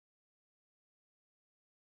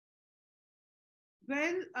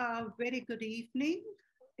Very good evening.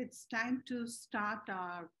 It's time to start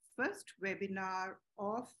our first webinar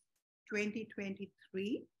of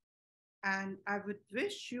 2023. And I would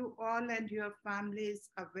wish you all and your families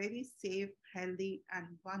a very safe, healthy, and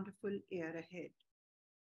wonderful year ahead.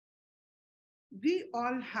 We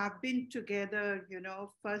all have been together,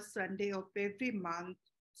 first Sunday of every month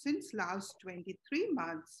since last 23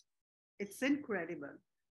 months. It's incredible.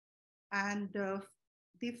 And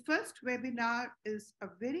the first webinar is a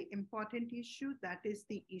very important issue, that is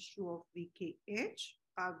the issue of VKH,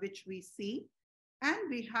 which we see. And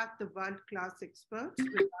we have the world-class experts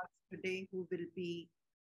with us today who will be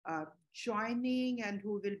joining and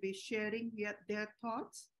who will be sharing their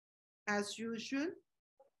thoughts. As usual,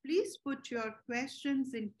 please put your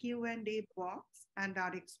questions in Q&A box, and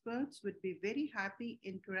our experts would be very happy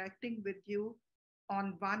interacting with you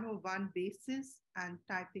on one-on-one basis and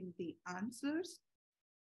typing the answers.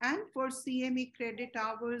 And for CME credit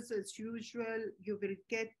hours, as usual, you will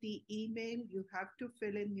get the email. You have to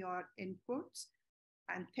fill in your inputs.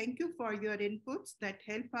 And thank you for your inputs that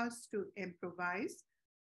help us to improvise.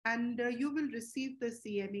 And you will receive the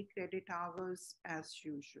CME credit hours as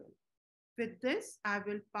usual. With this, I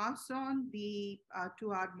will pass on to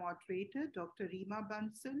our moderator, Dr. Rima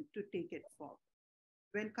Bansal, to take it forward.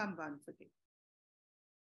 Welcome once again.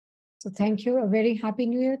 So thank you. A very happy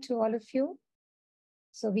new year to all of you.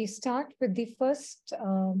 So we start with the first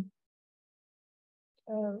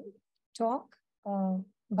talk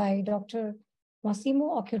by Dr.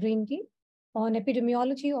 Massimo Occhiorini on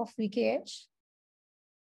epidemiology of VKH.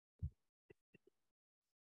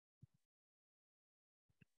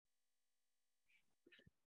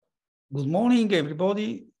 Good morning,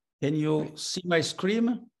 everybody. Can you see my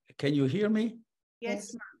screen? Can you hear me?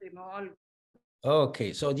 Yes, Massimo.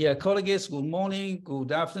 Okay, so dear colleagues, good morning,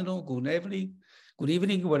 good afternoon, good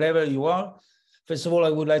evening, wherever you are. First of all, I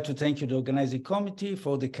would like to thank you, the organizing committee,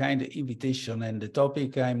 for the kind invitation. And the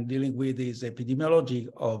topic I'm dealing with is epidemiology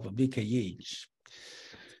of VKH.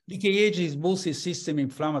 VKH is multi-system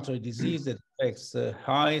inflammatory disease that affects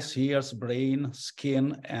eyes, ears, brain,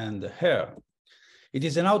 skin, and hair. It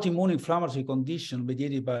is an autoimmune inflammatory condition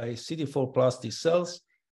mediated by CD4 plus T cells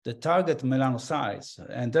that target melanocytes,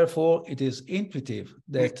 and therefore it is intuitive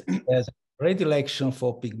that it has predilection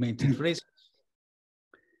for pigmented races.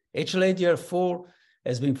 HLA-DR4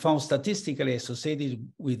 has been found statistically associated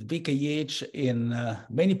with VKH in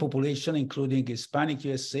many populations, including Hispanic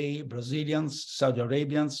USA, Brazilians, Saudi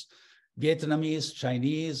Arabians, Vietnamese,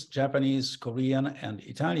 Chinese, Japanese, Korean, and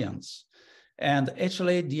Italians. And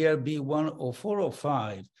HLA-DRB1 or 4 or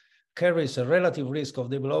 5 carries a relative risk of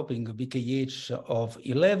developing VKH of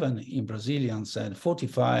 11 in Brazilians and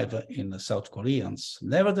 45 in South Koreans.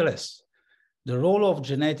 Nevertheless, the role of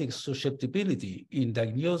genetic susceptibility in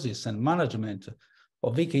diagnosis and management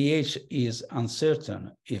of VKH is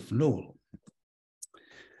uncertain, if null.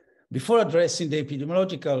 Before addressing the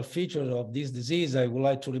epidemiological features of this disease, I would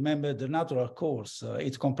like to remember the natural course.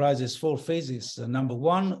 It comprises 4 phases. Number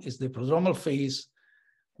 1 is the prodromal phase,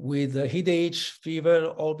 with headache, fever,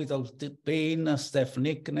 orbital pain, stiff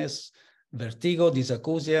neckness, vertigo,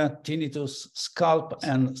 dysacousia, tinnitus, scalp,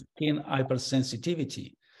 and skin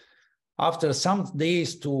hypersensitivity. After some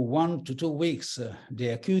days to 1 to 2 weeks, the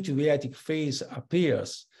acute uveitic phase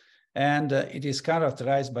appears, and it is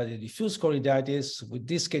characterized by the diffuse choroiditis with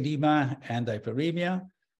disc edema and hyperemia,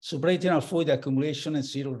 subretinal fluid accumulation, and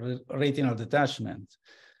seroretinal detachment.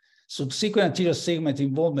 Subsequent anterior segment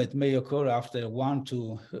involvement may occur after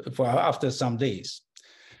some days.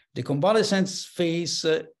 The convalescence phase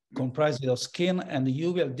comprises of skin and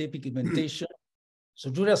uveal depigmentation.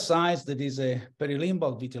 Sutural signs, that is a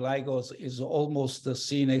perilimbal vitiligo, is almost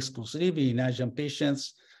seen exclusively in Asian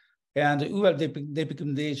patients, and uveal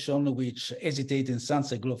depigmentation, which hesitate in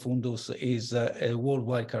sunset glow fundus, is a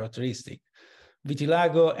worldwide characteristic.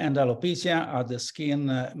 Vitiligo and alopecia are the skin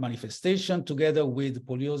manifestation, together with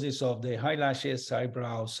poliosis of the eyelashes,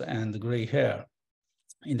 eyebrows, and gray hair.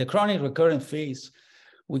 In the chronic recurrent phase,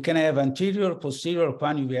 we can have anterior, posterior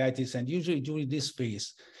panuveitis, and usually during this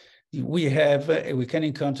phase, we can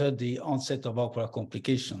encounter the onset of ocular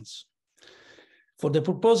complications. For the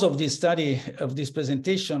purpose of this study, of this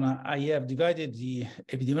presentation, I have divided the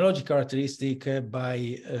epidemiologic characteristic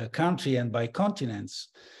by country and by continents.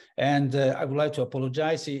 And I would like to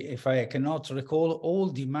apologize if I cannot recall all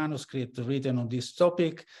the manuscripts written on this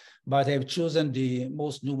topic, but I've chosen the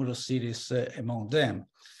most numerous series among them.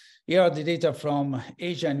 Here are the data from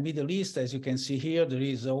Asia and Middle East. As you can see here, there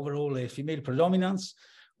is overall a female predominance,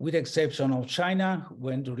 with the exception of China,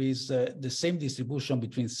 when there is the same distribution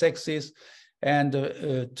between sexes, and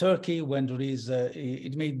Turkey when there is,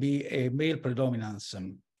 it may be a male predominance.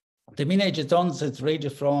 The mean age at onset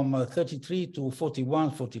ranges from 33 to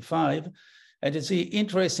 41, 45. And it's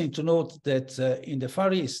interesting to note that in the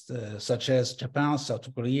Far East, such as Japan,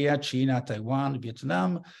 South Korea, China, Taiwan,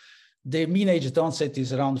 Vietnam, the mean age at onset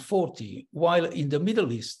is around 40, while in the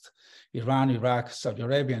Middle East, Iran, Iraq, Saudi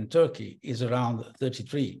Arabia, and Turkey is around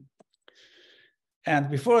 33.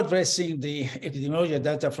 And before addressing the epidemiological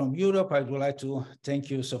data from Europe, I would like to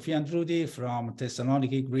thank you, Sophia and Rudy from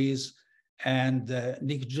Thessaloniki, Greece, and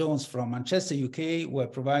Nick Jones from Manchester, UK, who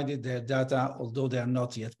have provided their data, although they are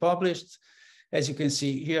not yet published. As you can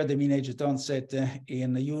see here, the mean age at onset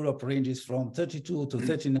in Europe ranges from 32 to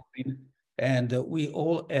 39, and we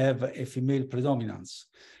all have a female predominance.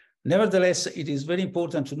 Nevertheless, it is very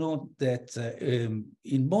important to note that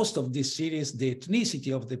in most of this series, the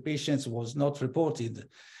ethnicity of the patients was not reported.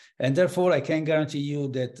 And therefore, I can guarantee you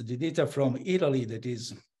that the data from Italy, that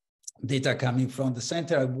is data coming from the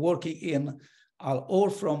center I'm working in, are all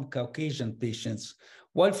from Caucasian patients.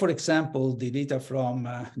 While, for example, the data from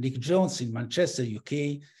Nick Jones in Manchester,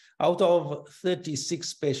 UK, out of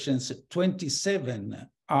 36 patients, 27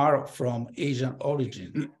 are from Asian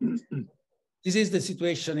origin. This is the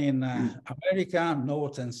situation in America,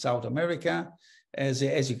 North and South America. As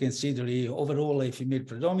you can see, there is overall a female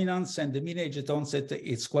predominance, and the mean age at onset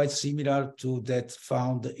is quite similar to that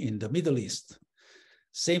found in the Middle East.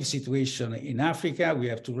 Same situation in Africa. We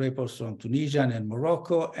have two reports from Tunisia and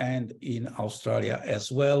Morocco, and in Australia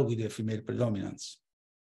as well with a female predominance.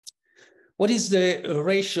 What is the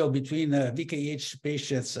ratio between VKH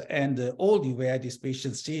patients and all uveitis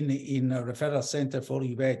patients seen in a referral center for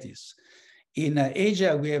uveitis? In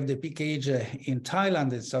Asia, we have the peak age in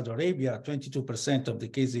Thailand and Saudi Arabia. 22% of the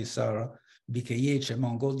cases are VKH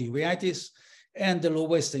among all the uveitis, and the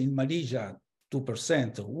lowest in Malaysia,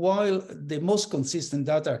 2%, while the most consistent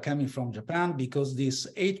data are coming from Japan, because this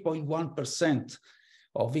 8.1%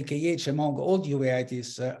 of VKH among all the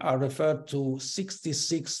uveitis are referred to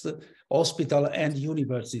 66 hospitals and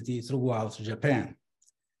universities throughout Japan.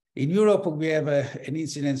 In Europe, we have an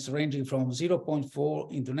incidence ranging from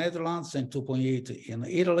 0.4 in the Netherlands and 2.8 in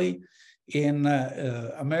Italy. In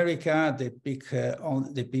America,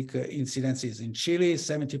 the peak incidence is in Chile,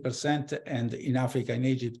 70%, and in Africa and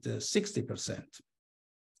Egypt, 60%.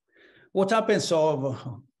 What happens of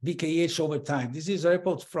VKH over time? This is a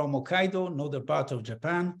report from Hokkaido, northern part of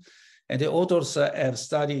Japan, and the authors have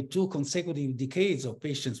studied 2 consecutive decades of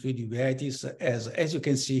patients with uveitis. As you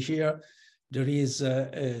can see here, there is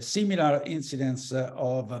a similar incidence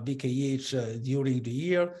of VKH during the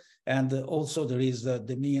year, and also there is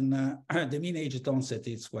the mean age at onset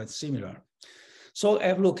is quite similar. So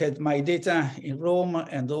I've looked at my data in Rome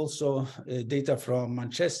and also data from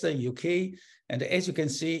Manchester, UK. And as you can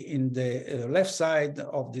see in the left side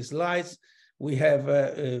of the slides, we have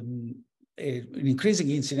an increasing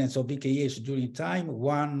incidence of VKH during time,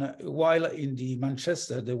 while in the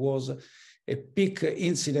Manchester, there was a peak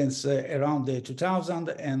incidence around the 2000,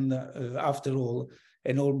 and after all,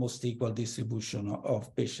 an almost equal distribution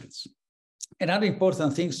of patients. Another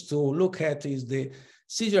important thing to look at is the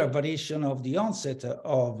seizure variation of the onset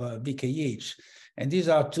of VKH. And these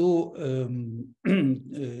are two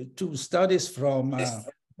studies from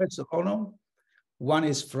Professor Ono. One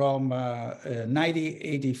is from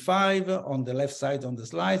 1985 on the left side on the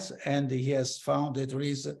slides, and he has found that there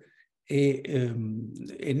is a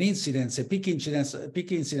peak incidence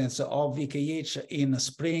of VKH in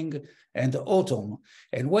spring and autumn.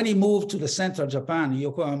 And when he moved to the central Japan,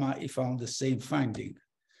 Yokohama, he found the same finding.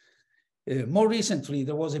 More recently,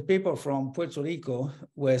 there was a paper from Puerto Rico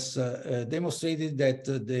which demonstrated that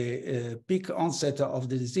the peak onset of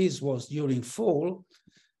the disease was during fall.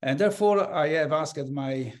 And therefore, I have asked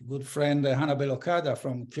my good friend Hannabelle Okada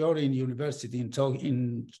from Kyorin University in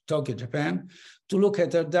Tokyo, Japan, to look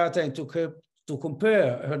at her data and to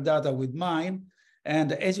compare her data with mine.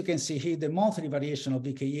 And as you can see here, the monthly variation of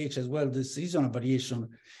VKH as well, the seasonal variation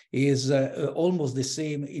is almost the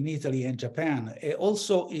same in Italy and Japan.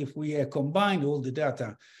 Also, if we combine all the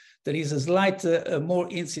data, there is a slight more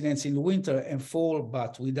incidence in winter and fall,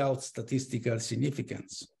 but without statistical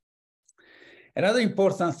significance. Another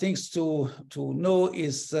important thing to know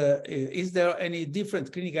is there any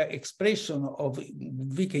different clinical expression of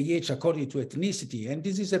VKH according to ethnicity? And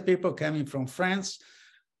this is a paper coming from France,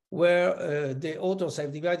 where the authors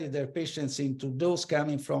have divided their patients into those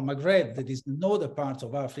coming from Maghreb, that is the northern part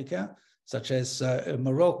of Africa, such as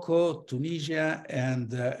Morocco, Tunisia,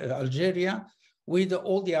 and Algeria, with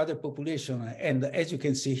all the other population. And as you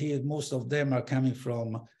can see here, most of them are coming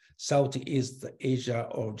from Southeast Asia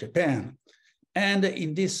or Japan. And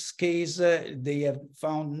in this case, they have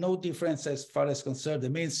found no difference as far as concerned the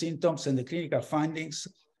main symptoms and the clinical findings,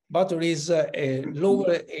 but there is a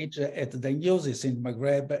lower age at diagnosis in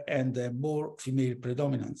Maghreb and more female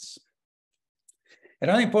predominance.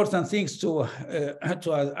 Another important thing to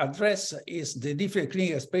address is the different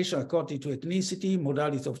clinical expression according to ethnicity,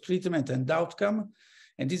 modality of treatment, and outcome.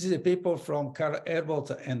 And this is a paper from Karl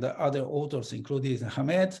Herbold and other authors, including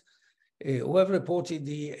Hamed, who have reported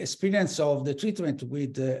the experience of the treatment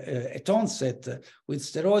with at onset with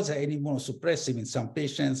steroids and immunosuppressive in some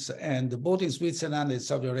patients. And both in Switzerland and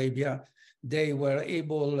Saudi Arabia, they were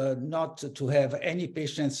able not to have any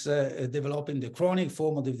patients developing the chronic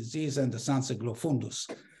form of the disease and the Sanse glofundus.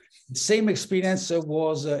 The same experience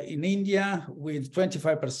was in India with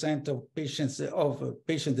 25% of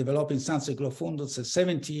patients developing Sanse glofundus and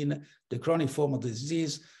 17 the chronic form of the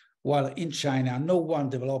disease, while in China, no one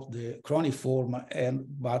developed the chronic form,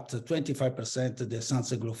 but 25% the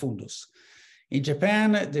Sanse glofundus. In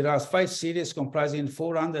Japan, there are 5 series comprising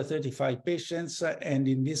 435 patients, and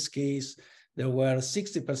in this case, there were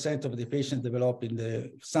 60% of the patients developing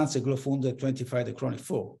the Sanse glofundus, 25 the chronic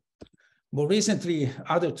form. More recently,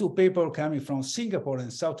 other 2 papers coming from Singapore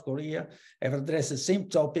and South Korea have addressed the same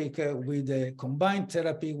topic with a combined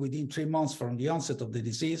therapy within 3 months from the onset of the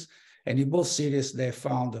disease. And in both series, they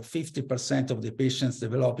found 50% of the patients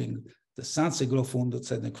developing the Sanse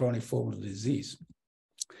glofundus and the chronic form of the disease.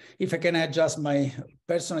 If I can add just my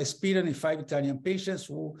personal experience in 5 Italian patients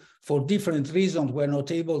who, for different reasons, were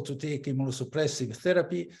not able to take immunosuppressive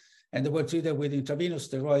therapy, and they were treated with intravenous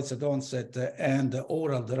steroids at onset and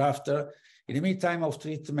oral thereafter. In the meantime of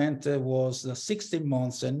treatment was 16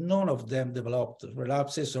 months, and none of them developed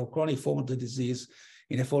relapses or chronic form of the disease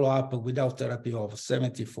in a follow-up without therapy of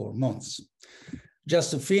 74 months.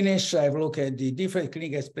 Just to finish, I've looked at the different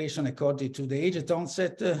clinical expression according to the age at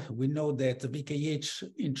onset. We know that VKH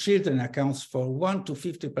in children accounts for 1 to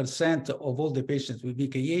 50% of all the patients with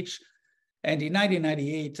VKH. And in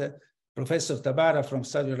 1998, Professor Tabara from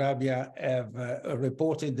Saudi Arabia have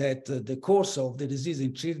reported that the course of the disease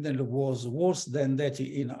in children was worse than that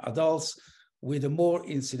in adults, with more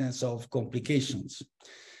incidence of complications.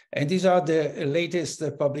 And these are the latest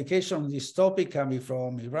publications on this topic coming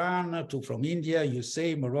from Iran, from India,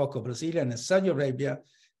 USA, Morocco, Brazil, and Saudi Arabia.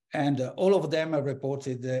 And all of them have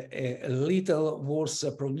reported a little worse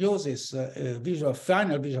prognosis,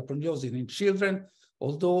 final visual prognosis in children,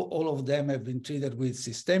 although all of them have been treated with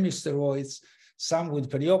systemic steroids, some with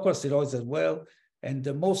periocular steroids as well, and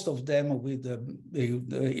most of them with the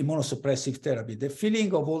immunosuppressive therapy. The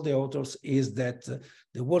feeling of all the authors is that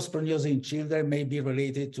the worst prognosis in children may be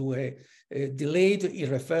related to a delayed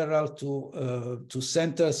referral to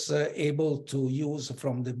centers able to use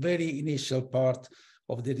from the very initial part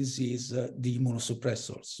of the disease, the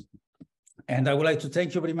immunosuppressors. And I would like to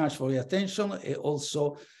thank you very much for your attention.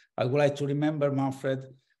 Also, I would like to remember Manfred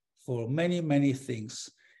for many, many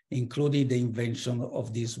things, including the invention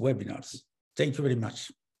of these webinars. Thank you very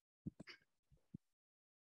much.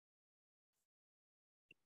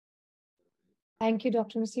 Thank you,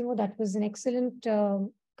 Dr. Massimo. That was an excellent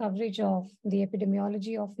coverage of the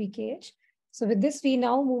epidemiology of VKH. So with this, we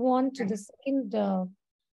now move on to the second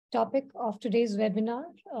topic of today's webinar,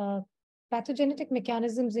 pathogenetic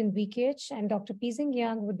mechanisms in VKH, and Dr. Pizing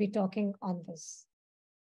Yang would be talking on this.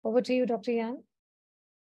 Over to you, Dr. Yang.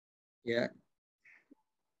 Yeah.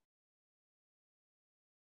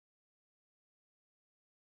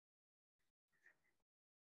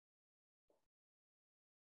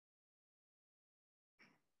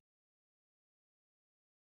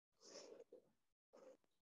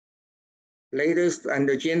 Ladies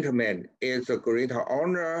and gentlemen, it's a great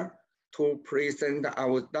honor to present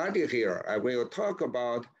our study here. I will talk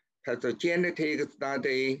about pathogenetic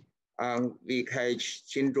study on VKH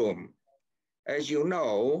syndrome. As you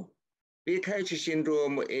know, VKH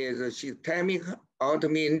syndrome is a systemic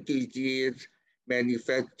autoimmune disease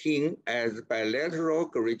manifesting as bilateral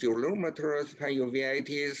granulomatous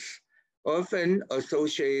uveitis, often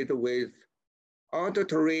associated with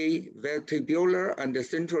auditory, vestibular, and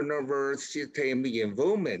central nervous system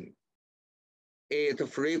involvement. It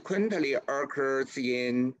frequently occurs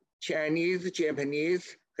in Chinese,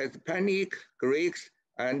 Japanese, Hispanic, Greeks,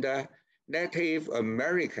 and Native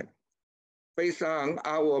American. Based on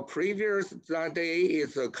our previous study,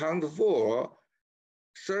 it accounts for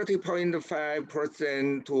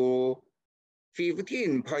 30.5% to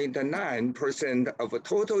 15.9% of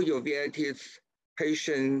total uveitis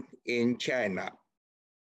patients in China.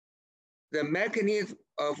 The mechanism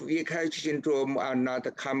of VKH syndrome are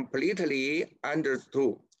not completely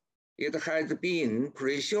understood. It has been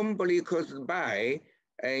presumably caused by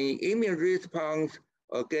an immune response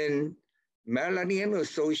against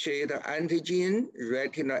melanin-associated antigen,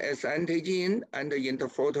 retinal S antigen, and the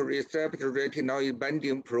interphotoreceptor retinoid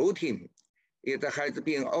binding protein. It has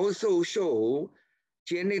been also shown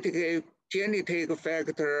genetic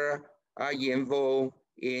factors are involved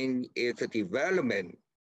in its development.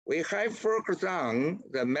 We have focused on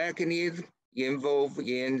the mechanism involved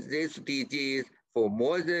in this disease for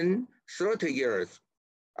more than 30 years.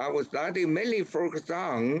 Our study mainly focused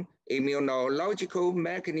on immunological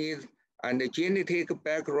mechanisms and the genetic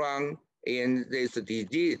background in this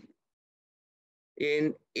disease.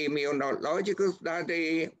 In immunological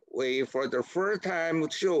study, we for the first time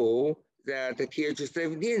show that the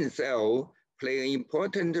Th17 cell play an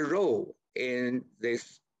important role in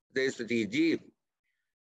this disease.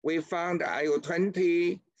 We found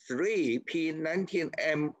IL-23 P19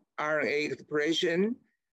 mRNA expression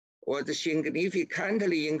was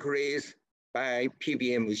significantly increased by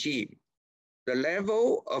PBMC. The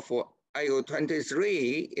level of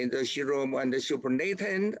IL-23 in the serum and the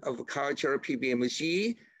supernatant of culture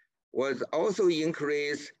PBMC was also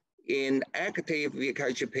increased in active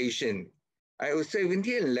VKH patient.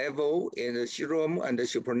 IL-17 level in the serum and the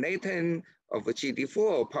supernatant of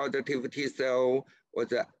CD4 positive T cell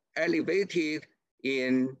was elevated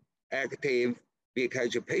in active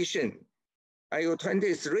VKH patient.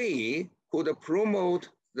 IL-23 could promote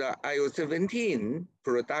the IL-17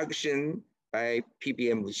 production by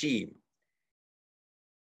PBMC.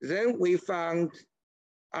 Then we found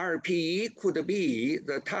RPE could be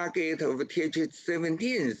the target of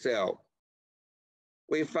Th17 cell.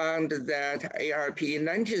 We found that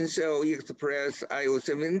ARP19 cell express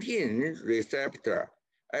IL-17 receptor.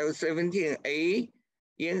 IL-17A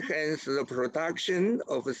enhance the production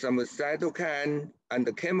of some cytokine and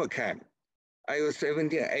chemokine.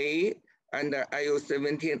 IL-17A and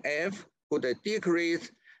IL-17F could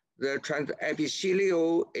decrease the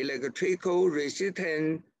transepithelial electrical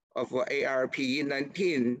resistance of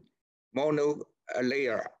ARPE19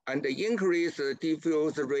 monolayer and increase the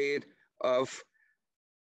diffuse rate of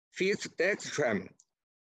fixed-dextran.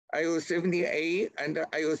 IL-17A and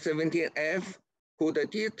IL-17F could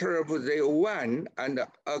disturb ZO1 and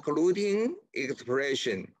agglutinin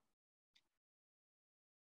expression.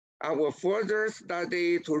 Our further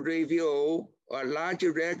study to review a large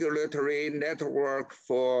regulatory network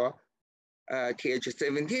for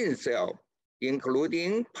Th17 cell,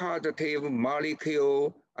 including positive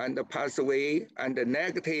molecule and pathway and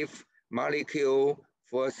negative molecule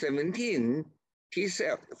for 17 T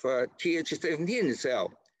cell for Th17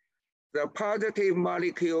 cell. The positive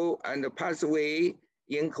molecule and pathway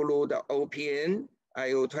include OPN,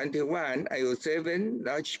 IL-21, IL-7,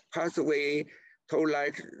 large pathway,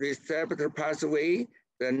 toll-like receptor pathway.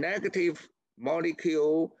 The negative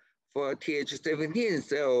molecule for Th17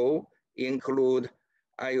 cell include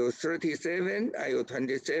IL-37,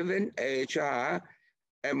 IL-27, AHR,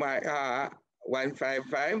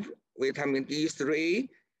 MIR-155, vitamin D3,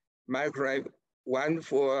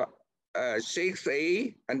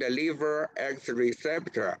 micro-146A, and the liver X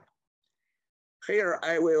receptor. Here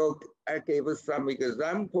I give some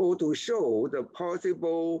example to show the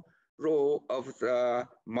possible role of the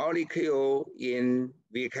molecule in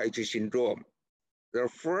VKH syndrome. The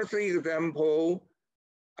first example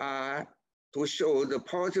to show the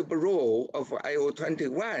possible role of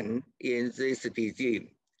IL-21 in this disease.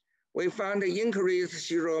 We found the increased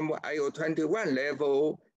serum IL-21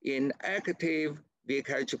 level in active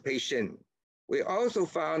VKH patient. We also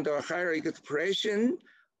found a higher expression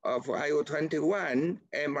of IL-21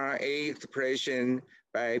 mRNA expression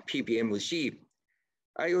by PBMC.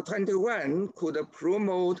 IL-21 could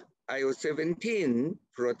promote IL-17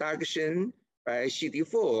 production by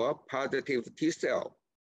CD4 positive T cell.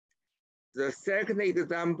 The second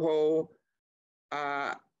example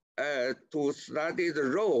to study the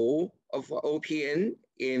role of OPN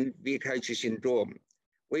in VKH syndrome.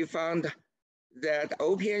 We found that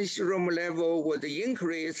OPN serum level was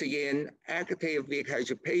increased in active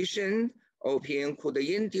VKH patient. OPN could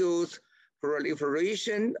induce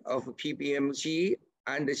proliferation of PBMC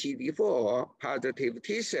and CD4 positive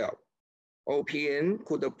T cell. OPN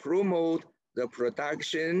could promote the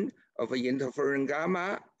production of interferon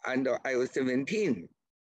gamma and IL-17.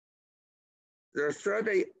 The third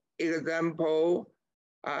example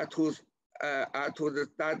to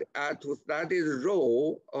study the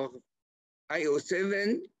role of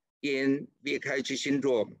IL-7 in VKH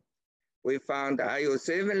syndrome. We found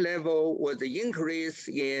IL-7 level was increased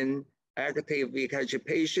in active VKH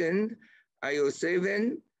patient.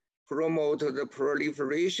 IL-7 promoted the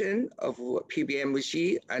proliferation of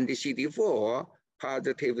PBMC and CD4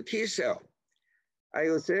 positive T cell.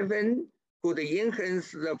 IL-7 could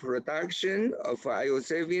enhance the production of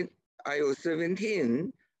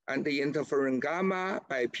IL-17 and the interferon gamma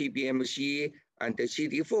by PBMC and the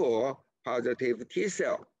CD4 positive T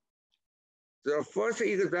cell. The first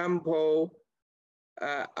example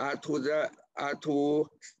are to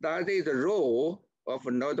study the role of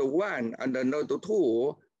node 1 and node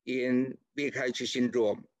 2 in VKH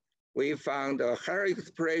syndrome. We found a higher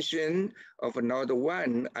expression of node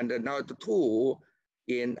 1 and node 2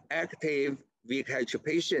 in active VKH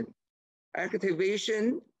patient.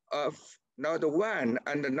 Activation of node 1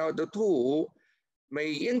 and node 2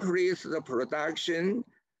 may increase the production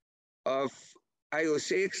of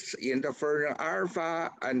IL-6 interferon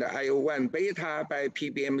alpha and IL-1 beta by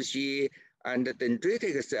PBMC and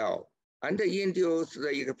dendritic cell, and induce the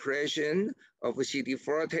expression of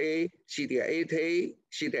CD40, CD80,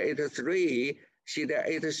 CD83,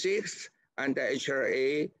 CD86, and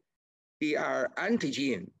HLA-DR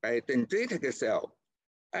antigen by dendritic cell.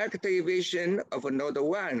 Activation of node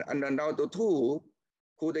 1 and node 2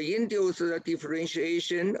 could induce the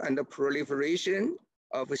differentiation and the proliferation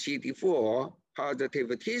of CD4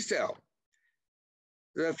 positive T cell.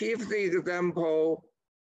 The fifth example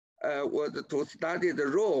was to study the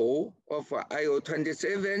role of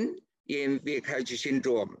IL-27 in VKH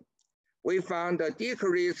syndrome. We found a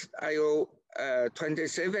decreased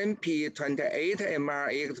IL-27P28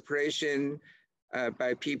 mRNA expression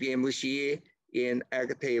by PBMC in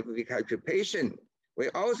active VKH patient. We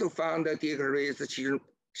also found a decreased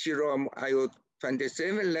serum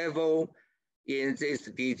IL-27 level in this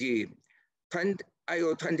disease.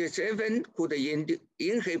 IL-27 could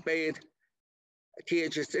inhibit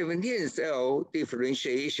Th17 cell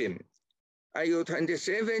differentiation.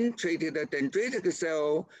 IL-27 treated dendritic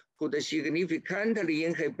cell could significantly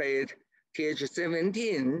inhibit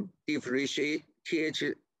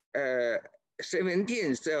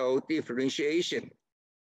Th17 cell differentiation.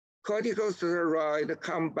 Corticosteroid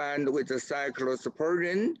combined with the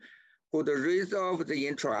cyclosporin could resolve the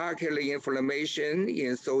intraocular inflammation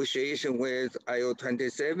in association with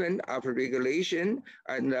IL-27 upregulation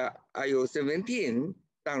and IL-17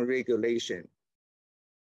 downregulation.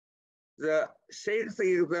 The sixth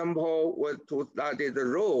example was to study the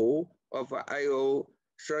role of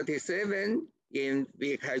IL-37 in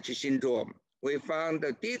VKH syndrome. We found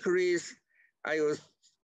a decreased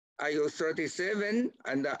IL-37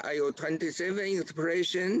 and IL-27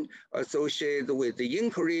 expression associated with the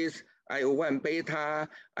increased IL-1 beta,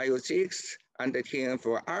 IL-6, and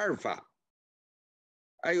TNF alpha.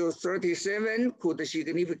 IL-37 could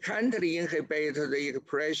significantly inhibit the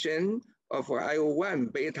expression of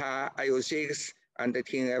IL-1 beta, IL-6, and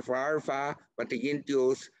TNF alpha, but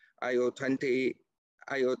induce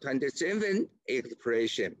IL-27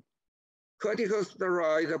 expression.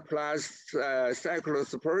 Corticosteroid plus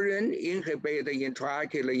cyclosporin inhibit the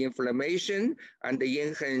intraocular inflammation and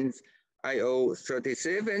enhance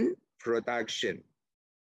IL-37 production.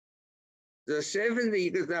 The seventh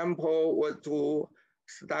example was to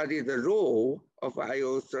study the role of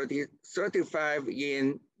IL-35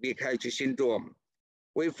 in VKH syndrome.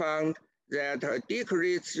 We found that a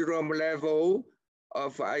decreased serum level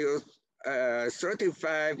of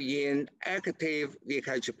IL-35 in active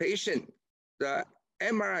VKH patient. The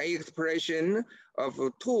mRNA expression of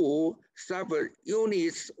 2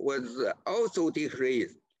 subunits was also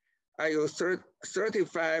decreased.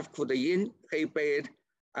 IL-35 could inhibit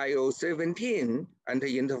IL-17 and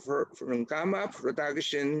interferon gamma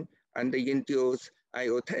production and induce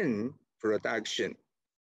IL-10 production.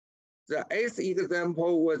 The eighth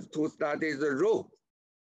example was to study the role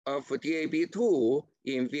of DAB2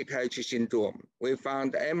 in VKH syndrome. We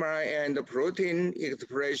found mRNA and protein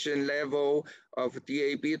expression level of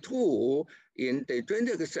DAB2 in the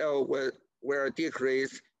dendritic cell were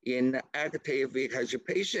decreased in active VKH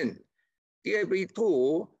patient.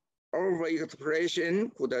 DAB2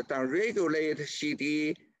 overexpression could downregulate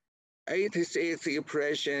CD86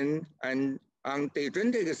 expression and on the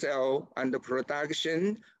dendritic cell and the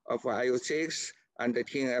production of IL-6 and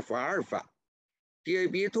TNF alpha.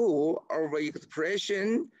 DAB2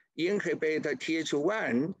 overexpression inhibit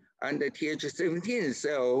Th1 and Th17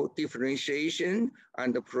 cell differentiation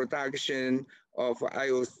and the production of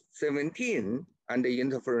IL-17 and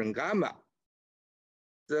interferon gamma.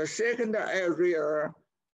 The second area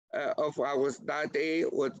of our study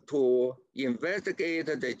was to investigate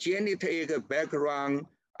the genetic background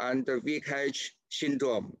and the VKH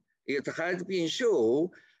syndrome. It has been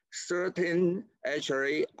shown certain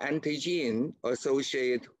HLA antigen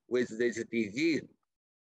associated with this disease.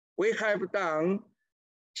 We have done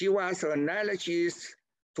GWAS analysis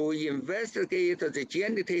to investigate the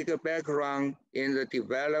genetic background in the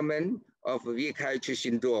development of VKH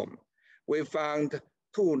syndrome. We found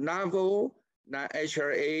 2 novel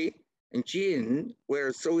non-HLA genes were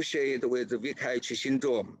associated with VKH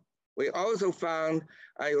syndrome. We also found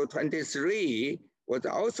IL-23 was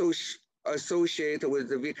also associated with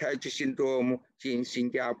the VKH syndrome in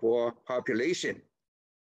Singapore population.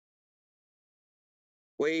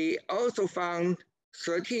 We also found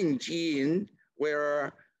 13 genes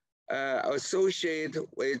were associated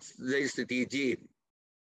with this disease.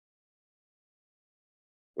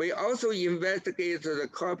 We also investigated the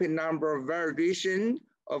copy number variation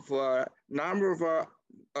of a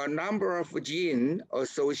number of genes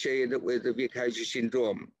associated with the VKH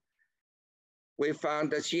syndrome. We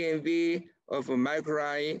found the CNV of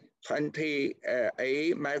microRNA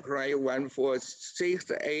 20A, microRNA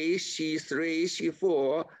 146A, C3,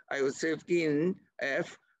 C4,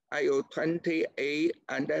 IL-17F, IL-20A,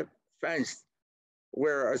 and FANS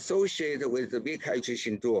were associated with the VKH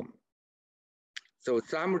syndrome. So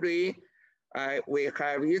summary, we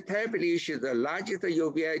have established the largest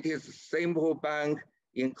uveitis sample bank,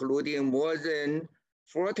 including more than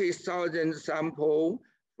 40,000 samples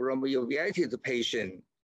from uveitis patients,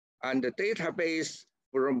 and the database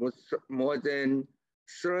from more than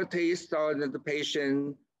 30,000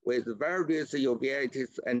 patients with various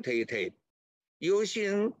uveitis entities.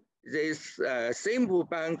 Using this sample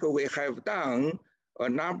bank, we have done a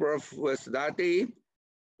number of studies.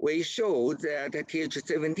 We show that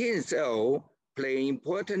Th17 cells play an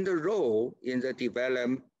important role in the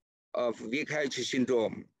development of VKH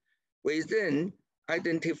syndrome. We then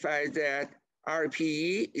identify that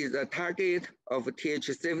RPE is a target of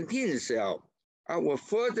Th17 cell. Our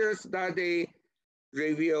further study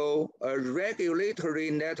reveal a regulatory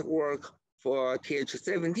network for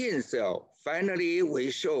Th17 cell. Finally, we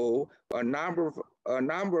show a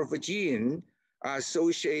number of genes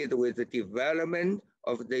associated with the development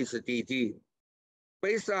of this disease.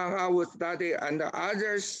 Based on our study and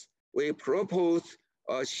others, we propose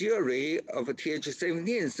a series of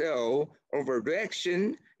Th17 cell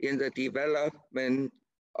overreaction in the development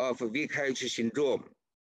of VKH syndrome.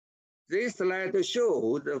 This slide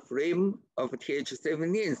shows the frame of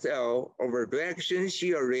Th17 cell overreaction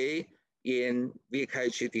series in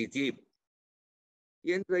VKH disease.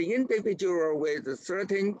 In the individual with a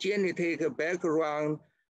certain genetic background,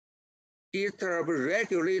 disturbed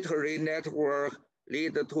regulatory network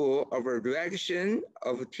lead to overreaction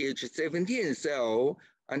of Th17 cell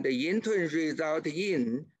and in turn result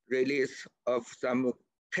in release of some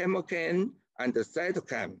chemokine and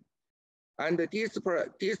cytokine. And the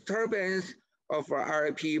disturbance of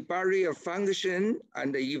RP barrier function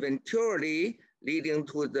and eventually leading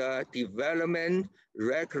to the development,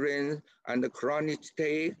 recurrence, and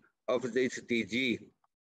chronicity of this disease.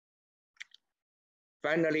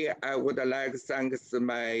 Finally, I would like to thank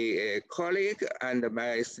my colleague and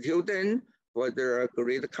my student for their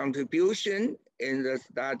great contribution in the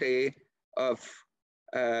study of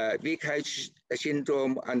VKH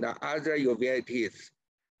syndrome and other uveitis.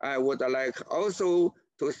 I would like also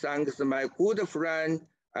to thank my good friend,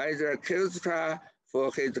 Isaac Kilstra,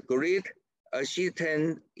 for his great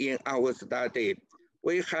assistance in our study.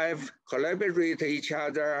 We have collaborated each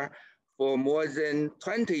other for more than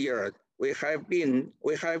 20 years. We have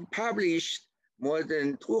published more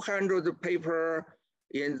than 200 papers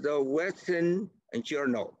in the Western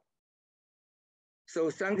Journal.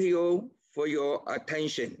 So thank you for your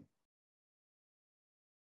attention.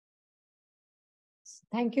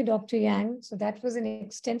 Thank you, Dr. Yang. So that was an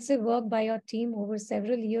extensive work by your team over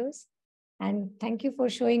several years. And thank you for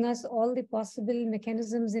showing us all the possible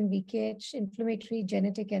mechanisms in VKH, inflammatory,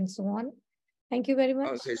 genetic, and so on. Thank you very much.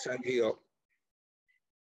 Okay, thank you.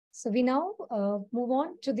 So we now move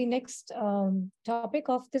on to the next topic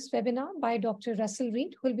of this webinar by Dr. Russell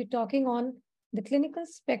Reed, who will be talking on the clinical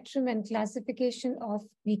spectrum and classification of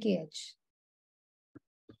VKH.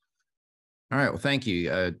 All right, well, thank you.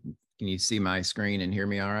 Can you see my screen and hear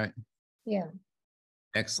me all right? Yeah.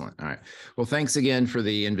 Excellent. All right. Well, thanks again for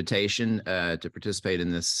the invitation to participate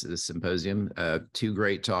in this symposium. 2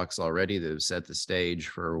 great talks already that have set the stage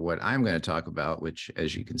for what I'm going to talk about, which,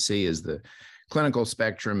 as you can see, is the clinical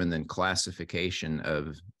spectrum and then classification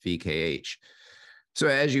of VKH. So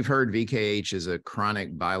as you've heard, VKH is a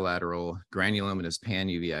chronic bilateral granulomatous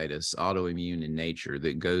panuveitis, autoimmune in nature,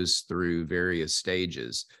 that goes through various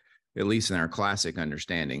stages, at least in our classic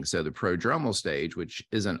understanding. So the prodromal stage, which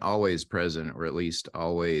isn't always present, or at least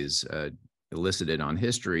always elicited on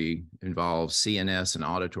history, involves CNS and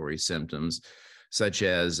auditory symptoms such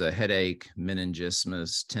as a headache,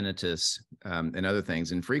 meningismus, tinnitus, and other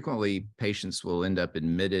things. And frequently, patients will end up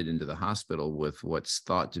admitted into the hospital with what's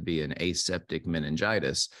thought to be an aseptic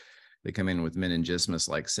meningitis. They come in with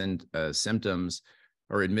meningismus-like symptoms,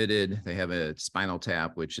 are admitted, they have a spinal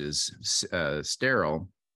tap, which is sterile.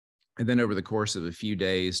 And then over the course of a few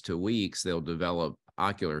days to weeks, they'll develop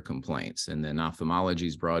ocular complaints. And then ophthalmology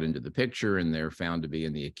is brought into the picture, and they're found to be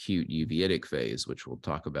in the acute uveitic phase, which we'll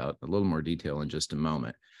talk about a little more detail in just a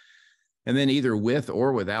moment. And then either with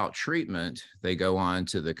or without treatment, they go on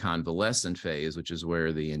to the convalescent phase, which is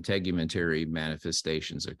where the integumentary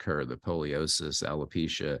manifestations occur, the poliosis,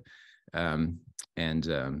 alopecia, and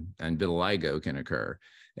vitiligo can occur.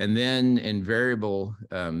 And then in variable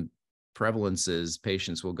prevalences,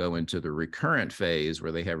 patients will go into the recurrent phase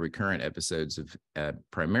where they have recurrent episodes of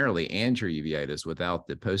primarily anterior uveitis without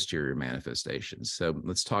the posterior manifestations. So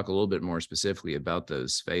let's talk a little bit more specifically about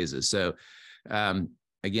those phases. So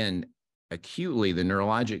again, acutely, the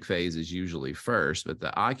neurologic phase is usually first, but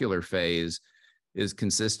the ocular phase is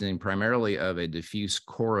consisting primarily of a diffuse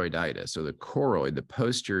choroiditis. So the choroid, the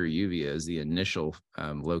posterior uvea, is the initial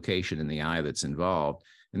location in the eye that's involved.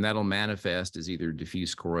 And that'll manifest as either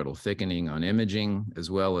diffuse choroidal thickening on imaging, as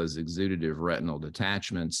well as exudative retinal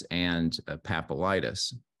detachments and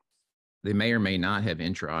papillitis. They may or may not have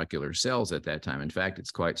intraocular cells at that time. In fact,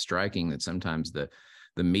 it's quite striking that sometimes the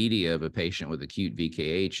media of a patient with acute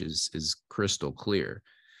VKH is crystal clear.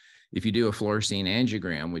 If you do a fluorescein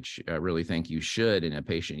angiogram, which I really think you should in a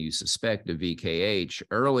patient you suspect of VKH,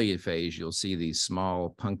 early in phase, you'll see these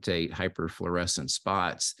small punctate hyperfluorescent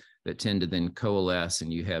spots that tend to then coalesce,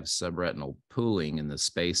 and you have subretinal pooling in the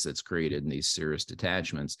space that's created in these serous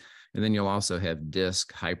detachments. And then you'll also have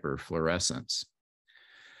disc hyperfluorescence.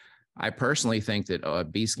 I personally think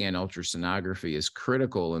that B-scan ultrasonography is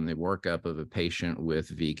critical in the workup of a patient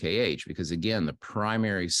with VKH, because again, the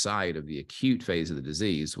primary site of the acute phase of the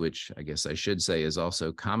disease, which I guess I should say is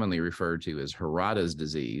also commonly referred to as Harada's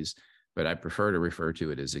disease, but I prefer to refer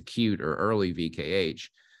to it as acute or early VKH.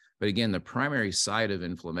 But again, the primary site of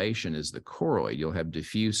inflammation is the choroid. You'll have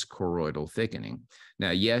diffuse choroidal thickening.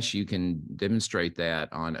 Now, yes, you can demonstrate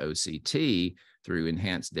that on OCT through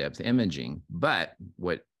enhanced depth imaging, but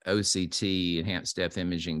what OCT, enhanced depth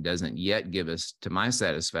imaging, doesn't yet give us, to my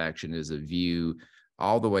satisfaction, is a view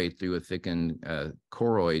all the way through a thickened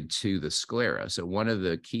choroid to the sclera. So one of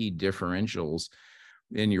the key differentials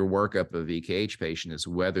in your workup of VKH patient is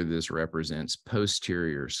whether this represents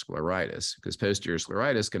posterior scleritis, because posterior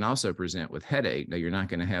scleritis can also present with headache. Now, you're not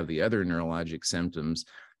going to have the other neurologic symptoms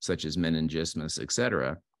such as meningismus, et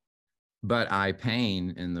cetera, but eye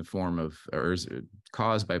pain in the form of, or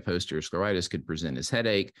caused by posterior scleritis, could present as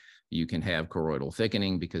headache. You can have choroidal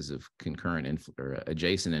thickening because of concurrent or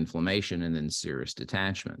adjacent inflammation, and then serous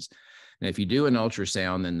detachments. And if you do an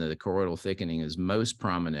ultrasound, then the choroidal thickening is most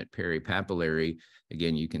prominent peripapillary.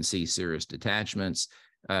 Again, you can see serous detachments.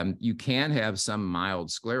 You can have some mild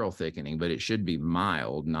scleral thickening, but it should be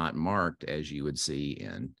mild, not marked, as you would see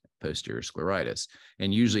in posterior scleritis.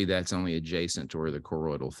 And usually that's only adjacent to where the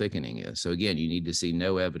choroidal thickening is. So again, you need to see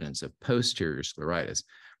no evidence of posterior scleritis.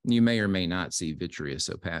 You may or may not see vitreous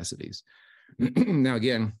opacities. Now,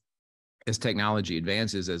 again, as technology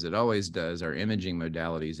advances, as it always does, our imaging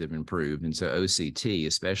modalities have improved. And so OCT,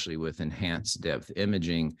 especially with enhanced depth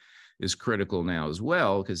imaging, is critical now as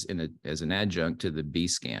well, because as an adjunct to the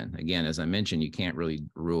B-scan. Again, as I mentioned, you can't really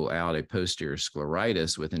rule out a posterior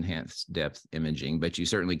scleritis with enhanced depth imaging, but you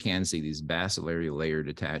certainly can see these bacillary layer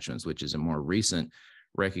detachments, which is a more recent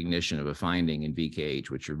recognition of a finding in VKH,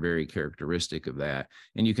 which are very characteristic of that.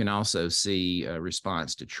 And you can also see a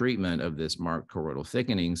response to treatment of this marked choroidal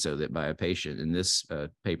thickening, so that by a patient in this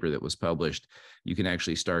paper that was published, you can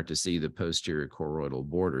actually start to see the posterior choroidal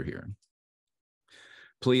border here.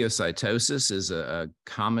 Pleocytosis is a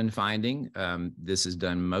common finding. This is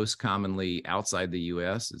done most commonly outside the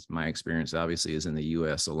U.S. It's my experience, obviously, is in the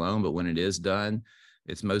U.S. alone, but when it is done,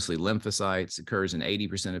 it's mostly lymphocytes. It occurs in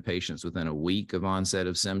 80% of patients within a week of onset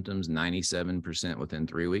of symptoms, 97% within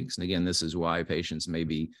 3 weeks. And again, this is why patients may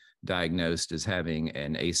be diagnosed as having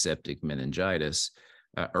an aseptic meningitis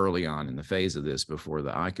early on in the phase of this, before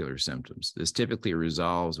the ocular symptoms. This typically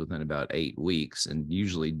resolves within about 8 weeks and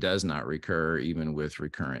usually does not recur even with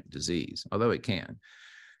recurrent disease, although it can.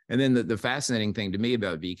 And then the fascinating thing to me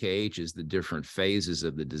about VKH is the different phases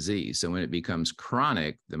of the disease. So when it becomes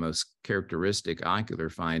chronic, the most characteristic ocular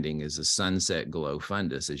finding is a sunset glow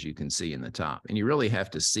fundus, as you can see in the top. And you really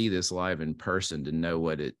have to see this live in person to know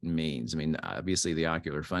what it means. I mean, obviously the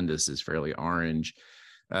ocular fundus is fairly orange.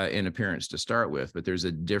 in appearance to start with, but there's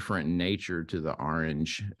a different nature to the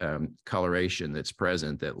orange coloration that's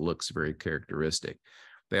present that looks very characteristic.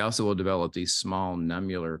 They also will develop these small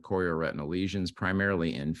nummular chorioretinal lesions,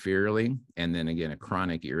 primarily inferiorly, and then again, a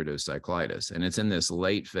chronic iridocyclitis. And it's in this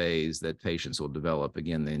late phase that patients will develop,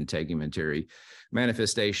 again, the integumentary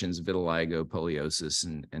manifestations, vitiligo, poliosis,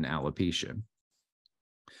 and alopecia.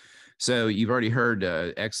 So you've already heard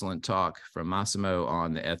an excellent talk from Massimo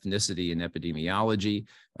on the ethnicity and epidemiology.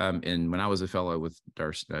 And when I was a fellow with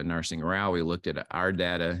Narsingh Rao, we looked at our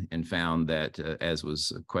data and found that, as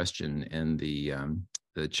was a question in the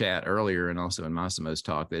chat earlier and also in Massimo's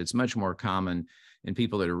talk, that it's much more common in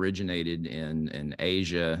people that originated in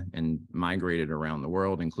Asia and migrated around the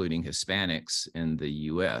world, including Hispanics in the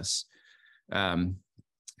US.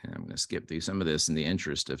 And I'm going to skip through some of this in the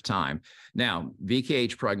interest of time. Now,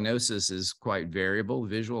 VKH prognosis is quite variable.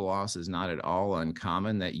 Visual loss is not at all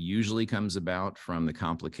uncommon. That usually comes about from the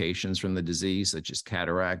complications from the disease, such as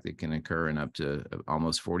cataract that can occur in up to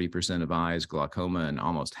almost 40% of eyes, glaucoma in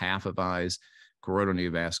almost half of eyes, choroidal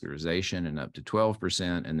neovascularization in up to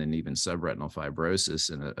 12%, and then even subretinal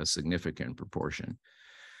fibrosis in a significant proportion.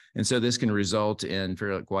 And so this can result in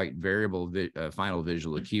quite variable final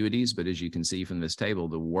visual acuities. But as you can see from this table,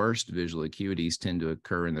 the worst visual acuities tend to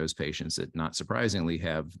occur in those patients that, not surprisingly,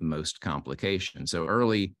 have the most complications. So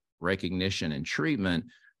early recognition and treatment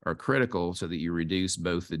are critical so that you reduce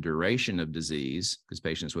both the duration of disease, because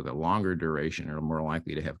patients with a longer duration are more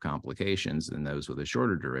likely to have complications than those with a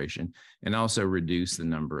shorter duration, and also reduce the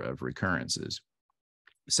number of recurrences.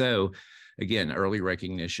 So again, early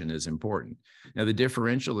recognition is important. Now, the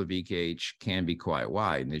differential of VKH can be quite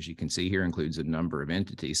wide, and as you can see here, includes a number of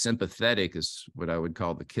entities. Sympathetic is what I would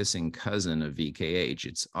call the kissing cousin of VKH.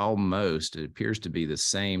 It appears to be the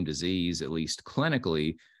same disease, at least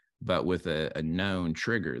clinically, but with a known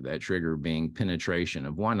trigger, that trigger being penetration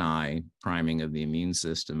of one eye, priming of the immune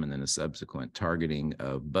system, and then a subsequent targeting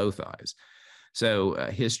of both eyes. So a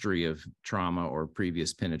history of trauma or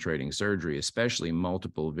previous penetrating surgery, especially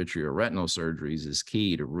multiple vitreoretinal surgeries, is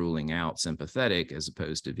key to ruling out sympathetic as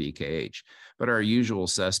opposed to VKH. But our usual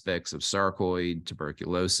suspects of sarcoid,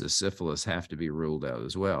 tuberculosis, syphilis have to be ruled out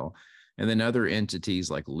as well. And then other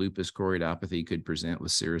entities like lupus choroidopathy could present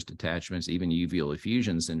with serous detachments, even uveal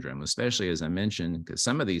effusion syndrome, especially, as I mentioned, because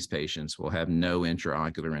some of these patients will have no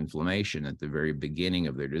intraocular inflammation at the very beginning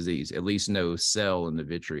of their disease, at least no cell in the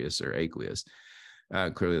vitreous or aqueous.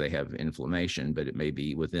 Clearly, they have inflammation, but it may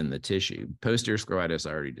be within the tissue. Posterior scleritis,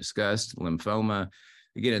 I already discussed. Lymphoma,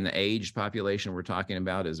 again, in the aged population we're talking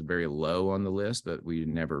about, is very low on the list, but we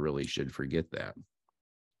never really should forget that.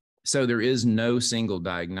 So there is no single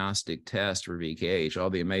diagnostic test for VKH.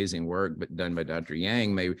 All the amazing work done by Dr.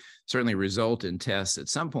 Yang may certainly result in tests at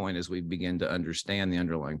some point as we begin to understand the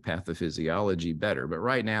underlying pathophysiology better. But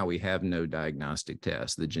right now, we have no diagnostic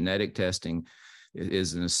test. The genetic testing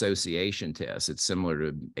is an association test. It's similar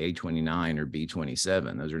to A29 or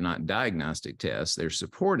B27. Those are not diagnostic tests. They're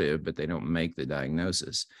supportive, but they don't make the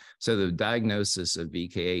diagnosis. So the diagnosis of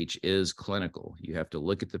VKH is clinical. You have to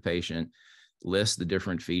look at the patient, list the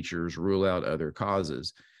different features, rule out other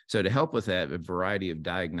causes. So to help with that, a variety of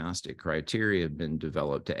diagnostic criteria have been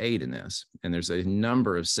developed to aid in this. And there's a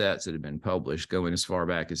number of sets that have been published going as far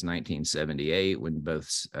back as 1978, when both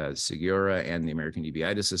Segura and the American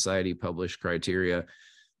Uveitis Society published criteria,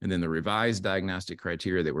 and then the revised diagnostic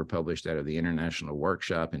criteria that were published out of the International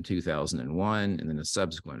Workshop in 2001, and then a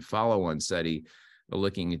subsequent follow-on study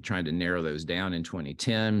looking at trying to narrow those down in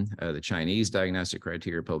 2010, the Chinese diagnostic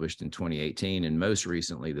criteria published in 2018, and most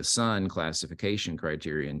recently, the Sun classification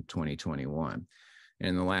criteria in 2021. And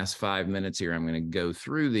in the last 5 minutes here, I'm going to go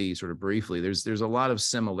through these sort of briefly. There's a lot of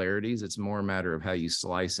similarities. It's more a matter of how you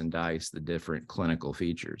slice and dice the different clinical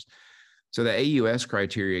features. So the AUS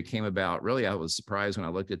criteria came about, really, I was surprised when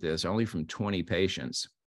I looked at this, only from 20 patients.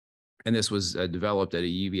 And this was developed at a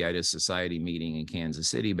Uveitis Society meeting in Kansas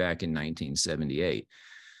City back in 1978.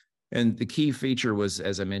 And the key feature was,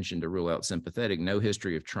 as I mentioned, to rule out sympathetic, no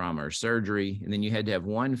history of trauma or surgery. And then you had to have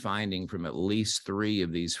one finding from at least 3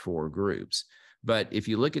 of these 4 groups. But if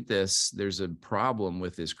you look at this, there's a problem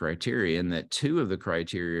with this criteria in that 2 of the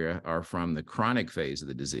criteria are from the chronic phase of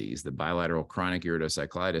the disease, the bilateral chronic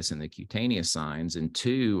iridocyclitis and the cutaneous signs, and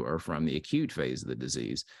 2 are from the acute phase of the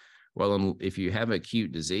disease. Well, if you have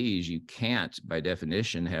acute disease, you can't, by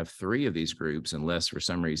definition, have 3 of these groups unless for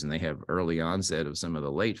some reason they have early onset of some of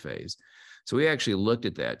the late phase. So we actually looked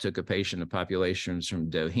at that, took a patient of populations from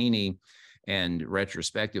Doheny and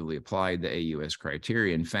retrospectively applied the AUS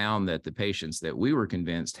criteria and found that the patients that we were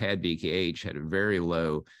convinced had VKH had a very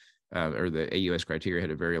low, or the AUS criteria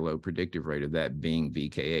had a very low predictive rate of that being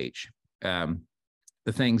VKH.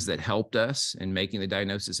 The things that helped us in making the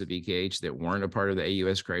diagnosis of VKH that weren't a part of the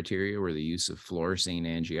AUS criteria were the use of fluorescein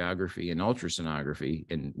angiography and ultrasonography,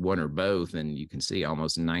 and one or both, and you can see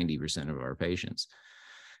almost 90% of our patients.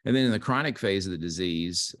 And then in the chronic phase of the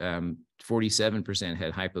disease, 47%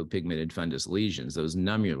 had hypopigmented fundus lesions, those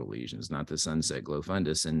nummular lesions, not the sunset glow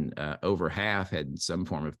fundus, and over half had some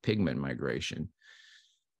form of pigment migration.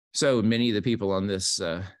 So many of the people on this,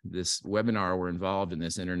 this webinar were involved in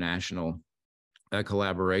this international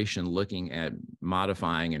collaboration looking at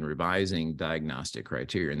modifying and revising diagnostic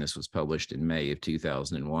criteria. And this was published in May of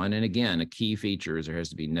 2001. And again, a key feature is there has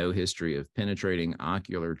to be no history of penetrating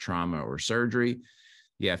ocular trauma or surgery.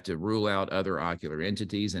 You have to rule out other ocular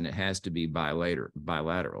entities, and it has to be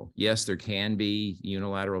bilateral. Yes, there can be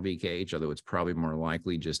unilateral VKH, although it's probably more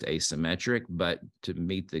likely just asymmetric, but to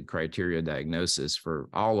meet the criteria diagnosis for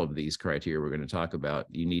all of these criteria we're going to talk about,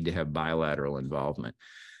 you need to have bilateral involvement.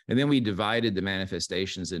 And then we divided the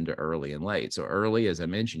manifestations into early and late. So early, as I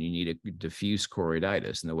mentioned, you need a diffuse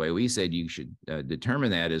choroiditis. And the way we said you should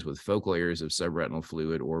determine that is with focal areas of subretinal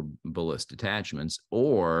fluid or bullous detachments,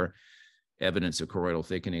 or evidence of choroidal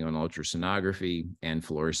thickening on ultrasonography and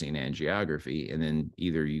fluorescein angiography. And then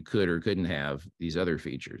either you could or couldn't have these other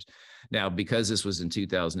features. Now, because this was in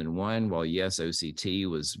 2001, while yes, OCT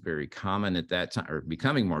was very common at that time, or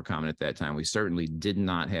becoming more common at that time, we certainly did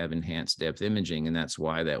not have enhanced depth imaging, and that's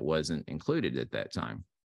why that wasn't included at that time.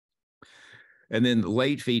 And then the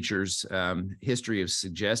late features, history of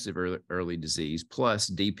suggestive early disease, plus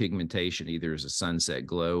depigmentation, either as a sunset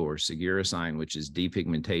glow or Segura sign, which is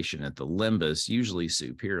depigmentation at the limbus, usually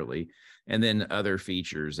superiorly, and then other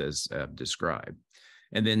features as described.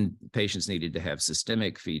 And then patients needed to have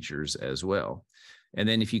systemic features as well. And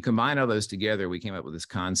then if you combine all those together, we came up with this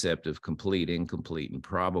concept of complete, incomplete, and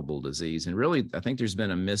probable disease. And really, I think there's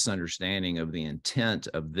been a misunderstanding of the intent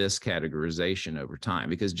of this categorization over time,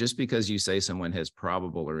 because just because you say someone has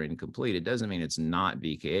probable or incomplete, it doesn't mean it's not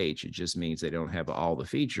VKH. It just means they don't have all the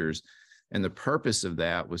features. And the purpose of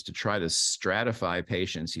that was to try to stratify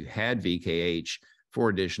patients who had VKH for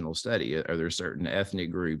additional study. Are there certain ethnic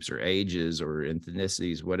groups or ages or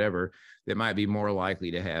ethnicities, whatever, that might be more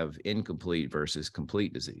likely to have incomplete versus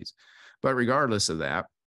complete disease? But regardless of that,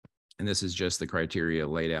 and this is just the criteria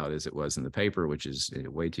laid out as it was in the paper, which is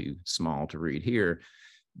way too small to read here,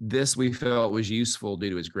 this we felt was useful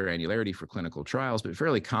due to its granularity for clinical trials, but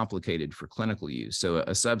fairly complicated for clinical use. So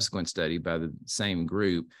a subsequent study by the same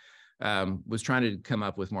group was trying to come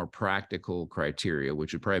up with more practical criteria,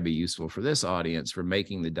 which would probably be useful for this audience for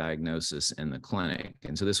making the diagnosis in the clinic.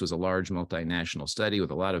 And so this was a large multinational study with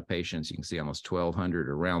a lot of patients. You can see almost 1,200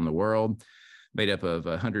 around the world, made up of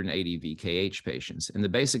 180 VKH patients. And the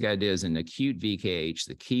basic idea is in acute VKH,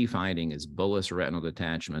 the key finding is bullous retinal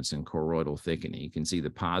detachments and choroidal thickening. You can see the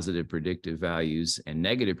positive predictive values and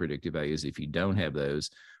negative predictive values, if you don't have those,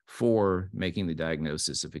 for making the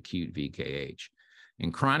diagnosis of acute VKH.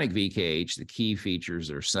 In chronic VKH, the key features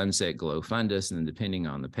are sunset glow fundus, and then depending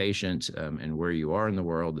on the patient and where you are in the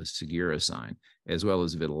world, the Segura sign, as well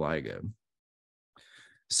as vitiligo.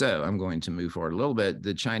 So I'm going to move forward a little bit.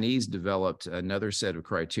 The Chinese developed another set of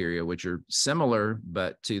criteria, which are similar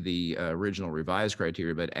but to the original revised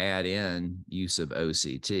criteria, but add in use of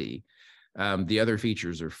OCT. The other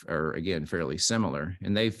features are again, fairly similar.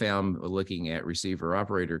 And they found, looking at receiver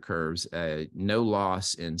operator curves, no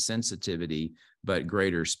loss in sensitivity, but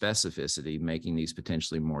greater specificity, making these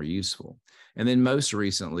potentially more useful. And then most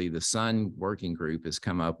recently, the Sun Working Group has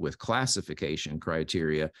come up with classification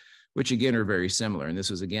criteria, which again are very similar. And this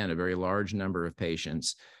was, again, a very large number of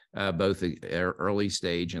patients, both early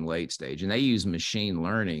stage and late stage. And they use machine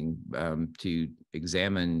learning to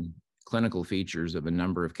examine clinical features of a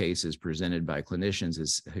number of cases presented by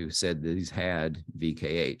clinicians who said these had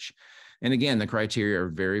VKH. And again, the criteria are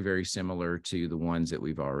very, very similar to the ones that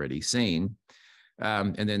we've already seen.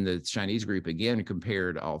 And then the Chinese group, again,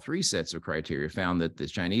 compared all three sets of criteria, found that the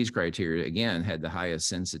Chinese criteria, again, had the highest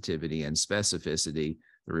sensitivity and specificity.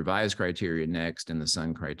 The revised criteria next, and the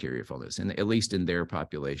Sun criteria for this, and at least in their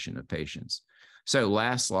population of patients. So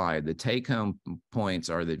last slide, the take-home points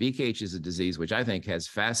are that VKH is a disease which I think has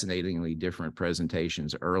fascinatingly different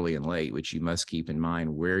presentations early and late, which you must keep in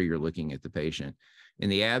mind where you're looking at the patient. In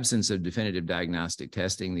the absence of definitive diagnostic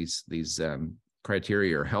testing, these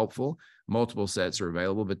criteria are helpful. Multiple sets are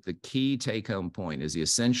available, but the key take-home point is the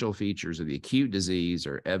essential features of the acute disease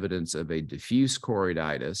are evidence of a diffuse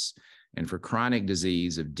choroiditis, and for chronic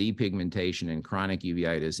disease of depigmentation and chronic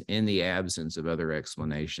uveitis in the absence of other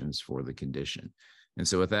explanations for the condition. And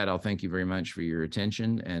so with that, I'll thank you very much for your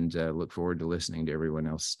attention and look forward to listening to everyone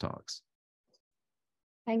else's talks.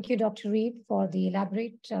 Thank you, Dr. Reed, for the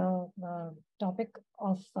elaborate topic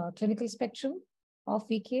of clinical spectrum of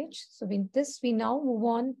VKH. So with this, we now move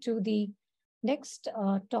on to the next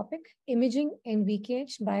topic, imaging in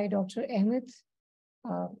VKH by Dr. Ahmed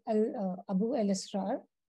Abu El-Israr.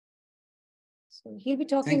 So he'll be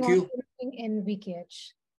talking on imaging in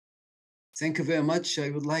VKH. Thank you very much.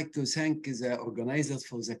 I would like to thank the organizers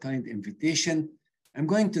for the kind invitation. I'm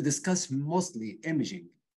going to discuss mostly imaging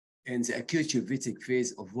in the acute uveitic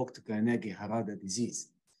phase of Vogt Koyanagi Harada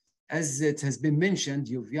disease. As it has been mentioned,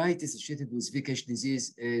 uveitis associated with VKH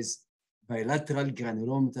disease is bilateral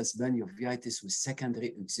granulomatous panuveitis with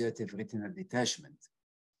secondary oxidative retinal detachment.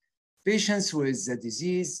 Patients with the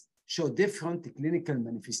disease show different clinical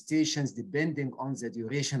manifestations depending on the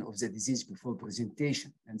duration of the disease before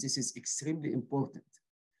presentation. And this is extremely important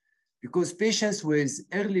because patients with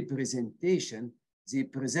early presentation, they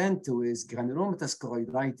present with granulomatous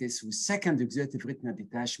choroiditis with secondary oxidative retinal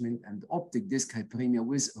detachment and optic disc hyperemia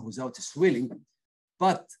with or without swelling,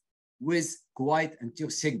 but with quiet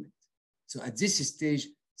anterior segment. So at this stage,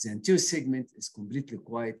 the anterior segment is completely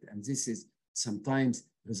quiet, and this is sometimes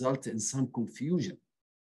result in some confusion.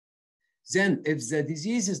 Then if the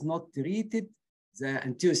disease is not treated, the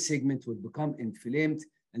anterior segment will become inflamed,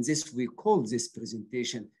 and this we call this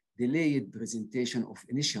presentation delayed presentation of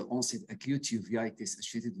initial onset acute uveitis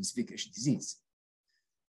associated with VKH disease.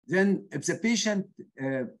 Then if the patient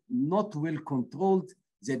not well controlled,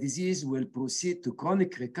 the disease will proceed to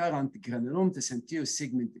chronic recurrent granulomatous anterior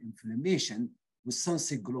segment inflammation with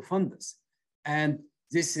sunset glofundus. And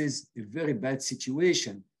this is a very bad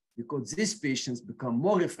situation because these patients become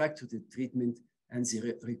more refractory to treatment and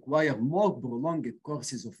they require more prolonged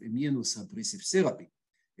courses of immunosuppressive therapy.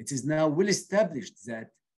 It is now well established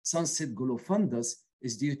that sunset glofundus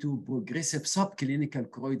is due to progressive subclinical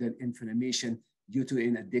choroidal inflammation due to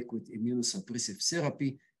inadequate immunosuppressive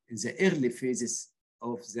therapy in the early phases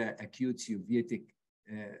of the acute uveitic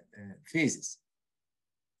phases.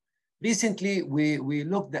 Recently, we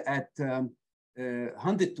looked at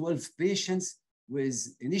 112 patients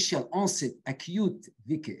with initial onset acute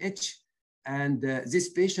VKH, and these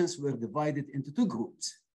patients were divided into two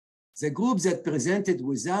groups. The group that presented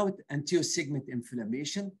without anterior segment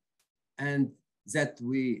inflammation, and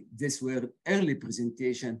this were early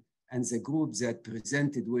presentation, and the group that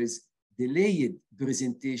presented with delayed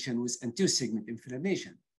presentation with anterior segment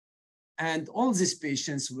inflammation. And all these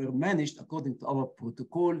patients were managed according to our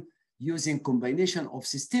protocol using combination of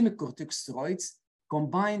systemic corticosteroids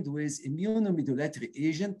combined with immunomodulatory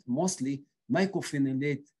agent, mostly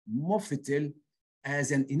mycophenolate mofetil,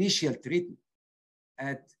 as an initial treatment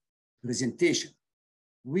at presentation.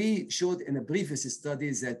 We showed in a previous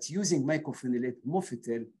study that using mycophenolate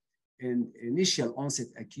mofetil in initial onset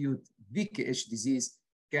acute VKH disease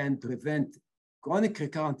can prevent chronic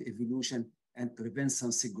recurrent evolution and prevent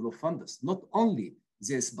sunset glofundus. Not only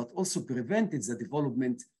this, but also prevented the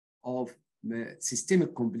development of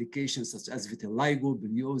systemic complications such as vitiligo,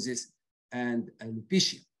 biliosis, and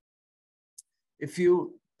alopecia. If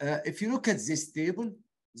you look at this table,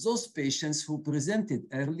 those patients who presented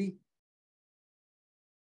early,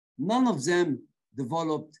 none of them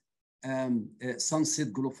developed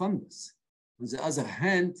sunset glofundus. On the other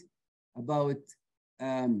hand, about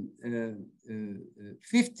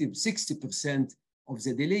 50–60% of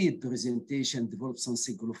the delayed presentation developed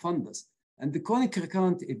sunset glofundus. And the chronic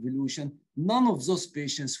recurrent evolution, none of those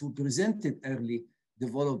patients who presented early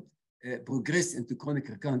developed progressed into chronic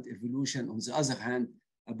recurrent evolution. On the other hand,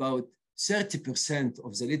 about 30%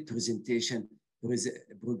 of the late presentation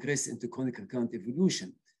progressed into chronic recurrent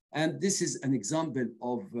evolution. And this is an example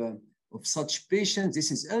of such patients. This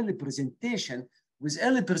is early presentation. With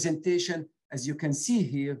early presentation, as you can see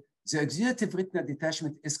here, the oxidative retinal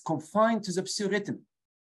detachment is confined to the pseudoretinal.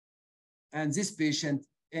 And this patient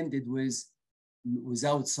ended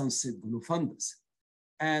without sunset glofundus.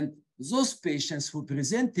 And those patients who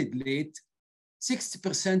presented late,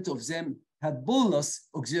 60% of them had bullous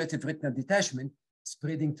oxidative retinal detachment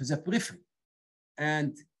spreading to the periphery.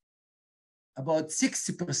 And about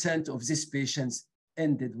 60% of these patients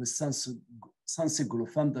ended with sunset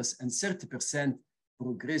glofundus, and 30%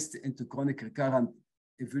 progressed into chronic recurrent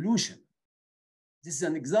evolution. This is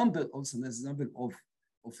an example, also an example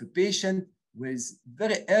of a patient with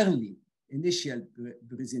very early initial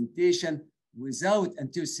presentation without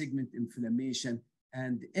anterior segment inflammation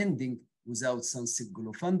and ending without sunset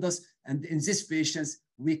glofundus. And in these patients,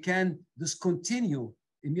 we can discontinue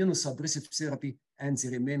immunosuppressive therapy and they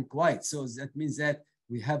remain quiet. So that means that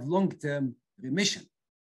we have long-term remission.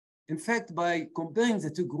 In fact, by comparing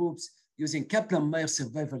the two groups using Kaplan-Meier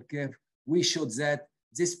survival curve, we showed that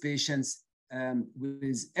these patients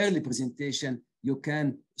with early presentation, you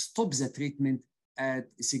can stop the treatment at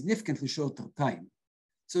a significantly shorter time.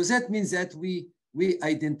 So that means that we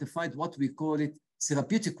identified what we call it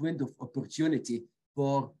therapeutic window of opportunity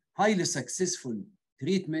for highly successful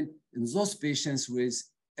treatment in those patients with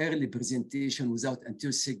early presentation without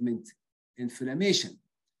anterior segment inflammation.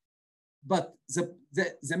 But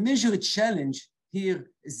the major challenge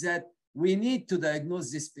here is that we need to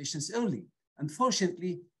diagnose these patients early.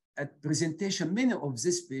 Unfortunately, at presentation, many of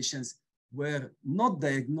these patients were not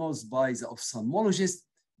diagnosed by the ophthalmologist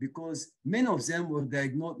because many of them were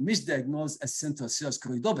misdiagnosed as central serous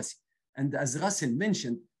choroidopathy. And as Russell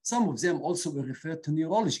mentioned, some of them also were referred to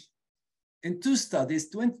neurology. In two studies,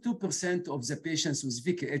 22% of the patients with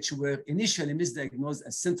VKH were initially misdiagnosed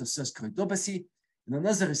as central serous choroidopathy. In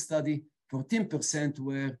another study, 14%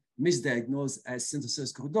 were misdiagnosed as central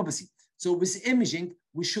serous choroidopathy. So with imaging,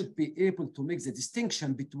 we should be able to make the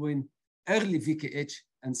distinction between early VKH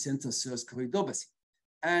and central serous choroidopathy.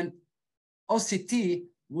 And OCT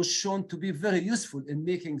was shown to be very useful in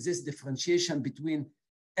making this differentiation between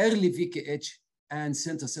early VKH and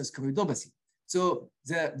central serous choroidopathy. So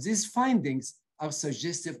these findings are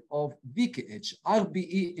suggestive of VKH,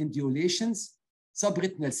 RBE indulations,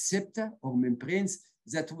 subretinal septa or membranes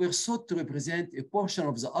that were thought to represent a portion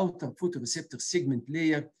of the outer photoreceptor segment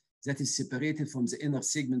layer that is separated from the inner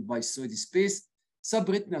segment by pseudo space,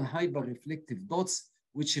 subretinal hyperreflective dots,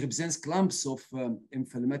 which represents clumps of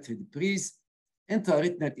inflammatory debris,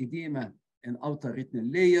 intraretinal edema and outer retinal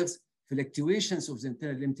layers, fluctuations of the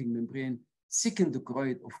internal limiting membrane, thickened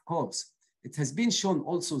choroid, of course. It has been shown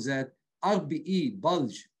also that RBE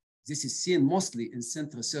bulge, this is seen mostly in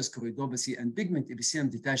central serous choroidopathy, and pigment epithelium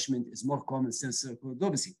detachment is more common in central serous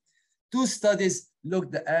choroidopathy. Two studies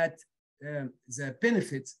looked at the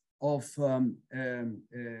benefits of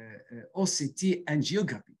OCT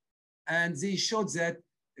angiography, and they showed that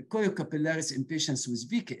choriocapillaris in patients with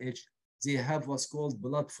VKH, they have what's called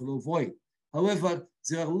blood flow void. However,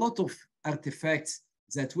 there are a lot of artifacts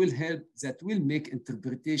that will help, that will make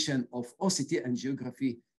interpretation of OCT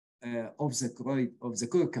angiography of the choroid, of the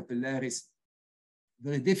choriocapillaris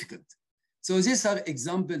very difficult. So these are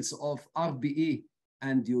examples of RBE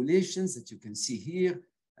undulations that you can see here.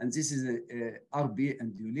 And this is RBE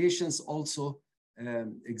undulations, also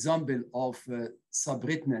example of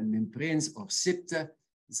subretinal membranes or septa.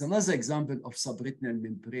 It's another example of subretinal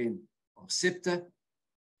membrane or septa.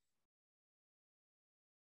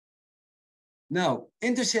 Now,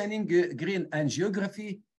 indocyanin green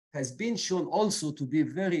angiography has been shown also to be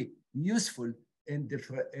very useful in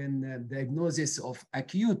diagnosis of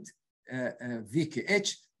acute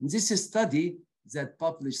VKH. In this study that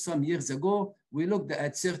published some years ago, we looked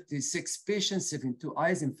at 36 patients, 72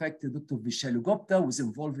 eyes. In fact, Dr. Vishalu Gupta was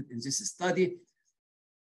involved in this study.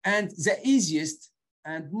 And the easiest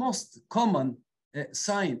and most common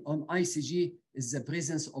sign on ICG is the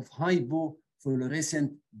presence of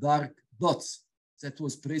hypofluorescent dark dots that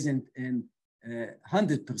was present in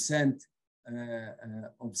 100%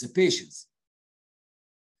 of the patients.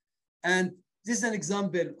 And this is an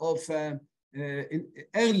example of in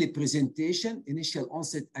early presentation, initial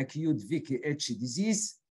onset acute VKH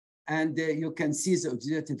disease. And you can see the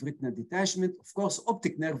oxidative retinal detachment, of course,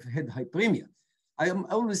 optic nerve head hyperemia. I am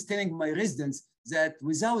always telling my residents that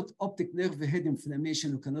without optic nerve head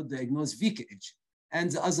inflammation, you cannot diagnose VKH.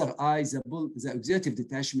 And the other eye, the oxidative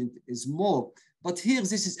detachment is more. But here,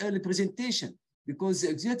 this is early presentation because the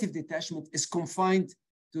oxidative detachment is confined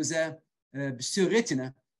to the posterior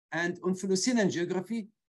retina. And on fluorescein angiography,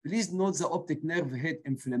 please note the optic nerve head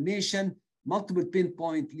inflammation, multiple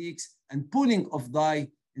pinpoint leaks, and pooling of dye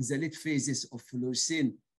in the late phases of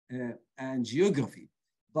fluorescein angiography.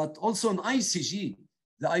 But also on ICG,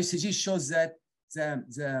 the ICG shows that there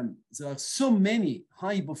are so many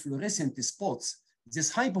hypofluorescent spots.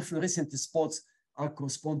 These hypofluorescent spots are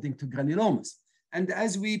corresponding to granulomas. And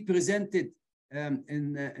as we presented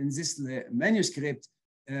in this manuscript,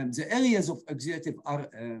 the areas of oxidative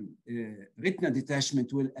retinal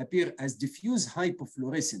detachment will appear as diffuse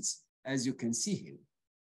hypofluorescence, as you can see here.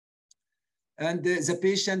 And the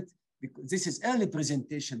patient, this is early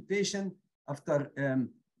presentation patient, after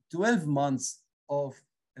 12 months of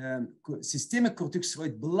systemic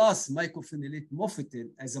corticosteroid plus mycophenolate mofetil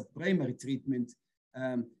as a primary treatment,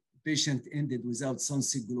 patient ended without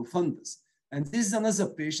sunset glofundus. And this is another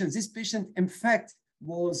patient. This patient, in fact,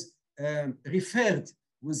 was referred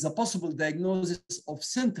with the possible diagnosis of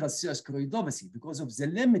central serous choroidopathy because of the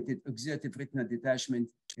limited oxidative retinal detachment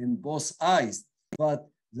in both eyes. But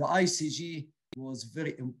the ICG was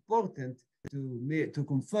very important to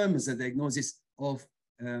confirm the diagnosis of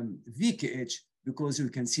VKH because you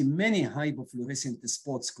can see many hypofluorescent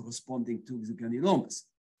spots corresponding to the granulomas.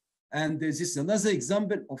 And this is another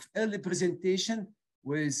example of early presentation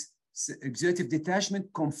with exudative detachment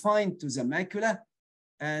confined to the macula.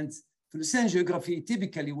 And fluorescence geography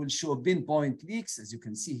typically will show pinpoint leaks, as you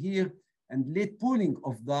can see here, and late pooling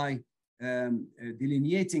of dye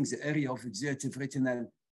delineating the area of exudative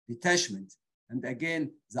retinal detachment. And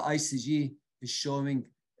again, the ICG is showing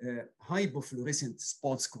hypofluorescent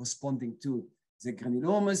spots corresponding to the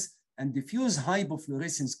granulomas and diffuse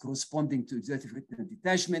hypofluorescence corresponding to exudative retinal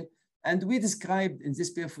detachment. And we described in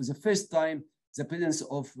this paper for the first time the presence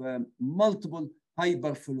of multiple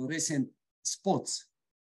hyperfluorescent spots.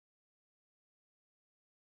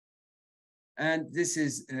 And this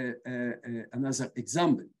is another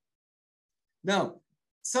example. Now,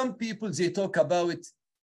 some people, they talk about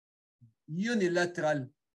unilateral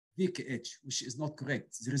VKH, which is not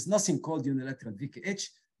correct. There is nothing called unilateral VKH.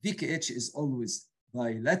 VKH is always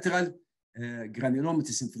bilateral,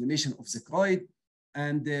 granulomatous inflammation of the choroid.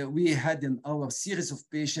 And we had in our series of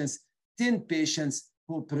patients, 10 patients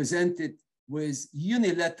who presented with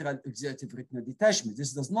unilateral exudative retinal detachment.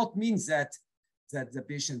 This does not mean that the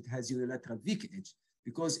patient has unilateral VKH,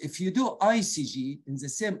 because if you do ICG in the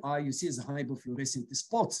same eye, you see the hypofluorescent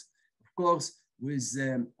spots. Of course, with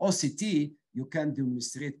OCT, you can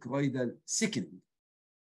demonstrate choroidal thickening.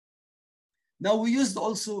 Now, we used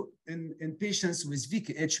also in patients with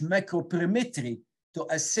VKH macroperimetry to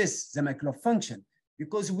assess the macular function,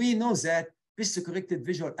 because we know that pixel-corrected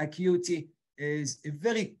visual acuity is a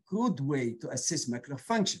very crude way to assess macular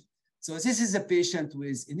function. So this is a patient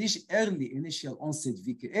with early initial onset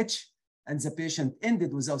VKH, and the patient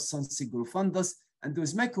ended without sun-signal fundus. And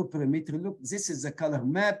with macroperimetry, look, this is the color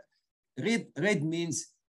map. Red means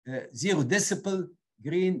 0 decibel,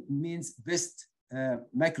 green means best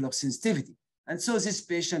macular sensitivity. And so this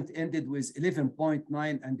patient ended with 11.9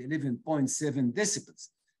 and 11.7 decibels.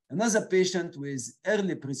 Another patient with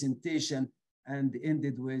early presentation and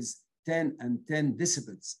ended with 10 and 10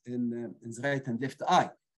 decibels in the right and left eye.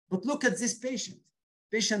 But look at this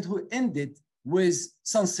patient who ended with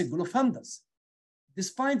sun-signal fundus,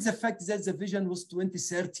 despite the fact that the vision was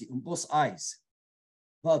 20/30 in both eyes.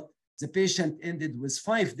 But the patient ended with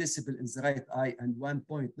 5 decibel in the right eye and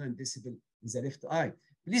 1.9 decibel in the left eye.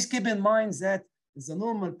 Please keep in mind that in the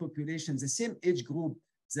normal population, the same age group,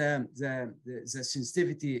 the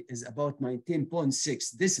sensitivity is about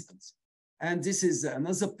 19.6 decibels. And this is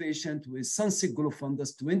another patient with sun-signal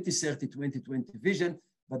fundus, 20/30, 20/20 vision.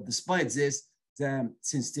 But despite this, the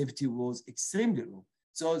sensitivity was extremely low.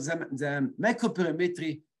 So the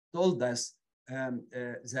macroperimetry told us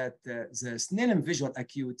that the Snellen visual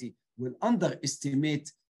acuity will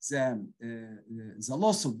underestimate the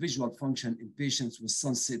loss of visual function in patients with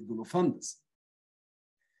sun-signal fundus.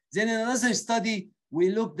 Then in another study, we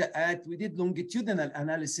did longitudinal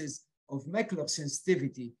analysis of macular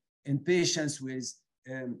sensitivity in patients with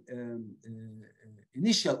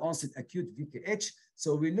initial onset acute VKH.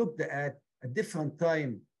 So we looked at different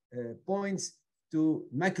time points to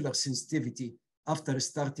macular sensitivity after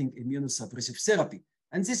starting immunosuppressive therapy.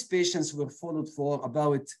 And these patients were followed for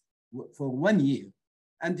 1 year.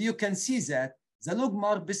 And you can see that the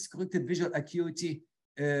logMAR best corrected visual acuity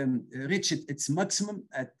reached its maximum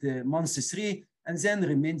at month 3 and then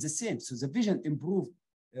remained the same. So the vision improved,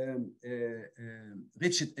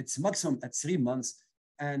 reached its maximum at 3 months,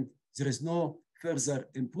 and there is no further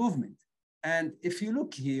improvement. And if you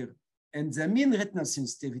look here, and the mean retinal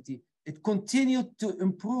sensitivity, it continued to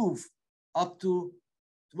improve up to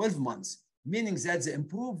 12 months, meaning that the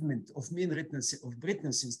improvement of mean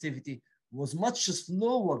retinal sensitivity was much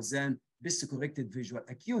slower than best corrected visual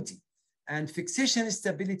acuity. And fixation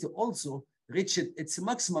stability also reached its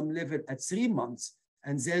maximum level at 3 months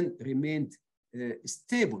and then remained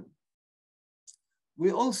stable.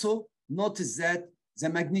 We also noticed that the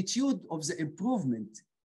magnitude of the improvement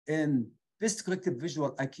in best corrected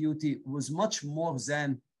visual acuity was much more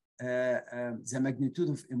than the magnitude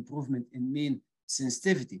of improvement in mean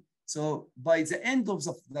sensitivity. So by the end of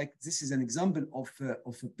this is an example of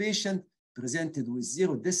a patient presented with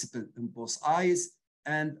 0 decibel in both eyes,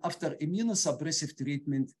 and after immunosuppressive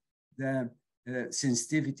treatment, the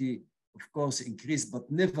sensitivity, of course, increased, but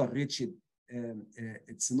never reached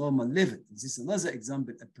its normal level. This is another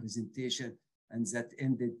example of presentation, and that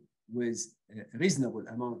ended with a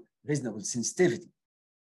reasonable sensitivity.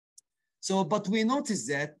 So, but we noticed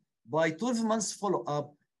that by 12 months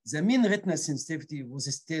follow-up, the mean retinal sensitivity was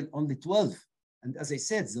still only 12. And as I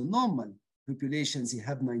said, the normal populations, they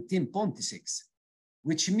have 19.6,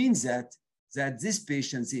 which means that these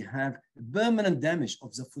patients, they have permanent damage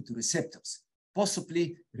of the photoreceptors,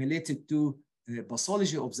 possibly related to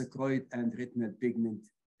pathology of the choroid and retinal pigment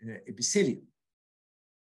epithelium.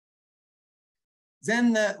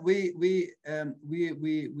 Then we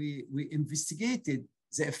investigated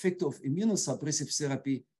the effect of immunosuppressive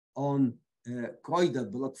therapy on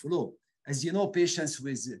choroidal blood flow. As you know, patients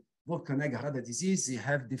with Vogt Koyanagi Harada disease, they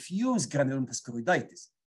have diffuse granulomatous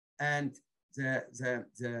choroiditis, and the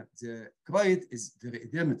choroid is very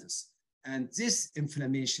edematous. And this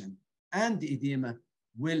inflammation and the edema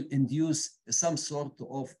will induce some sort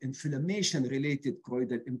of inflammation-related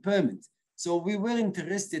choroidal impairment. So we were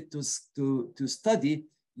interested to study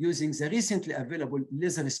using the recently available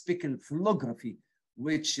laser speckle flowography,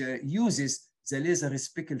 which uses the laser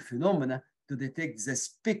speckle phenomena to detect the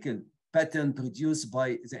speckle pattern produced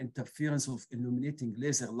by the interference of illuminating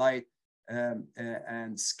laser light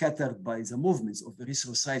and scattered by the movements of the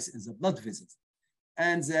erythrocytes in the blood vessels.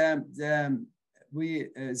 And the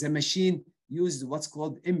machine used what's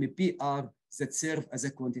called MPR that serve as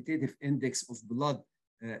a quantitative index of blood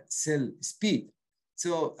cell speed.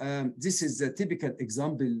 So this is a typical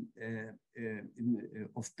example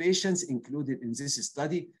of patients included in this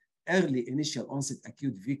study, early initial onset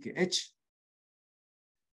acute VKH.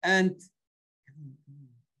 And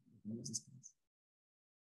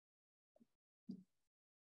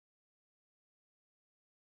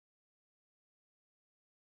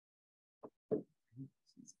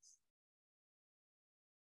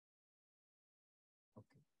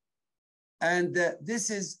this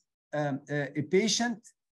is a patient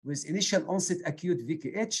with initial onset acute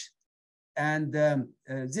VKH. And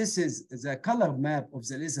this is the color map of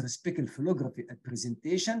the laser speckle flowography at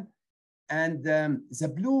presentation. And the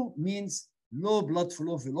blue means low blood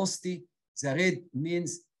flow velocity. The red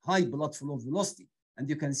means high blood flow velocity. And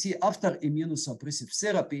you can see after immunosuppressive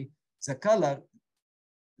therapy,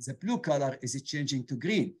 the blue color is changing to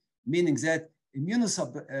green, meaning that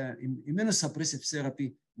immunosuppressive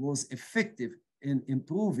therapy was effective in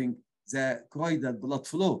improving the choroidal blood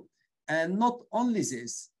flow. And not only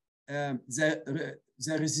this, the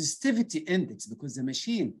resistivity index, because the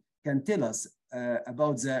machine can tell us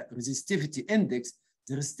about the resistivity index.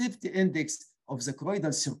 The resistivity index of the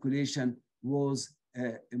choroidal circulation was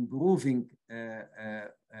improving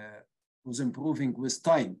with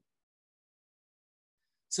time.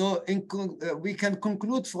 So we can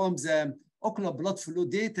conclude from the ocular blood flow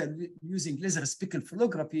data using laser speckle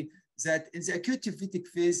flowography that in the acute uveitic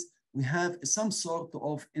phase, we have some sort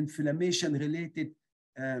of inflammation-related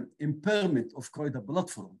impairment of choroidal blood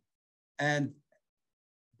flow. And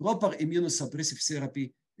proper immunosuppressive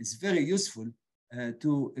therapy is very useful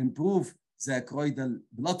to improve the choroidal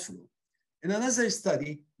blood flow. In another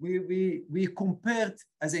study, we compared,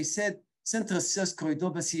 as I said, central serous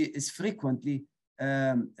choroidopathy is frequently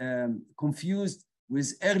confused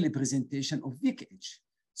with early presentation of VKH.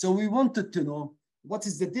 So we wanted to know what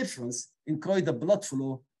is the difference in choroidal blood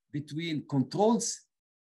flow between controls,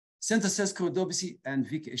 central serous choroidopathy, and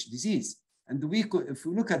VKH disease. And if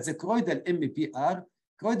we look at the choroidal MPR,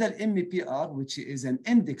 which is an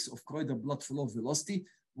index of choroidal blood flow velocity,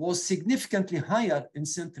 was significantly higher in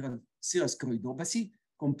central serous choroidopathy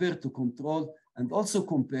compared to control and also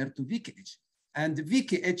compared to VKH. And the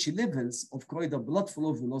VKH levels of choroidal blood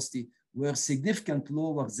flow velocity were significantly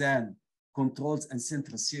lower than controls and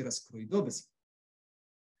central serous choroidopathy.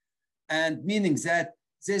 And meaning that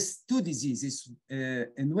these two diseases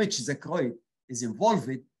in which the choroid is involved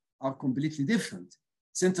are completely different.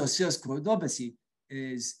 Central serous choroidopathy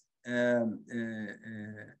is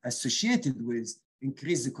associated with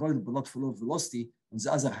increased choroidal blood flow velocity. On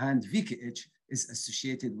the other hand, VKH is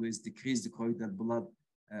associated with decreased choroidal blood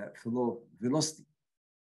flow velocity.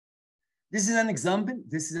 This is an example.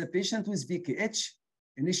 This is a patient with VKH,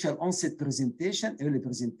 initial onset presentation, early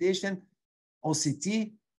presentation,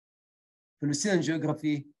 OCT, fluorescein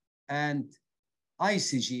angiography, and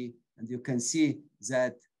ICG. And you can see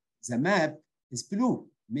that the map is blue,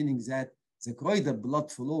 meaning that the choroidal blood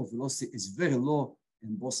flow velocity is very low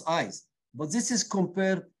in both eyes. But this is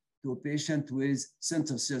compared to a patient with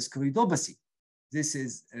central serous choroidopathy. This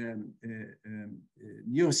is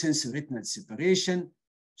neurosensory retinal separation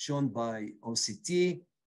shown by OCT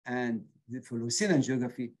and the fluorescein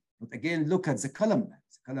angiography. But again, look at the column map.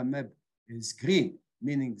 The column map is green,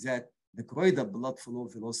 meaning that the choroidal blood flow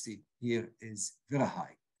velocity here is very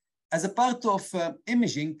high. As a part of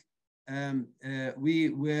imaging, we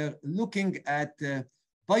were looking at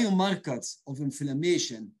biomarkers of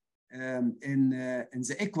inflammation in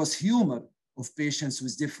the aqueous humor of patients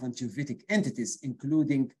with different uveitic entities,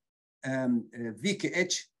 including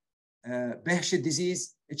VKH, Behçet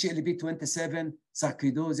disease, HLB27,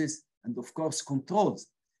 sarcoidosis, and of course controls.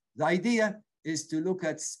 The idea is to look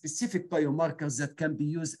at specific biomarkers that can be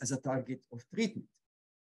used as a target of treatment.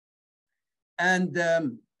 And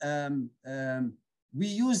we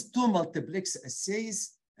used 2 multiplex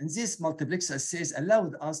assays, and these multiplex assays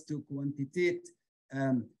allowed us to quantitate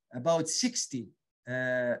about 60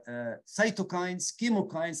 cytokines,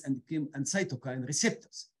 chemokines, and cytokine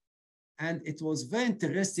receptors. And it was very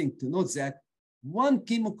interesting to note that one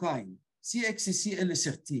chemokine,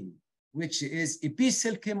 CXCL13, which is a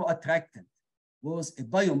B-cell chemoattractant, was a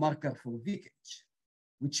biomarker for VKH,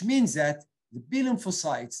 which means that the B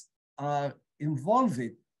lymphocytes are involved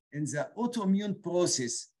in the autoimmune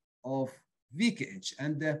process of VKH.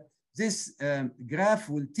 And this graph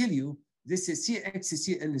will tell you this is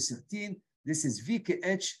CXCL13, this is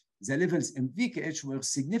VKH. The levels in VKH were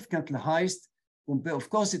significantly highest. Of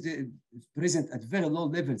course, it is present at very low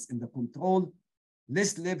levels in the control,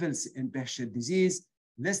 less levels in Behçet disease,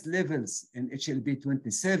 less levels in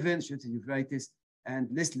HLB27, uveitis, and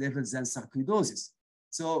less levels than sarcoidosis.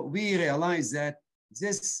 So we realize that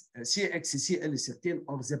this CXCL13,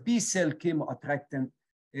 or the B-cell chemoattractant,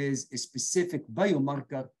 is a specific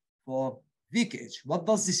biomarker for VKH. What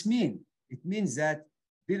does this mean? It means that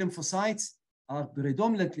B lymphocytes are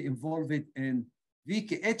predominantly involved in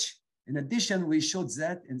VKH. In addition, we showed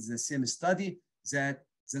that in the same study that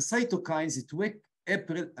the cytokines TWIC,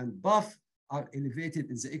 APRIL, and BAF are elevated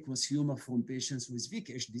in the aqueous humor from patients with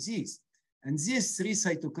VKH disease. And these 3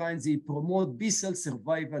 cytokines, they promote B-cell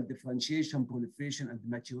survival, differentiation, proliferation, and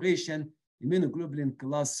maturation, immunoglobulin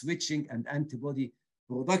class switching, and antibody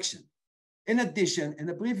production. In addition, in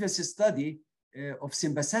a previous study of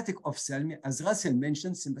sympathetic ophthalmia, as Russell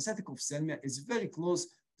mentioned, sympathetic ophthalmia is very close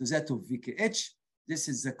to that of VKH. This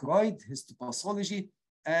is the choroid histopathology.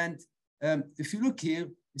 And if you look here,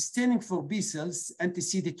 staining for B cells,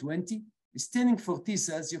 anti-CD20, staining for T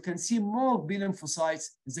cells, you can see more B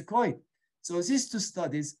lymphocytes in the choroid. So these 2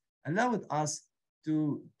 studies allowed us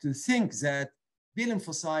to think that B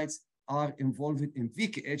lymphocytes are involved in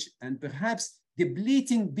VKH, and perhaps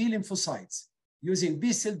depleting B lymphocytes using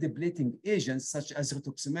B-cell depleting agents such as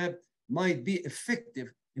rituximab might be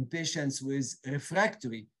effective in patients with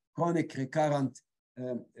refractory chronic recurrent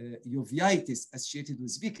uveitis associated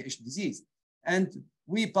with VKH disease. And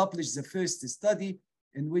we published the first study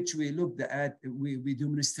in which we looked at, we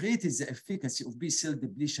demonstrated the efficacy of B-cell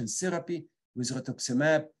depletion therapy with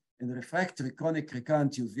rituximab in refractory chronic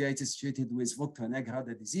recurrent uveitis associated with Vogt Koyanagi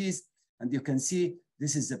Harada disease. And you can see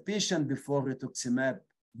this is the patient before rituximab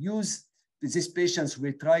use. These patients,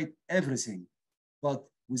 we tried everything, but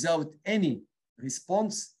without any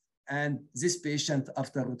response. And this patient,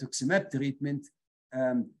 after rituximab treatment,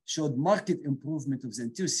 showed marked improvement of the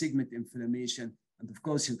anterior segment inflammation. And of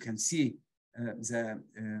course, you can see the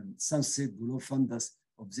sunset glow fundus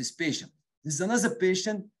of this patient. This is another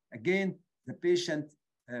patient. Again, the patient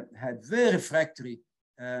had very refractory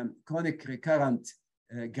chronic recurrent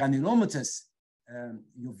granulomatous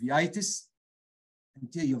uveitis,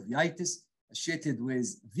 anterior uveitis associated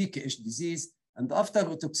with VKH disease. And after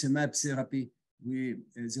rituximab therapy,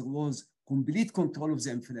 there was complete control of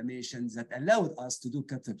the inflammation that allowed us to do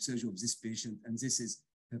cataract surgery of this patient. And this is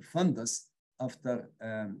her fundus after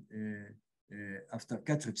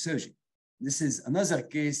cataract surgery. This is another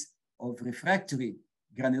case of refractory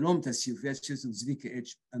granulomatous uveitis with VKH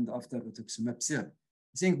and after rituximab therapy.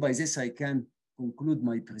 I think by this I can conclude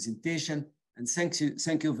my presentation, and thank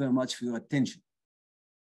you very much for your attention.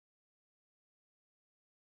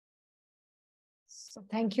 So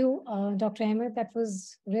thank you, Dr. Ahmed. That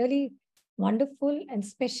was really wonderful, and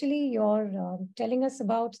especially your telling us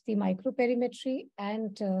about the microperimetry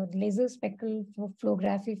and laser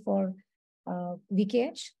spectrofluorography for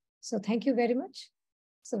VKH. So thank you very much.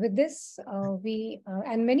 So with this,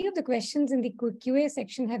 and many of the questions in the QA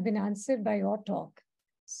section have been answered by your talk.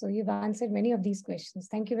 So you've answered many of these questions.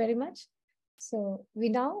 Thank you very much. So we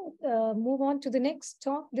now move on to the next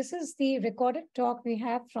talk. This is the recorded talk we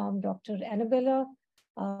have from Dr. Annabella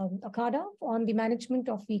Okada on the management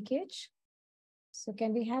of VKH. So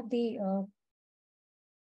can we have the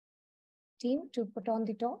team to put on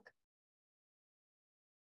the talk?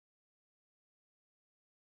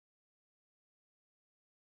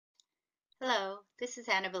 Hello, this is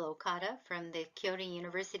Annabelle Okada from the Kyoto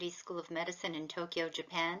University School of Medicine in Tokyo,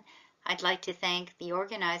 Japan. I'd like to thank the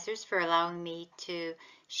organizers for allowing me to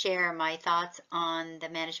share my thoughts on the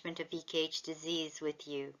management of VKH disease with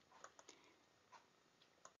you.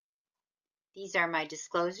 These are my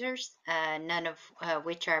disclosures, none of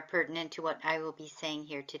which are pertinent to what I will be saying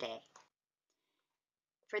here today.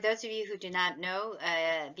 For those of you who do not know,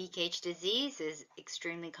 VKH disease is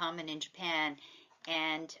extremely common in Japan.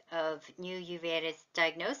 And of new uveitis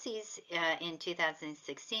diagnoses in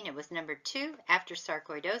 2016, it was number 2 after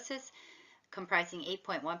sarcoidosis, comprising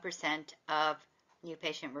 8.1% of new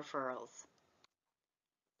patient referrals.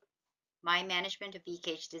 My management of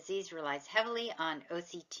VKH disease relies heavily on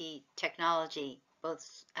OCT technology,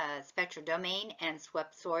 both spectral domain and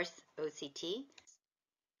swept source OCT.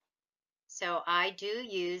 So I do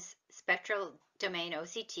use spectral domain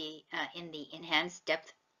OCT in the enhanced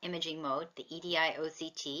depth imaging mode, the EDI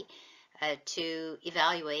OCT, to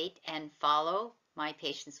evaluate and follow my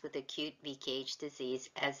patients with acute VKH disease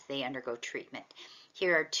as they undergo treatment.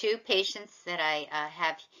 Here are 2 patients that I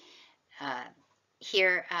have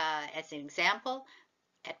here as an example.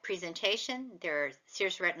 At presentation, there are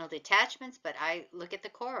serous retinal detachments, but I look at the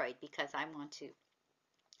choroid because I want to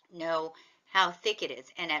know how thick it is.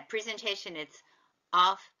 And at presentation, it's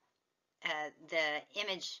off the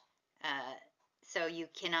image, so you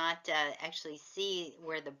cannot actually see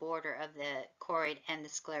where the border of the choroid and the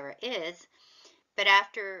sclera is. But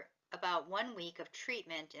after about 1 week of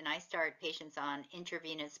treatment, and I start patients on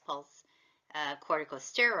intravenous pulse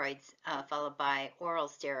corticosteroids followed by oral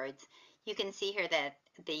steroids, you can see here that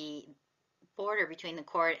the border between the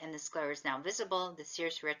choroid and the sclera is now visible. The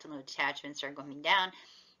serous retinal detachments are going down.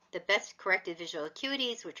 The best corrected visual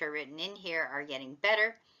acuities, which are written in here, are getting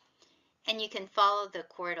better. And you can follow the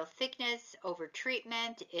choroidal thickness over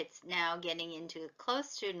treatment. It's now getting into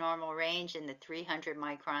close to normal range in the 300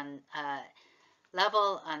 micron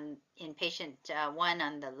level in patient 1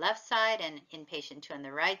 on the left side, and in patient 2 on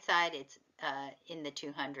the right side, it's in the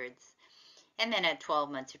 200s. And then at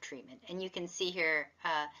 12 months of treatment. And you can see here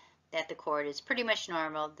that the choroid is pretty much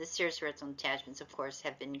normal. The serous retinal detachments, of course,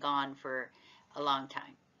 have been gone for a long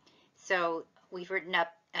time. So we've written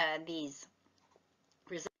up these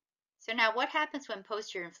results. So now what happens when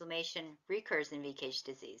posterior inflammation recurs in VKH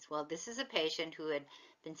disease? Well, this is a patient who had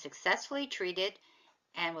been successfully treated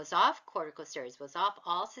and was off corticosteroids, was off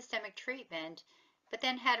all systemic treatment, but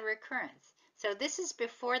then had a recurrence. So this is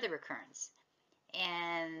before the recurrence.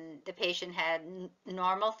 And the patient had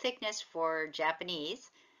normal thickness for Japanese,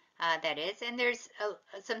 that is, and there's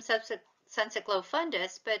some sunset glow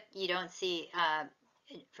fundus, but you don't see,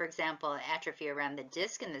 for example, atrophy around the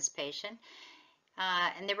disc in this patient.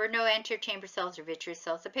 And there were no anterior chamber cells or vitreous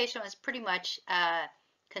cells. The patient was pretty much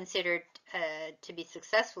considered to be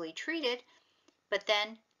successfully treated, but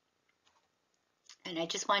then, and I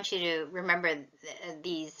just want you to remember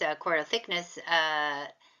these choroidal thickness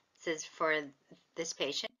for this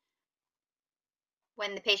patient.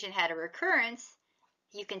 When the patient had a recurrence,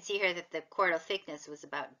 you can see here that the choroidal thickness was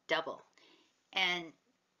about double. And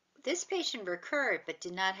this patient recurred but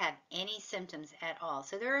did not have any symptoms at all.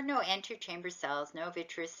 So there are no anterior chamber cells, no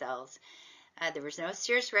vitreous cells. There was no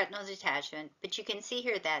serous retinal detachment. But you can see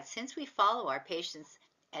here that since we follow our patients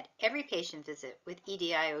at every patient visit with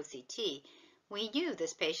EDI OCT, we knew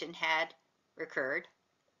this patient had recurred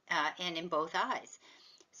and in both eyes.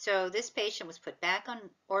 So this patient was put back on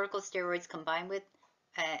corticosteroids combined with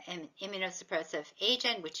an immunosuppressive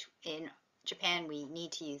agent, which in Japan we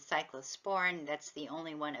need to use cyclosporin. That's the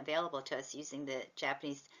only one available to us using the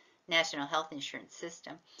Japanese National Health Insurance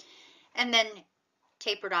System. And then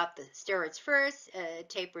tapered off the steroids first,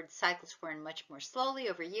 tapered cyclosporin much more slowly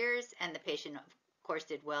over years, and the patient, of course,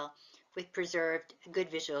 did well with preserved good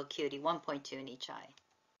visual acuity, 1.2 in each eye.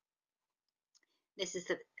 This is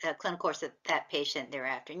the clinical course of that patient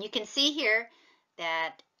thereafter. And you can see here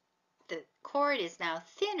that the choroid is now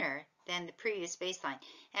thinner than the previous baseline.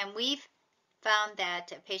 And we've found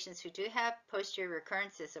that patients who do have posterior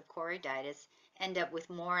recurrences of choroiditis end up with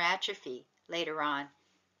more atrophy later on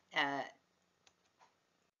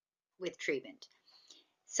with treatment.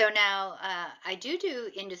 So now I do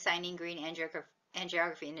indocyanine green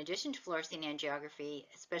angiography in addition to fluorescein angiography,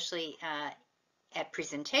 especially at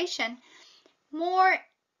presentation, more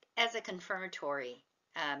as a confirmatory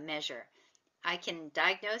measure. I can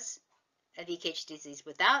diagnose a VKH disease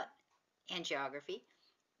without angiography,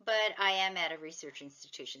 but I am at a research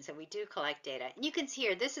institution, so we do collect data. And you can see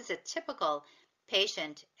here, this is a typical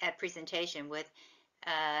patient at presentation with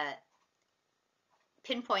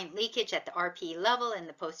pinpoint leakage at the RPE level in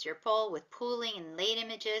the posterior pole with pooling in late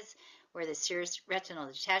images where the serous retinal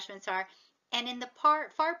detachments are. And in the far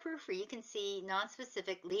periphery, you can see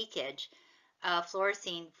nonspecific leakage of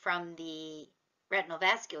fluorescein from the retinal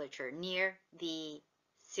vasculature near the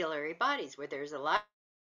ciliary bodies where there's a lot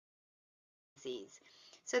of disease.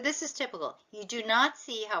 So this is typical. You do not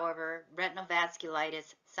see, however, retinal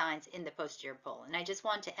vasculitis signs in the posterior pole. And I just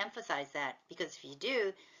want to emphasize that because if you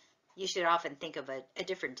do, you should often think of a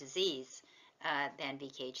different disease than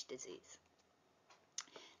VKH disease.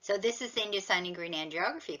 So this is the indocyanine green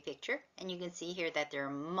angiography picture, and you can see here that there are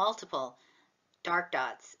multiple dark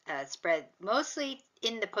dots spread mostly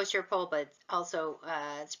in the posterior pole, but also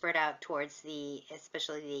spread out towards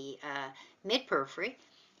especially the mid-periphery.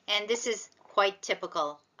 And this is quite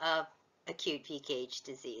typical of acute VKH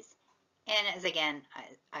disease. And as again,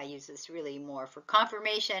 I use this really more for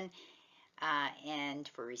confirmation and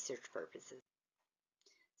for research purposes.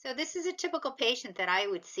 So this is a typical patient that I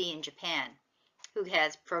would see in Japan who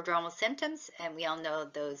has prodromal symptoms, and we all know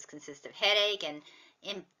those consist of headache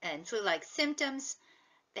and flu-like symptoms.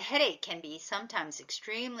 The headache can be sometimes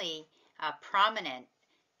extremely prominent,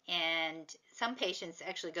 and some patients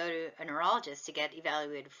actually go to a neurologist to get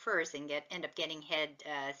evaluated first and end up getting head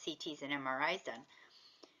CTs and MRIs done.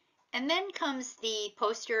 And then comes the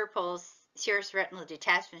posterior pole serous retinal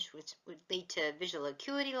detachment, which would lead to visual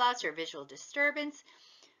acuity loss or visual disturbance,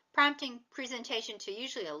 prompting presentation to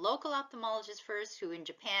usually a local ophthalmologist first, who in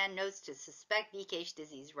Japan knows to suspect VKH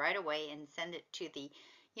disease right away and send it to the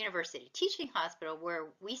university teaching hospital, where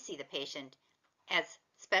we see the patient as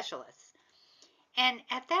specialists. And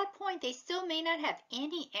at that point, they still may not have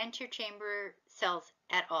any anterior chamber cells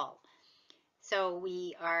at all. So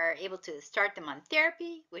we are able to start them on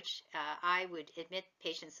therapy, which I would admit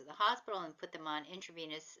patients to the hospital and put them on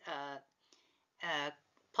intravenous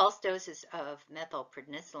pulse doses of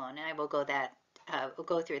methylprednisolone, and I will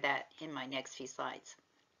go through that in my next few slides.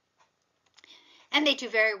 And they do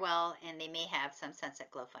very well, and they may have some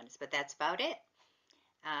sunset glow fundus, but that's about it.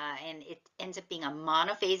 And it ends up being a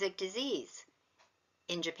monophasic disease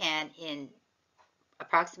in Japan in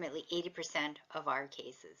approximately 80% of our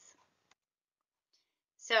cases.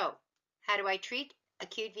 So, how do I treat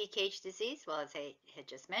acute VKH disease? Well, as I had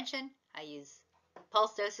just mentioned, I use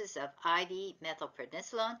pulse doses of IV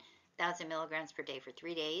methylprednisolone, 1,000 milligrams per day for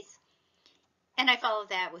 3 days. And I follow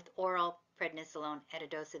that with oral prednisolone at a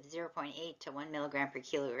dose of 0.8 to 1 milligram per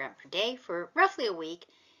kilogram per day for roughly a week.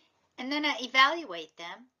 And then I evaluate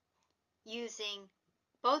them using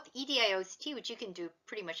both EDI-OCT, which you can do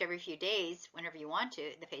pretty much every few days whenever you want to,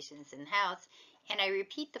 the patient's in the house, and I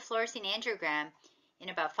repeat the fluorescein angiogram in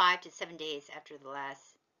about 5 to 7 days after the last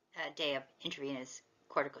day of intravenous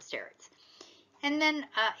corticosteroids. And then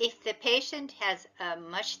if the patient has a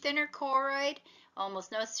much thinner choroid,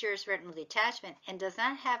 almost no serous retinal detachment, and does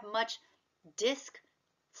not have much disc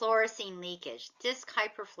fluorescein leakage, disc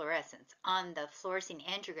hyperfluorescence on the fluorescein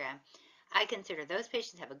angiogram, I consider those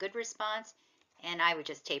patients have a good response, and I would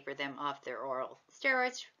just taper them off their oral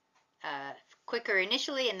steroids quicker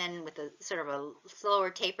initially, and then with a sort of a slower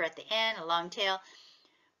taper at the end, a long tail,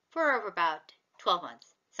 for over about 12 months.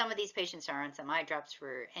 Some of these patients are on some eye drops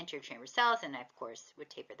for anterior chamber cells, and I, of course, would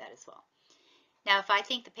taper that as well. Now, if I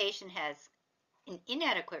think the patient has an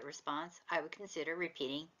inadequate response, I would consider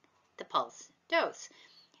repeating the pulse dose.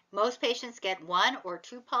 Most patients get 1 or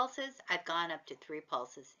 2 pulses. I've gone up to 3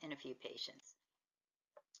 pulses in a few patients.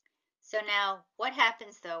 So now, what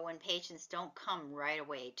happens, though, when patients don't come right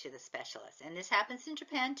away to the specialist? And this happens in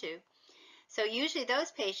Japan, too. So usually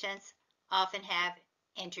those patients often have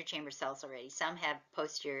anterior chamber cells already. Some have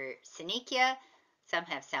posterior synechia, some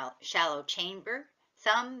have shallow chamber.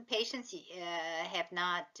 Some patients have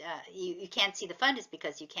not, you can't see the fundus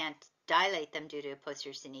because you can't dilate them due to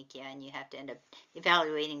posterior synechia, and you have to end up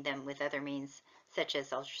evaluating them with other means such as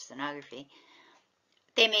ultrasonography.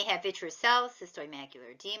 They may have vitreous cells, cystoid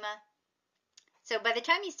macular edema. So by the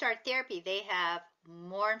time you start therapy, they have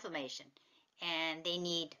more inflammation, and they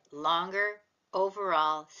need longer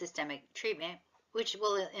overall systemic treatment, which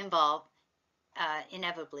will involve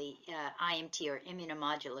inevitably IMT or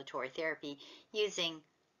immunomodulatory therapy using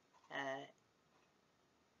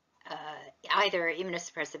either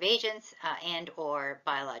immunosuppressive agents and or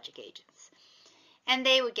biologic agents. And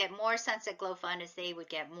they would get more sunset glow fundus, they would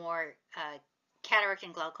get more cataract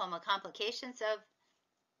and glaucoma complications of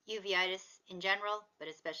uveitis in general, but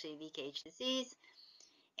especially VKH disease.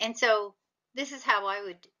 And so this is how I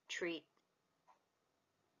would treat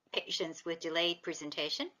patients with delayed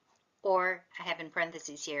presentation, or I have in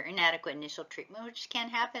parentheses here, inadequate initial treatment, which can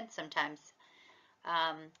happen sometimes.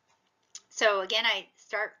 So again, I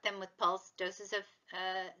start them with pulse doses of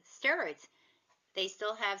steroids. They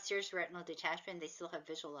still have serous retinal detachment, they still have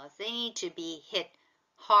visual loss. They need to be hit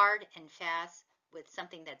hard and fast with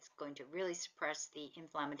something that's going to really suppress the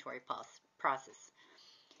inflammatory process.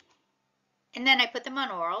 And then I put them on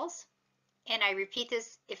orals, and I repeat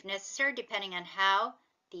this if necessary, depending on how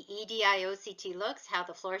the EDI-OCT looks, how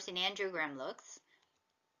the fluorescein angiogram looks.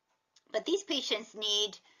 But these patients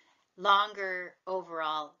need longer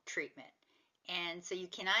overall treatment. And so you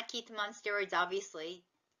cannot keep them on steroids, obviously,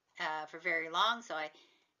 for very long. So I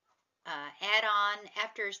add on,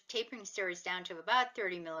 after tapering steroids down to about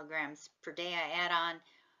 30 milligrams per day, I add on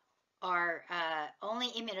our only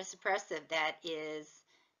immunosuppressive that is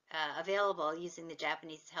available using the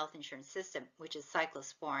Japanese health insurance system, which is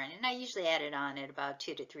cyclosporin. And I usually add it on at about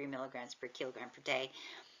 2 to 3 milligrams per kilogram per day.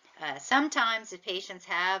 Sometimes if patients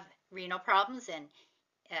have renal problems, and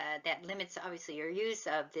that limits obviously your use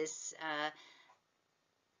of this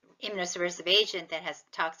immunosuppressive agent that has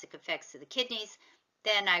toxic effects to the kidneys,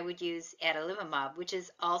 then I would use adalimumab, which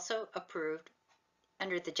is also approved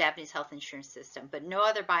under the Japanese health insurance system, but no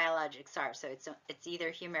other biologics are. So it's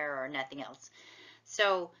either Humira or nothing else.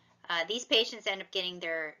 So these patients end up getting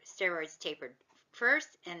their steroids tapered first,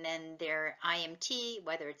 and then their IMT,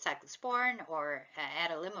 whether it's cyclosporin or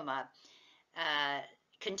adalimumab,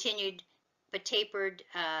 continued but tapered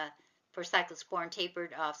for cyclosporin,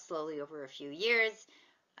 tapered off slowly over a few years.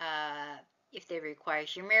 If they require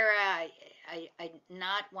Humira, I'm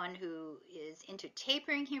not one who is into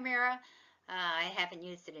tapering Humira. I haven't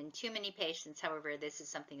used it in too many patients. However, this is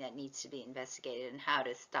something that needs to be investigated, and how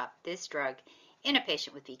to stop this drug in a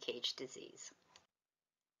patient with VKH disease.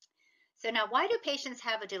 So now, why do patients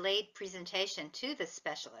have a delayed presentation to the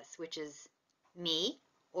specialist, which is me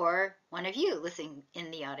or one of you listening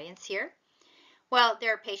in the audience here? Well,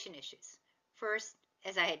 there are patient issues. First,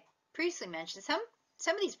 as I had previously mentioned,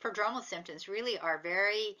 some of these prodromal symptoms really are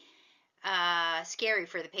very scary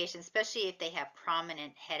for the patient, especially if they have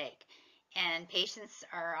prominent headache. And patients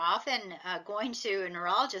are often going to a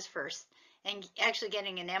neurologist first and actually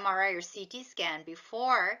getting an MRI or CT scan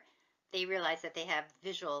before they realize that they have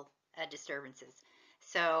visual disturbances.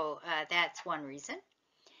 So that's one reason.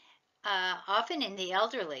 Often in the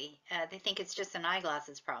elderly, they think it's just an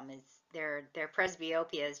eyeglasses problem. It's their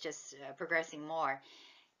presbyopia is just progressing more.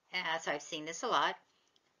 So I've seen this a lot.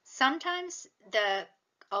 Sometimes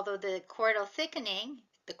although the choroidal thickening,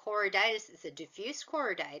 the choroiditis is a diffuse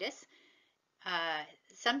choroiditis,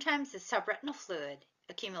 sometimes the subretinal fluid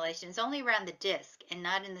accumulation is only around the disc and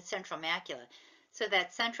not in the central macula. So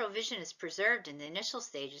that central vision is preserved in the initial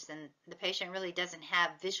stages, and the patient really doesn't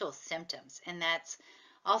have visual symptoms. And that's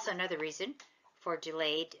also another reason for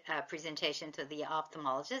delayed presentation to the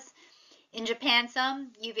ophthalmologist. In Japan,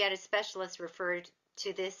 some uveitis specialists referred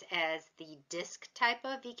to this as the disc type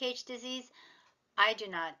of VKH disease. I do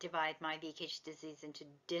not divide my VKH disease into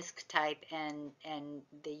disc type and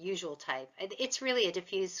the usual type. It's really a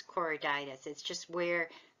diffuse choroiditis. It's just where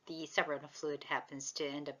the subretinal fluid happens to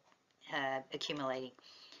end up accumulating.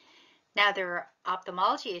 Now, there are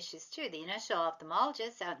ophthalmology issues too. The initial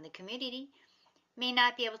ophthalmologist out in the community may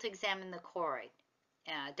not be able to examine the choroid.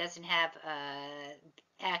 Doesn't have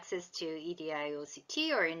access to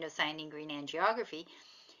EDI-OCT or indocyanine green angiography,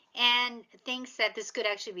 and thinks that this could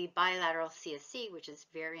actually be bilateral CSC, which is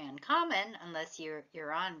very uncommon unless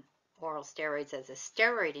you're on oral steroids as a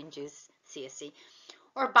steroid-induced CSC,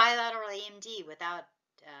 or bilateral AMD without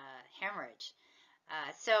hemorrhage.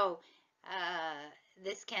 So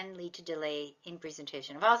this can lead to delay in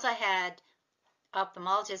presentation. I've also had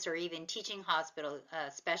ophthalmologists or even teaching hospital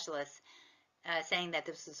specialists saying that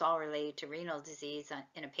this was all related to renal disease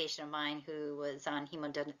in a patient of mine who was on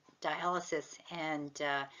hemodialysis, and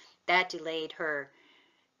that delayed her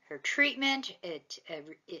treatment.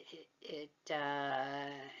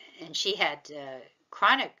 And she had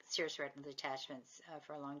chronic serous retinal detachments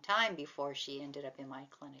for a long time before she ended up in my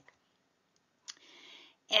clinic.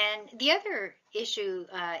 And the other issue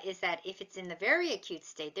is that if it's in the very acute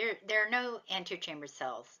state, there are no anterior chamber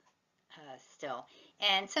cells still.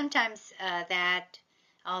 And sometimes that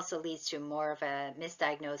also leads to more of a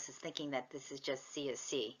misdiagnosis, thinking that this is just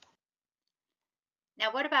CSC.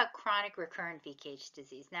 Now, what about chronic recurrent VKH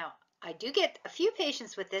disease? Now, I do get a few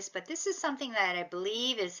patients with this, but this is something that I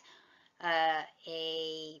believe is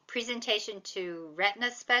a presentation to retina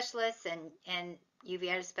specialists and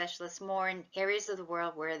uveitis specialists more in areas of the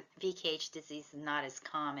world where VKH disease is not as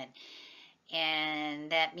common.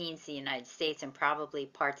 And that means the United States and probably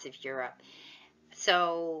parts of Europe.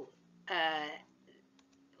 So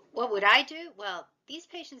what would I do? Well, these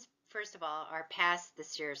patients, first of all, are past the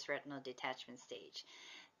serous retinal detachment stage.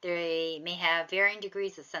 They may have varying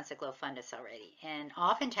degrees of sensic fundus already, and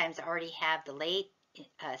oftentimes already have the late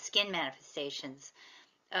skin manifestations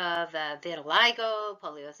of vitiligo,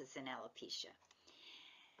 poliosis, and alopecia.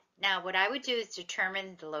 Now, what I would do is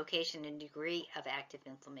determine the location and degree of active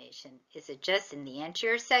inflammation. Is it just in the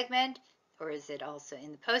anterior segment, or is it also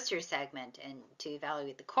in the posterior segment? And to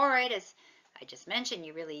evaluate the choroid, as I just mentioned,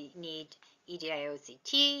 you really need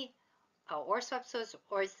EDI-OCT or swept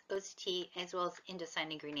OCT, as well as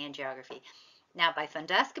indocyanine green angiography. Now, by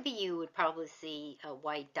fundoscopy, you would probably see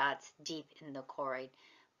white dots deep in the choroid,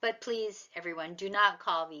 But please, everyone, do not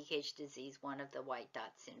call VKH disease one of the white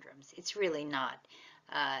dot syndromes. It's really not.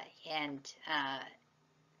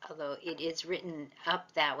 Although it is written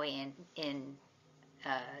up that way in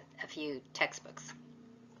a few textbooks.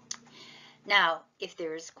 Now, if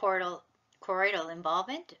there's choroidal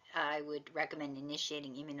involvement, I would recommend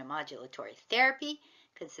initiating immunomodulatory therapy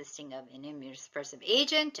consisting of an immunosuppressive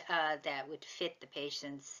agent that would fit the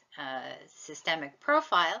patient's systemic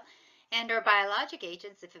profile, and or biologic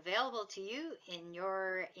agents if available to you in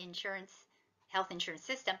your health insurance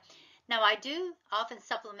system. Now, I do often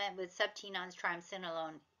supplement with subtenon's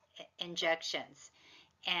triamcinolone injections.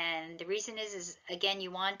 And the reason is again,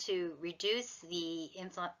 you want to reduce the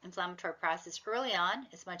inflammatory process early on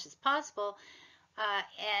as much as possible.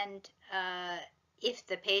 If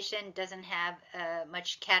the patient doesn't have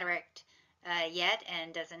much cataract yet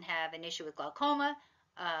and doesn't have an issue with glaucoma,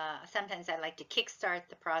 sometimes I like to kickstart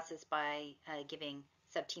the process by giving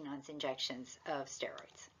subtenon's injections of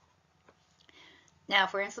steroids. Now,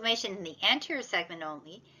 for inflammation in the anterior segment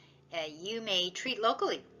only, you may treat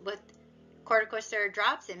locally with corticosteroid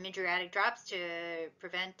drops and mydriatic drops to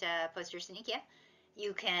prevent posterior synechia.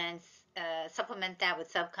 You can supplement that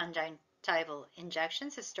with subconjunctival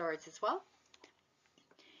injections of steroids as well.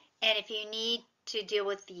 And if you need to deal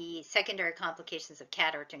with the secondary complications of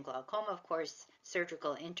cataract and glaucoma, of course,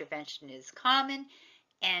 surgical intervention is common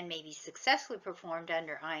and may be successfully performed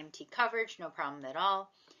under IMT coverage, no problem at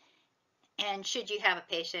all. And should you have a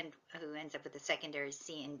patient who ends up with a secondary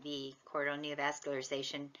CNV, choroidal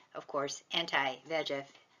neovascularization, of course, anti-VEGF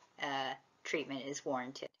treatment is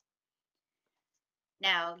warranted.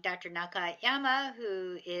 Now, Dr. Nakayama,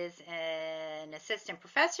 who is an assistant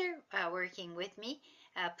professor working with me,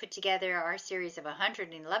 put together our series of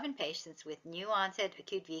 111 patients with new onset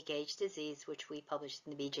acute VKH disease, which we published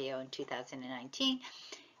in the BJO in 2019.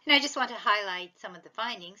 And I just want to highlight some of the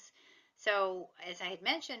findings. So, as I had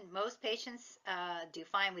mentioned, most patients do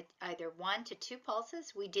fine with either 1 to 2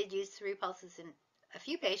 pulses. We did use 3 pulses in a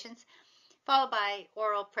few patients, followed by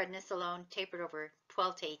oral prednisolone tapered over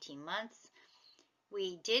 12 to 18 months.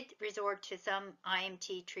 We did resort to some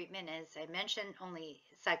IMT treatment. As I mentioned, only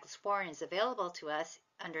cyclosporin is available to us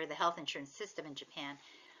under the health insurance system in Japan.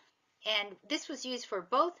 And this was used for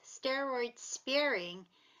both steroid sparing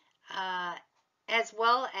as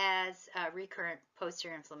well as recurrent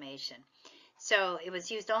posterior inflammation. So it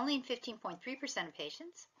was used only in 15.3% of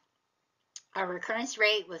patients. Our recurrence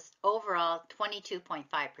rate was overall 22.5%.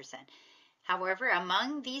 However,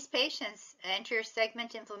 among these patients, anterior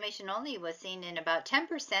segment inflammation only was seen in about 10%,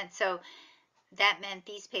 so that meant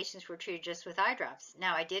these patients were treated just with eye drops.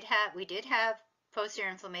 Now, we did have posterior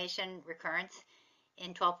inflammation recurrence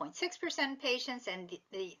in 12.6% of patients, and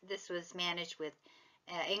this was managed with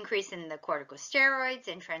increase in the corticosteroids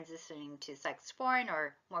and transitioning to cyclosporin,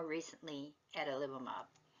 or more recently, adalimumab.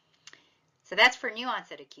 So that's for new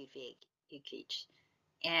onset acute VKH.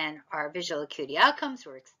 And our visual acuity outcomes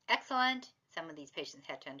were excellent. Some of these patients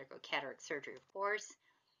had to undergo cataract surgery, of course.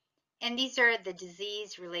 And these are the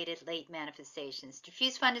disease-related late manifestations.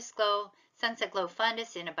 Diffuse fundus glow, sunset glow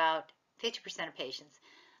fundus in about 50% of patients.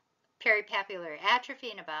 Peripapular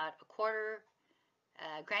atrophy in about a quarter.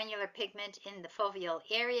 Granular pigment in the foveal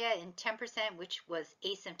area in 10%, which was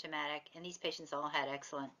asymptomatic, and these patients all had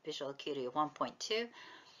excellent visual acuity of 1.2.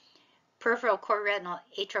 Peripheral chororetinal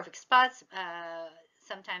atrophic spots,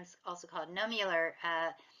 sometimes also called nummular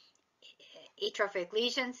atrophic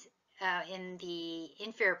lesions in the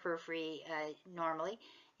inferior periphery normally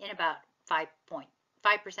in about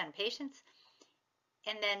 5.5% of patients.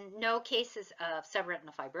 And then no cases of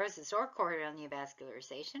subretinal fibrosis or choroidal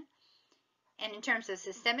neovascularization. And in terms of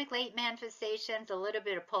systemic late manifestations, a little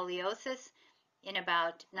bit of poliosis in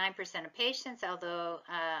about 9% of patients, although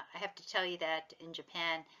I have to tell you that in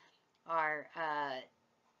Japan, our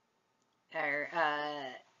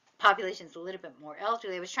population is a little bit more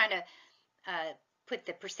elderly. I was trying to put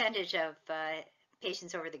the percentage of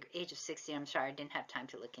patients over the age of 60. I'm sorry, I didn't have time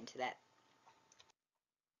to look into that.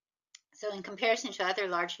 So in comparison to other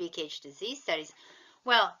large VKH disease studies,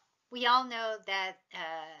 well, we all know that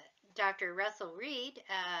Dr. Russell Reed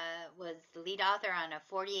was the lead author on a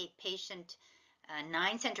 48-patient,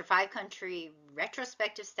 9-center, 5-country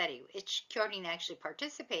retrospective study, which Kyorin actually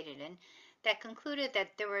participated in, that concluded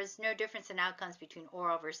that there was no difference in outcomes between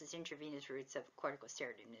oral versus intravenous routes of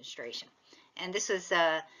corticosteroid administration. And this was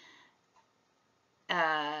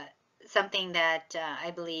something that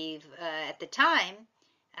I believe at the time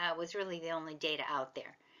was really the only data out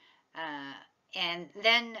there. And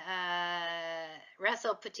then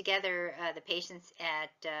Russell put together the patients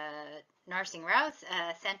at Narsing Rao's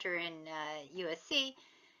Center in USC,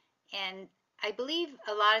 and I believe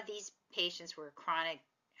a lot of these patients were chronic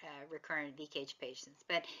recurrent VKH patients,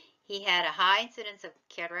 but he had a high incidence of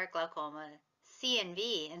cataract glaucoma,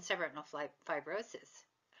 CNV, and subretinal fibrosis.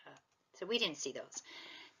 So we didn't see those.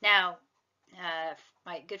 Now,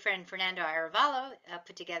 my good friend Fernando Arevalo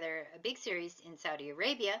put together a big series in Saudi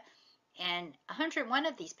Arabia, and 101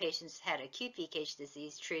 of these patients had acute VKH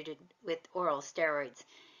disease treated with oral steroids.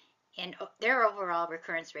 And their overall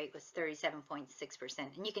recurrence rate was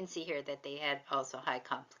 37.6%. And you can see here that they had also high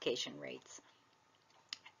complication rates.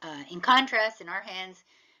 In contrast, in our hands,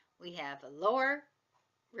 we have a lower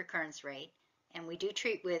recurrence rate, and we do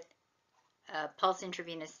treat with pulse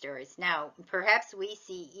intravenous steroids. Now, perhaps we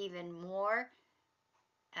see even more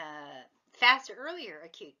faster, earlier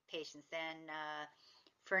acute patients than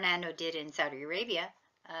Fernando did in Saudi Arabia.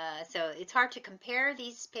 So it's hard to compare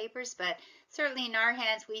these papers, but certainly in our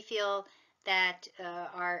hands, we feel that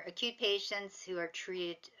our acute patients who are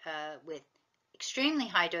treated with extremely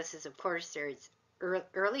high doses of corticosteroids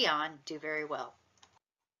early on do very well.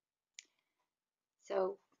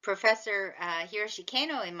 So Professor Hiroshi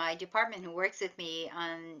Kano in my department, who works with me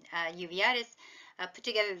on uveitis, put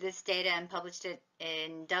together this data and published it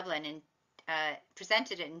in Dublin and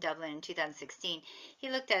presented it in Dublin in 2016. He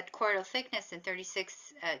looked at choroidal thickness in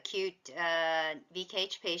 36 acute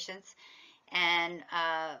VKH patients and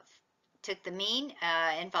took the mean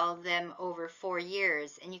and followed them over 4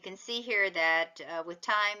 years. And you can see here that with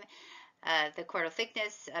time, the choroidal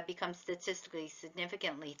thickness becomes statistically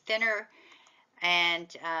significantly thinner.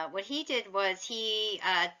 And what he did was he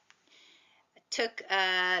took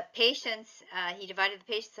patients, he divided the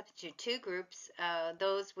patients up into 2 groups,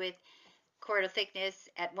 those with choroidal thickness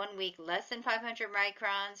at 1 week less than 500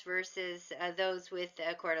 microns versus those with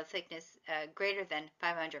choroidal thickness greater than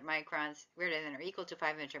 500 microns, greater than or equal to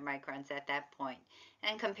 500 microns at that point,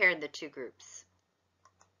 and compared the 2 groups.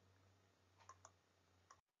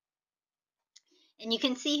 And you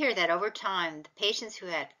can see here that over time, the patients who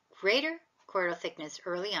had greater choroidal thickness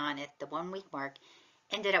early on at the 1 week mark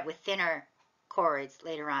ended up with thinner choroids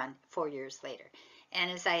later on, 4 years later. And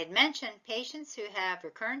as I had mentioned, patients who have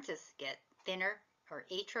recurrences get thinner or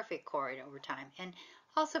atrophic choroid over time. And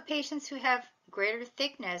also patients who have greater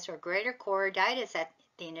thickness or greater choroiditis at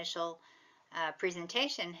the initial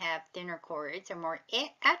presentation have thinner choroids or more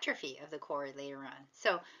atrophy of the choroid later on.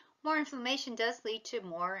 So more inflammation does lead to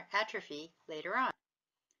more atrophy later on.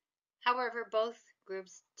 However, both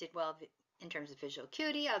groups did well in terms of visual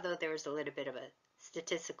acuity, although there was a little bit of a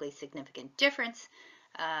statistically significant difference.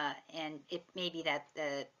 And it may be that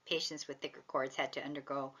the patients with thicker choroids had to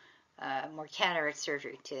undergo more cataract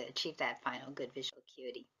surgery to achieve that final good visual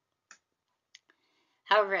acuity.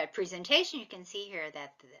 However, at presentation, you can see here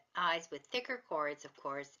that the eyes with thicker choroids, of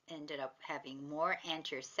course, ended up having more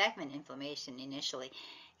anterior segment inflammation initially.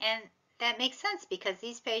 And that makes sense because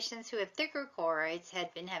these patients who have thicker choroids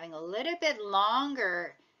had been having a little bit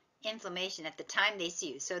longer inflammation at the time they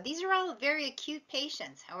see you. So these are all very acute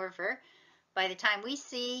patients. However, by the time we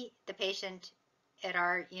see the patient at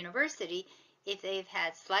our university, if they've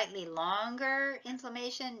had slightly longer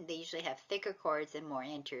inflammation, they usually have thicker choroids and more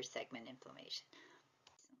anterior segment inflammation.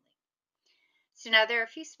 So now there are a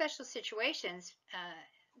few special situations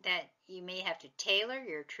that you may have to tailor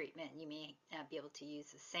your treatment. You may not be able to use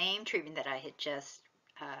the same treatment that I had just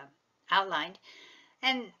outlined.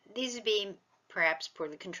 And these would be perhaps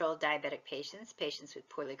poorly controlled diabetic patients, patients with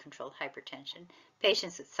poorly controlled hypertension,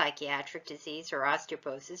 patients with psychiatric disease or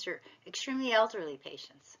osteoporosis, or extremely elderly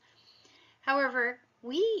patients. However,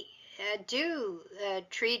 we do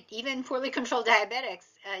treat even poorly controlled diabetics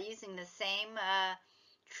using the same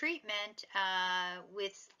treatment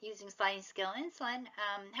with using sliding scale insulin.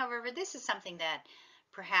 However, this is something that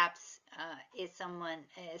perhaps is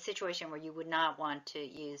a situation where you would not want to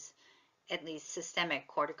use at least systemic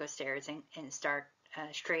corticosteroids and start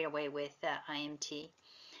straight away with IMT.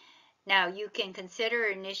 Now, you can consider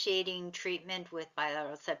initiating treatment with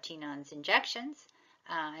bilateral subtenons injections,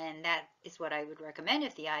 and that is what I would recommend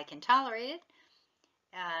if the eye can tolerate it.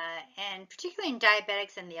 And particularly in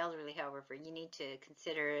diabetics and the elderly, however, you need to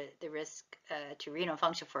consider the risk to renal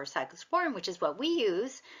function for cyclosporin, which is what we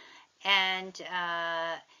use. And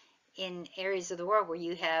in areas of the world where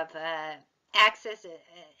you have access,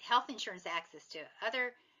 health insurance access to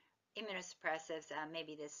other immunosuppressives,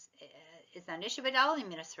 maybe this is not an issue, but all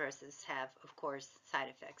immunosuppressives have, of course, side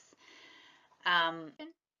effects.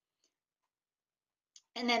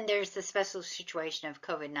 And then there's the special situation of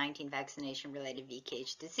COVID-19 vaccination-related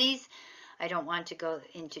VKH disease. I don't want to go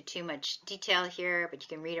into too much detail here, but you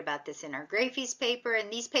can read about this in our Grafey's paper.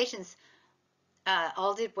 And these patients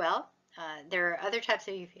all did well. There are other types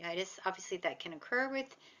of uveitis, obviously, that can occur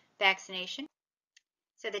with vaccination.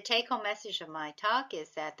 So the take-home message of my talk is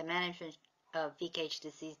that the management of VKH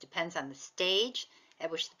disease depends on the stage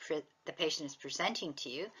at which the patient is presenting to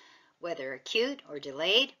you, whether acute or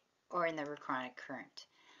delayed or in the chronic current.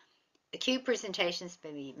 Acute presentations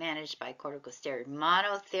may be managed by corticosteroid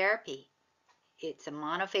monotherapy. It's a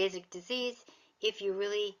monophasic disease if you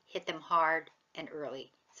really hit them hard and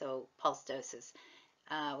early, so pulse doses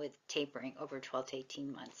with tapering over 12 to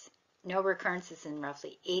 18 months. No recurrences in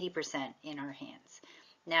roughly 80% in our hands.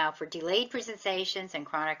 Now, for delayed presentations and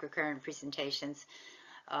chronic recurrent presentations,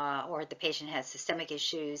 or the patient has systemic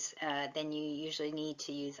issues, then you usually need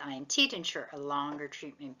to use IMT to ensure a longer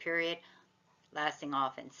treatment period, lasting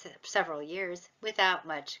often several years without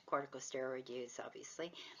much corticosteroid use,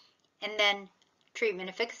 obviously. And then treatment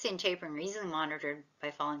efficacy and tapering are easily monitored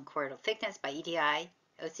by following choroidal thickness by EDI,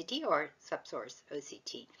 OCT, or subsource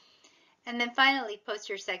OCT. And then finally,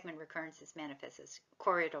 posterior segment recurrences manifest as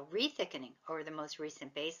choroidal rethickening over the most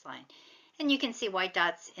recent baseline. And you can see white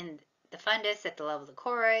dots in the fundus at the level of the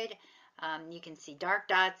choroid. You can see dark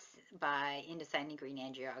dots by indocyanine green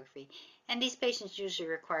angiography. And these patients usually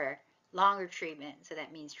require longer treatment, so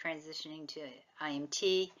that means transitioning to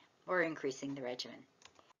IMT or increasing the regimen.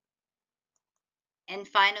 And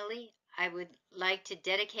finally, I would like to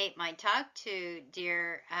dedicate my talk to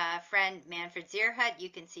dear friend Manfred Zierhut, you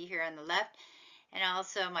can see here on the left, and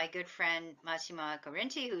also my good friend Massimo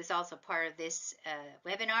Correnti, who is also part of this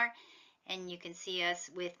webinar. And you can see us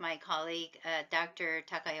with my colleague, Dr.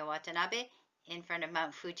 Takaya Watanabe, in front of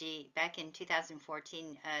Mount Fuji back in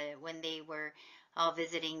 2014 when they were all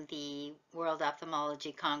visiting the World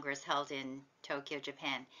Ophthalmology Congress held in Tokyo,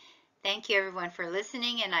 Japan. Thank you everyone for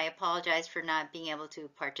listening, and I apologize for not being able to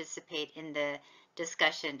participate in the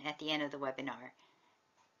discussion at the end of the webinar.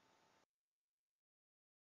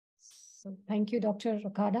 So thank you, Dr.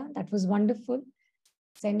 Harada. That was wonderful,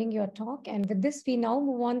 sending your talk. And with this, we now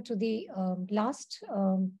move on to the last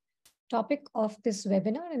topic of this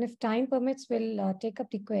webinar. And if time permits, we'll take up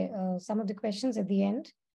the some of the questions at the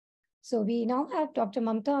end. So we now have Dr.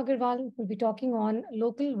 Mamta Agarwal, who will be talking on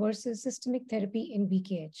local versus systemic therapy in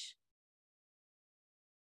VKH.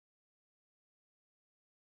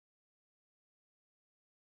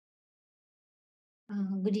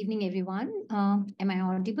 Good evening, everyone. Am I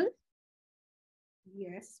audible?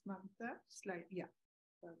 Yes, Mamta. Slide, yeah.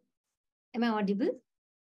 Am I audible?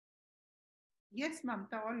 Yes,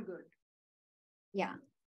 Mamta, all good. Yeah.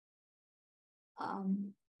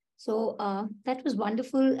 So that was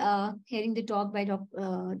wonderful hearing the talk by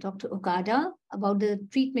Dr. Okada about the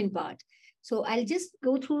treatment part. So I'll just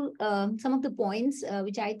go through some of the points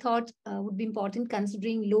which I thought would be important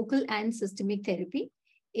considering local and systemic therapy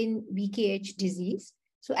in VKH disease.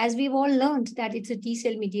 So as we've all learned that it's a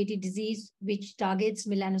T-cell mediated disease which targets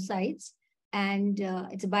melanocytes, and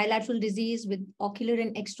it's a bilateral disease with ocular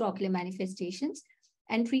and extraocular manifestations,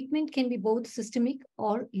 and treatment can be both systemic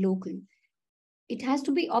or local. It has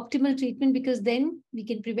to be optimal treatment because then we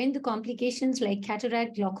can prevent the complications like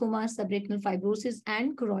cataract, glaucoma, subretinal fibrosis,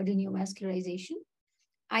 and choroidal neovascularization.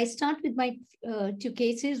 I start with my two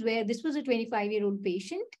cases where this was a 25-year-old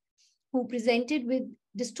patient who presented with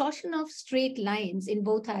distortion of straight lines in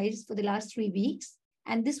both eyes for the last 3 weeks.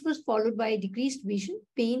 And this was followed by decreased vision,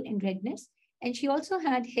 pain, and redness. And she also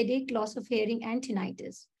had headache, loss of hearing, and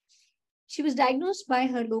tinnitus. She was diagnosed by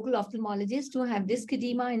her local ophthalmologist to have disc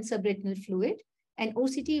edema and subretinal fluid, and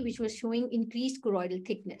OCT, which was showing increased choroidal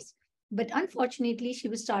thickness. But unfortunately, she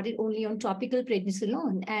was started only on topical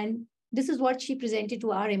prednisolone. And this is what she presented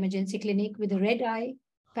to our emergency clinic with a red eye,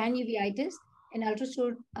 pan-uveitis, and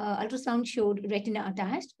ultrasound showed retina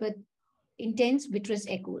attached, but intense vitreous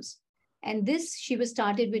echoes. And this, she was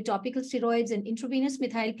started with topical steroids and intravenous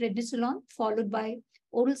methylprednisolone, followed by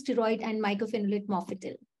oral steroid and mycophenolate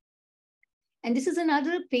mofetil. And this is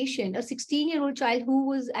another patient, a 16-year-old child who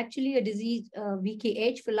was actually a diseased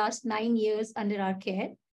VKH for last 9 years under our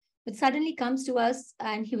care, but suddenly comes to us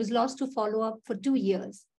and he was lost to follow-up for 2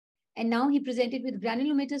 years. And now he presented with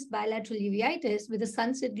granulomatous bilateral uveitis with a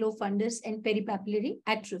sunset glow fundus and peripapillary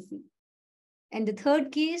atrophy. And the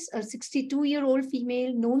third case, a 62-year-old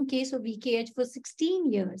female, known case of VKH for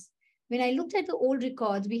 16 years. When I looked at the old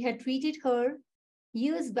records, we had treated her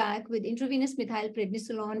years back with intravenous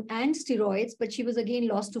methylprednisolone and steroids, but she was again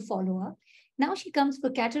lost to follow-up. Now she comes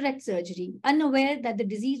for cataract surgery, unaware that the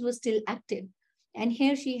disease was still active. And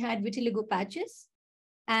here she had vitiligo patches,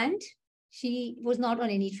 and she was not on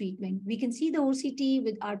any treatment. We can see the OCT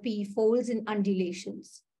with RPE folds and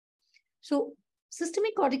undulations. So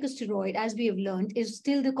systemic corticosteroid, as we have learned, is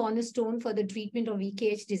still the cornerstone for the treatment of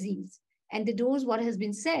VKH disease. And the dose, what has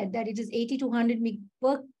been said, that it is 80 to 100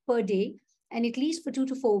 mg per day, and at least for 2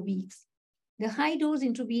 to 4 weeks. The high-dose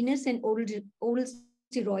intravenous and oral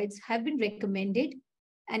steroids have been recommended,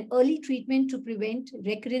 and early treatment to prevent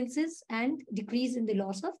recurrences and decrease in the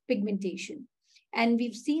loss of pigmentation. And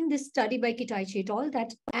we've seen this study by Kitaichi et al.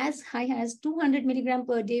 That as high as 200 milligram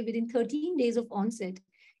per day within 13 days of onset,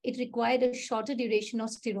 it required a shorter duration of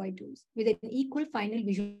steroid dose with an equal final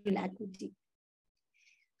visual acuity.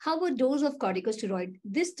 How about dose of corticosteroid?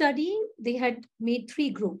 This study, they had made 3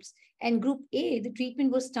 groups. And group A, the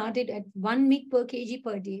treatment was started at 1 mg per kg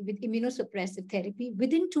per day with immunosuppressive therapy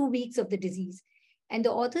within 2 weeks of the disease. And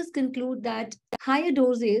the authors conclude that higher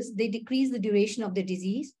doses, they decrease the duration of the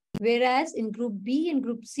disease, whereas in group B and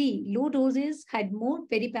group C, low doses had more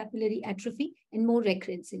peripapillary atrophy and more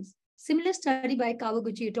recurrences. Similar study by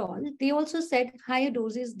Kawaguchi et al., they also said higher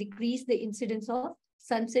doses decrease the incidence of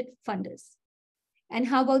sunset fundus. And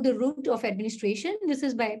how about the route of administration? This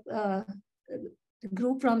is by a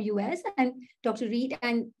group from US and Dr. Reed,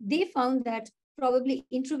 and they found that probably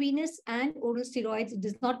intravenous and oral steroids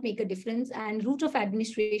does not make a difference, and route of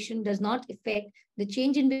administration does not affect the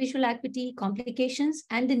change in visual acuity, complications,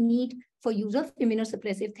 and the need for use of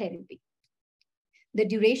immunosuppressive therapy. The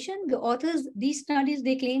duration, the authors, these studies,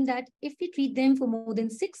 they claim that if we treat them for more than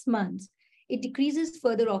 6 months, it decreases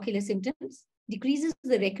further ocular symptoms, decreases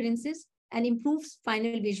the recurrences, and improves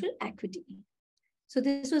final visual acuity. So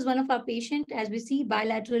this was one of our patients. As we see,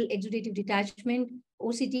 bilateral exudative detachment,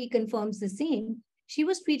 OCT confirms the same. She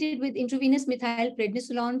was treated with intravenous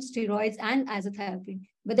methylprednisolone, steroids, and azathioprine,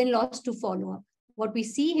 but then lost to follow-up. What we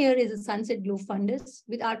see here is a sunset glow fundus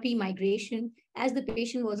with RP migration as the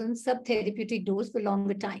patient was on subtherapeutic dose for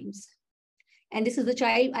longer times. And this is the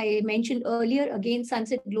child I mentioned earlier, again,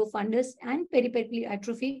 sunset glow fundus and peripapillary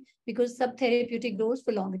atrophy because subtherapeutic dose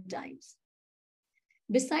for longer times.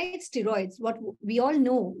 Besides steroids, what we all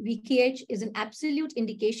know, VKH is an absolute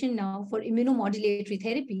indication now for immunomodulatory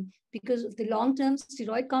therapy because of the long-term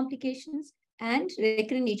steroid complications and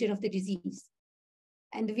recurrent nature of the disease.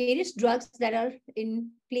 And the various drugs that are in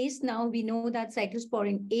place now, we know that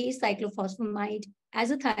cyclosporin A, cyclophosphamide,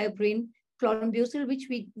 azathioprine, chlorambucil, which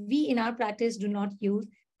we in our practice do not use,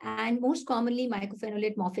 and most commonly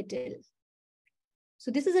mycophenolate mofetil. So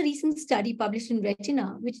this is a recent study published in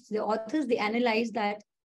Retina, which the authors, they analyzed that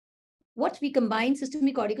what we combine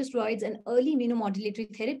systemic corticosteroids and early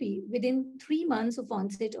immunomodulatory therapy within 3 months of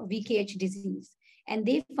onset of VKH disease. And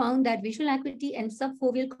they found that visual acuity and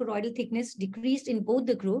subfoveal choroidal thickness decreased in both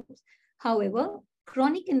the groups. However,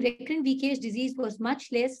 chronic and recurrent VKH disease was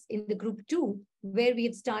much less in the group 2, where we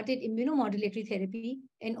have started immunomodulatory therapy,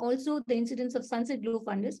 and also the incidence of sunset glow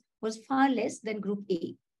fundus was far less than group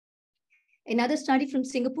A. Another study from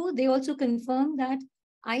Singapore, they also confirmed that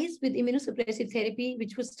eyes with immunosuppressive therapy,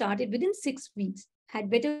 which was started within 6 weeks, had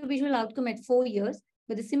better visual outcome at 4 years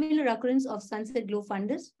with a similar occurrence of sunset glow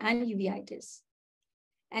fundus and uveitis.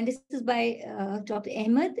 And this is by Dr.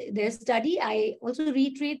 Ahmed. Their study, I also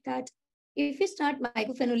reiterate that if you start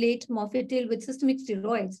mycophenolate mofetil with systemic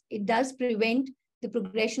steroids, it does prevent the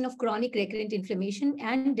progression of chronic recurrent inflammation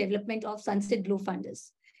and development of sunset glow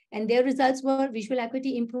fundus. And their results were visual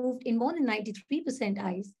acuity improved in more than 93%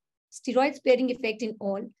 eyes, steroid sparing effect in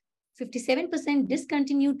all, 57%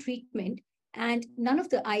 discontinued treatment, and none of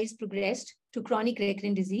the eyes progressed to chronic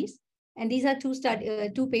recurrent disease. And these are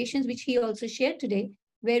two patients which he also shared today,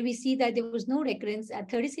 where we see that there was no recurrence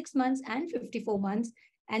at 36 months and 54 months,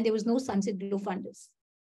 and there was no sunset glow fundus.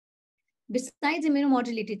 Besides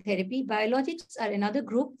immunomodulatory therapy, biologics are another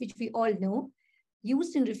group which we all know,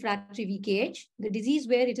 used in refractory VKH, the disease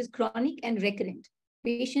where it is chronic and recurrent.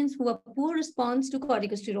 Patients who have poor response to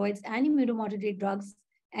corticosteroids and immunomodulatory drugs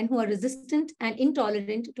and who are resistant and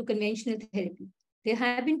intolerant to conventional therapy. There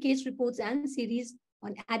have been case reports and series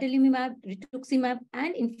on adalimumab, rituximab,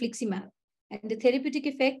 and infliximab. And the therapeutic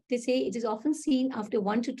effect, they say it is often seen after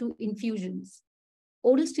 1 to 2 infusions.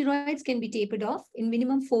 Oral steroids can be tapered off in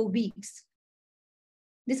minimum 4 weeks.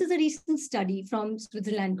 This is a recent study from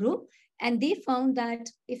Switzerland group, and they found that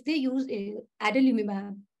if they use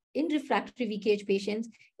adalimumab in refractory VKH patients,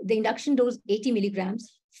 the induction dose 80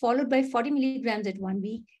 milligrams, followed by 40 milligrams at 1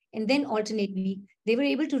 week, and then alternate week, they were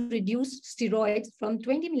able to reduce steroids from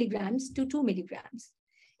 20 milligrams to 2 milligrams.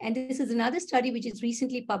 And this is another study which is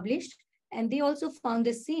recently published, and they also found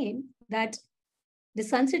the same, that the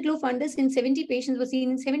sunset glow fundus in 70 patients was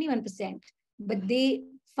seen in 71%, but they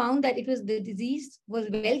found that it was the disease was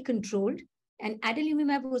well controlled, and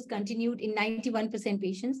adalimumab was continued in 91%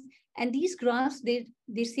 patients. And these graphs,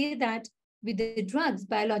 they say that with the drugs,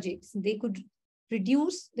 biologics, they could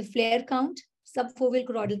reduce the flare count, subfoveal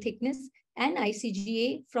choroidal thickness, and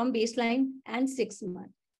ICGA from baseline and 6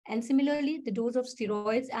 months. And similarly, the dose of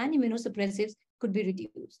steroids and immunosuppressives could be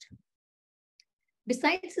reduced.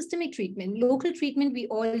 Besides systemic treatment, local treatment, we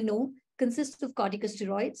all know, consists of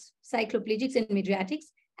corticosteroids, cycloplegics and mydriatics,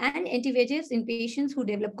 and anti-VEGFs in patients who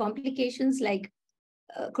develop complications like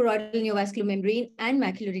choroidal neovascular membrane and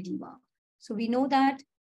macular edema. So we know that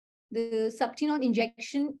the subtenon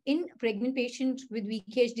injection in pregnant patients with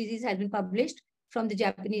VKH disease has been published from the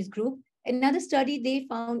Japanese group. Another study, they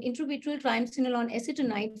found intravitreal triamcinolone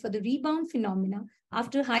acetonide for the rebound phenomena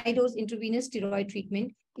after high-dose intravenous steroid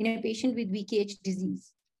treatment in a patient with VKH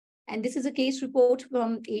disease. And this is a case report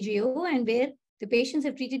from AJO, and where the patients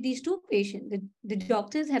have treated these two patients. The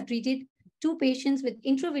doctors have treated two patients with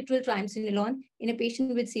intravitreal triamcinolone in a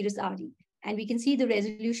patient with serous RD. And we can see the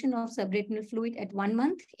resolution of subretinal fluid at 1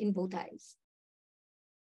 month in both eyes.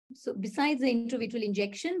 So besides the intravitreal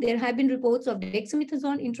injection, there have been reports of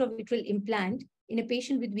dexamethasone intravitreal implant in a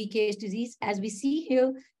patient with VKH disease. As we see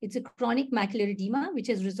here, it's a chronic macular edema, which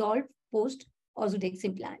has resolved post-Ozurdex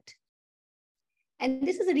implant. And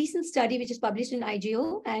this is a recent study which is published in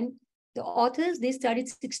IGO, and the authors, they studied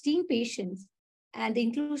 16 patients, and the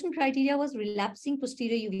inclusion criteria was relapsing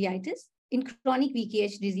posterior uveitis in chronic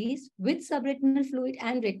VKH disease with subretinal fluid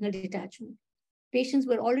and retinal detachment. Patients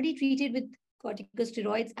were already treated with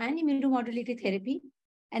corticosteroids and immunomodulatory therapy,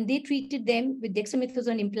 and they treated them with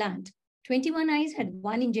dexamethasone implant. 21 eyes had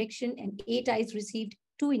 1 injection and 8 eyes received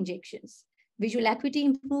 2 injections. Visual acuity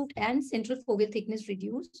improved and central foveal thickness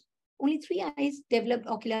reduced. Only 3 eyes developed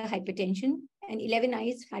ocular hypertension and 11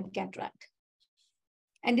 eyes had cataract.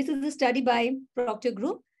 And this is a study by Proctor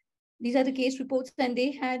Group. These are the case reports, and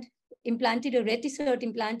they had implanted a Retisert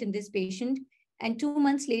implant in this patient, and 2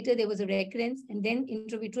 months later there was a recurrence, and then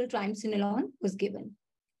intravitreal triamcinolone was given.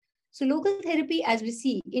 So local therapy, as we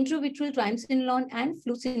see, intravitreal triamcinolone and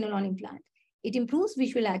fluocinolone implant, it improves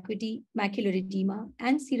visual acuity, macular edema,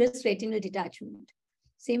 and serous retinal detachment.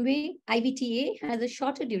 Same way, IVTA has a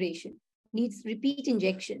shorter duration, needs repeat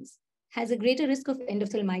injections, has a greater risk of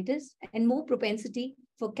endophthalmitis, and more propensity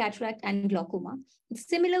for cataract and glaucoma. It's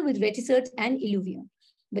similar with Retisert and Iluvien.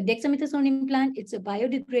 But dexamethasone implant, it's a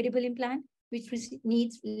biodegradable implant which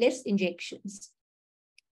needs less injections.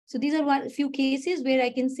 So these are a few cases where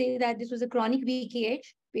I can say that this was a chronic VKH,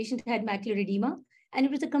 patient had macular edema, and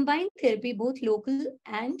it was a combined therapy, both local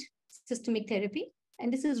and systemic therapy.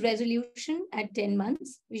 And this is resolution at 10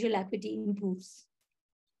 months, visual acuity improves.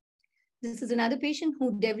 This is another patient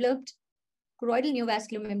who developed choroidal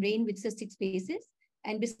neovascular membrane with cystic spaces.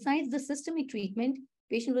 And besides the systemic treatment,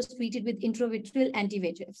 patient was treated with intravitreal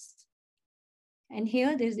anti-VEGFs. And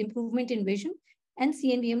here there's improvement in vision and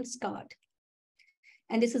CNVM scarred.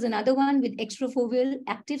 And this is another one with extrafoveal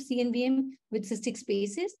active CNVM with cystic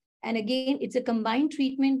spaces. And again, it's a combined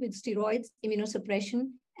treatment with steroids, immunosuppression,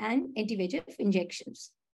 and anti-VEGF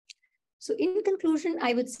injections. So in conclusion,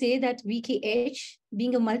 I would say that VKH,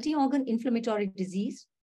 being a multi-organ inflammatory disease,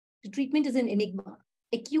 the treatment is an enigma.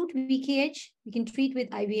 Acute VKH, we can treat with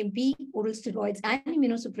IVMP, oral steroids, and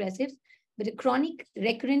immunosuppressives, but a chronic,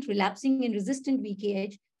 recurrent, relapsing, and resistant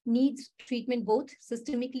VKH needs treatment both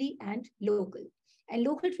systemically and local. And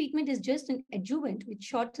local treatment is just an adjuvant which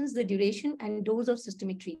shortens the duration and dose of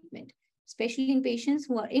systemic treatment, especially in patients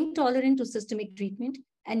who are intolerant to systemic treatment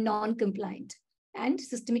and non-compliant and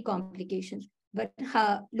systemic complications. But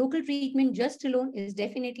local treatment just alone is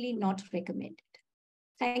definitely not recommended.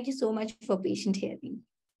 Thank you so much for patient hearing.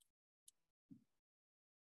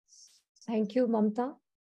 Thank you, Mamta.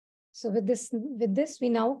 So with this, we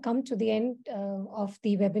now come to the end of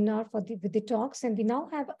the webinar with the talks, and we now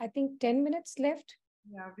have, I think, 10 minutes left.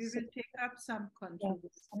 Yeah, we will take up some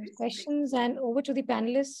questions, and over to the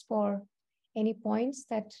panelists for any points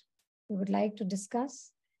that we would like to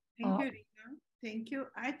discuss. Thank you, Rita. Thank you.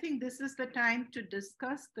 I think this is the time to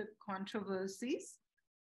discuss the controversies.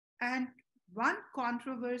 And one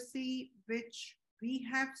controversy which we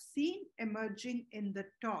have seen emerging in the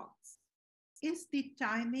talks is the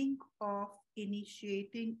timing of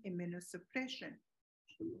initiating immunosuppression.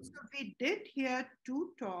 So we did hear 2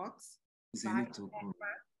 talks by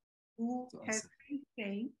who has been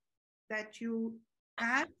saying that you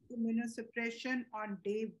add immunosuppression on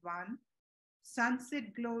day 1, sunset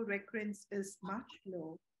glow recurrence is much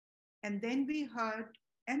low. And then we heard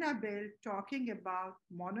Annabelle talking about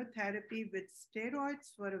monotherapy with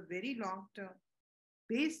steroids for a very long-term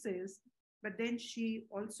basis, but then she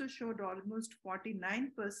also showed almost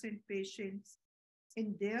 49% patients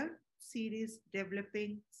in their series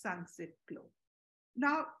developing sunset glow.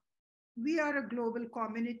 Now, we are a global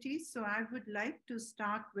community, so I would like to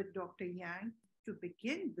start with Dr. Yang to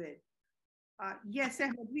begin with. Yes,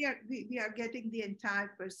 Ahmed, we are getting the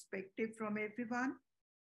entire perspective from everyone.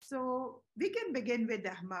 So we can begin with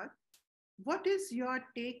Ahmad. What is your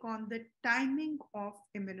take on the timing of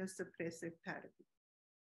immunosuppressive therapy?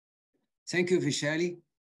 Thank you, Vishali.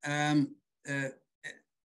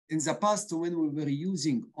 In the past, when we were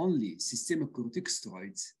using only systemic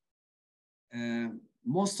corticosteroids,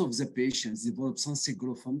 most of the patients developed sunset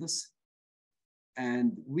glow fundus.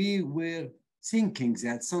 And we were thinking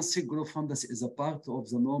that sunset glow fundus is a part of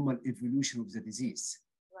the normal evolution of the disease.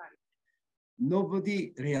 Right.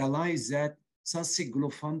 Nobody realized that sunset glow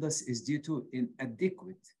fundus is due to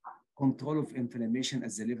inadequate control of inflammation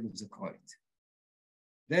at the level of the choroid.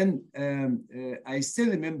 Then I still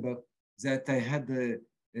remember that I had a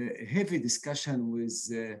heavy discussion with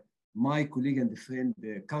my colleague and friend,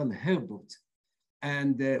 Carl Herbert.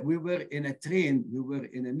 And we were in a train, we were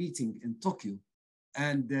in a meeting in Tokyo.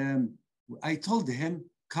 And I told him,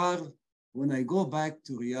 Carl, when I go back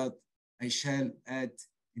to Riyadh, I shall add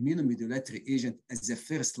immunomodulatory agent as the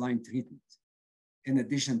first line treatment, in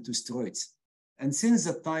addition to steroids. And since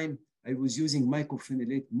that time, I was using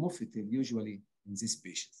mycophenolate mofetil usually in these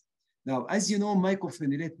patients. Now, as you know,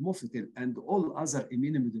 mycophenolate mofetil and all other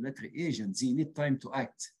immunomodulatory agents, they need time to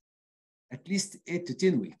act, at least 8 to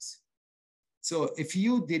 10 weeks. So if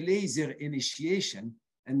you delay their initiation,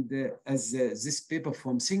 and as this paper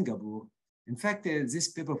from Singapore, in fact, this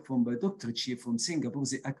paper from Dr. Chi from Singapore,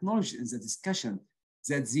 they acknowledged in the discussion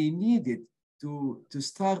that they needed to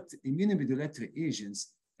start immunomodulatory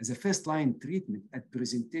agents as a first-line treatment at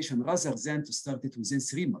presentation rather than to start it within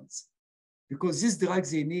 3 months. Because these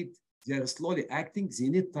drugs, they are slowly acting, they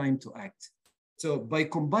need time to act. So by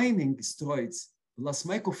combining steroids plus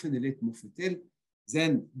mycophenolate mofetil,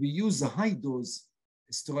 then we use the high-dose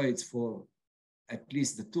steroids for at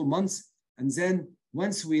least the 2 months. And then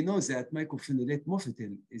once we know that mycophenolate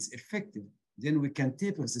mofetil is effective, then we can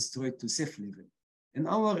taper the steroid to safe level. In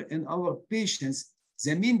our patients,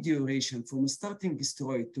 the mean duration from starting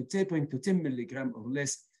steroid to tapering to 10 milligram or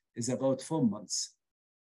less is about 4 months.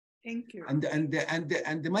 Thank you. And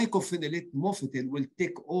the mycophenolate mofetil will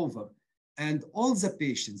take over. And all the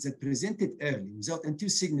patients that presented early without anterior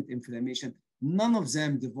segment inflammation, none of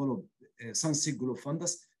them developed sunset glow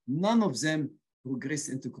fundus. None of them progressed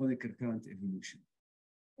into chronic recurrent evolution.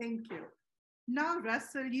 Thank you. Now,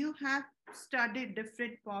 Russell, you have studied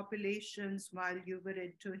different populations while you were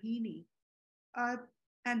in Tohini.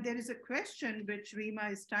 And there is a question which Rima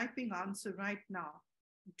is typing answer right now.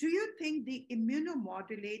 Do you think the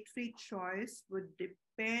immunomodulatory choice would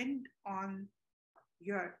depend on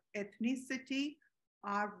your ethnicity,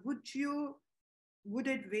 or would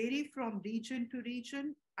it vary from region to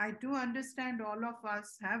region? I do understand all of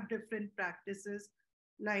us have different practices,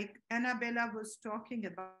 like Annabella was talking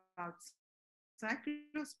about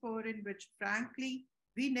cyclosporin, which frankly,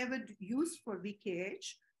 we never used for VKH.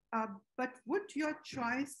 But would your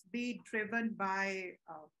choice be driven by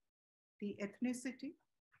the ethnicity?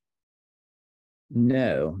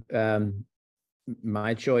 No.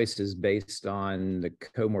 My choice is based on the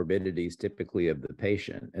comorbidities typically of the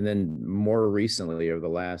patient. And then more recently, over the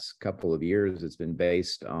last couple of years, it's been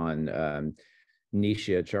based on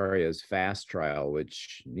Nisha Acharya's FAST trial,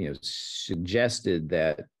 which suggested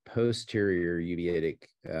that posterior uveitic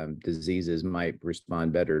diseases might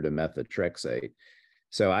respond better to methotrexate.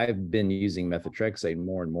 So I've been using methotrexate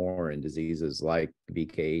more and more in diseases like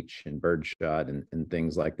VKH and birdshot and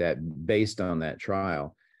things like that based on that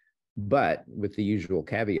trial. But with the usual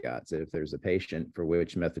caveats that if there's a patient for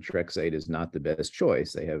which methotrexate is not the best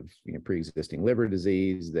choice, they have pre-existing liver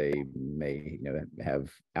disease, they may have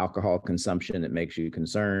alcohol consumption that makes you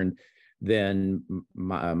concerned, then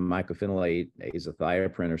mycophenolate,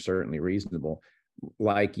 azathioprine are certainly reasonable.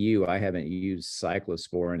 Like you, I haven't used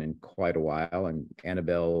cyclosporin in quite a while, and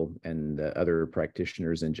Annabelle and the other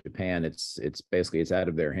practitioners in Japan, it's basically out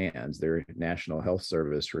of their hands. Their National Health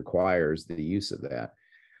Service requires the use of that.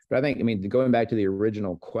 But I think, going back to the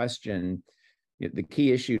original question, the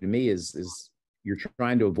key issue to me is you're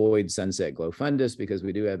trying to avoid sunset glow fundus, because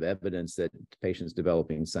we do have evidence that patients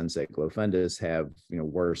developing sunset glow fundus have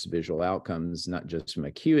worse visual outcomes, not just from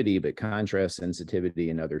acuity, but contrast sensitivity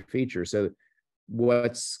and other features. So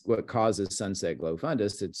what causes sunset glow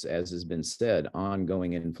fundus? It's, as has been said,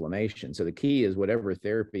 ongoing inflammation. So the key is whatever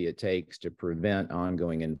therapy it takes to prevent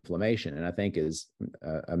ongoing inflammation. And I think as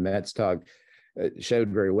Amit's talk showed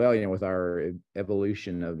very well, with our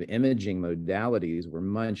evolution of imaging modalities, we're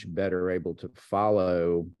much better able to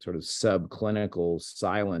follow sort of subclinical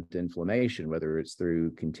silent inflammation, whether it's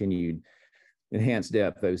through continued enhanced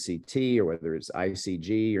depth OCT or whether it's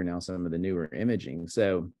ICG or now some of the newer imaging.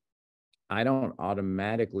 So I don't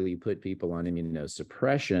automatically put people on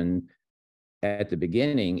immunosuppression at the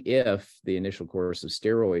beginning if the initial course of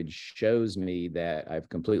steroids shows me that I've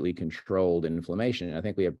completely controlled inflammation. I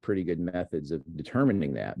think we have pretty good methods of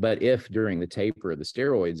determining that. But if during the taper of the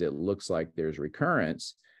steroids, it looks like there's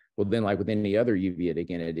recurrence, well, then like with any other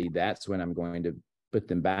uveitic entity, that's when I'm going to put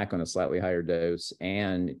them back on a slightly higher dose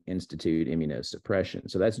and institute immunosuppression.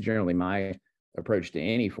 So that's generally my approach to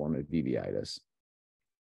any form of uveitis.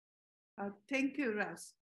 Thank you,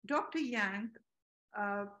 Russ. Dr. Yang,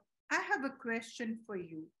 I have a question for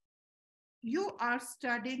you. You are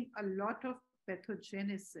studying a lot of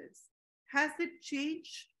pathogenesis. Has it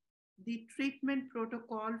changed the treatment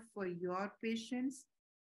protocol for your patients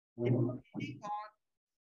depending on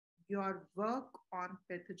your work on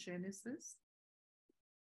pathogenesis?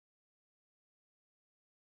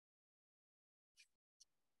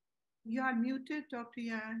 You are muted, Dr.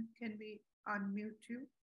 Yang. Can we unmute you?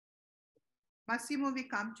 Massimo, we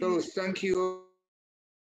come to you. Thank you.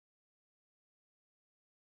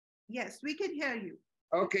 Yes, we can hear you.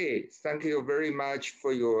 Okay, thank you very much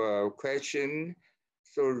for your question.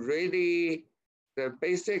 So really, the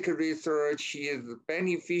basic research is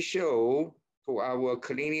beneficial to our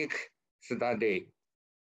clinic study.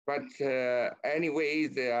 But anyway,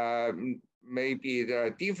 there are maybe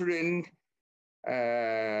the different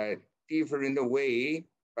way,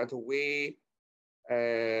 but we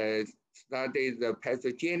study the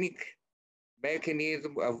pathogenic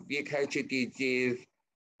mechanism of VKH disease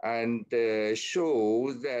and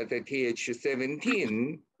show that the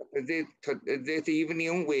Th17, this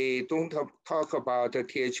evening we don't talk about the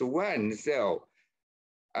Th1 cell.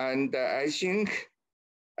 And I think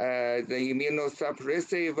the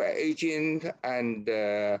immunosuppressive agent and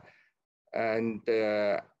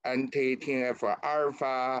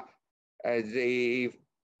anti-TNF-alpha, they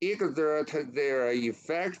exert their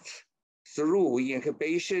effects through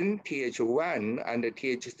inhibition Th1 and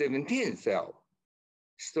Th17 cell.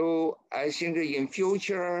 So I think in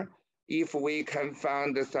future, if we can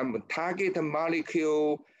find some target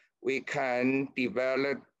molecule, we can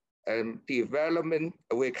develop the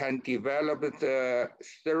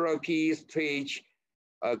therapy stage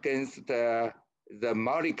against the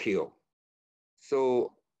molecule.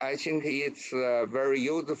 So I think it's very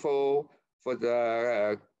useful for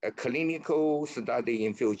the clinical study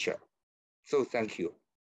in future. So thank you.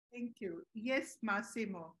 Thank you. Yes,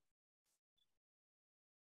 Massimo.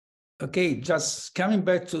 Okay, just coming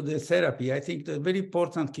back to the therapy, I think the very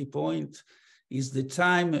important key point is the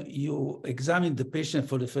time you examine the patient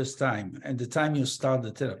for the first time and the time you start the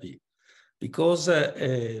therapy. Because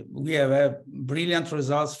we have had brilliant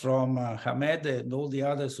results from Hamed and all the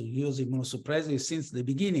others who use immunosuppressive since the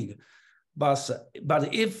beginning. But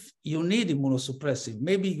if you need immunosuppressive,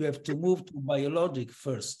 maybe you have to move to biologic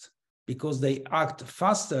first, because they act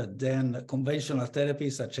faster than conventional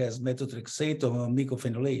therapies such as methotrexate or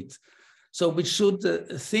mycophenolate. So we should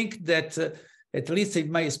think that, at least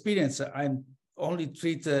in my experience, I'm only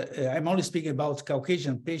speaking about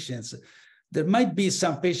Caucasian patients. There might be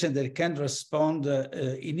some patients that can respond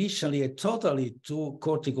initially totally to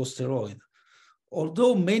corticosteroid.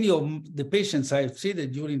 Although many of the patients I've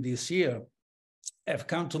treated during this year have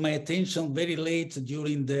come to my attention very late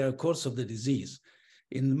during the course of the disease.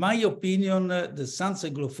 In my opinion, the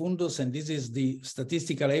sanseglofundus, and this is the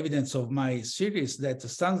statistical evidence of my series, that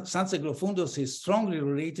sanseglofundus is strongly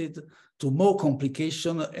related to more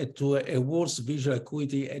complication and to a worse visual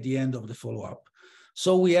acuity at the end of the follow-up.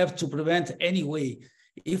 So we have to prevent anyway.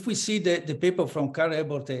 If we see the paper from Karl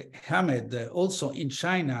Ebert Hamed, also in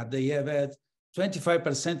China, they have had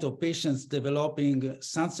 25% of patients developing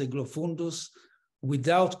sanseglofundus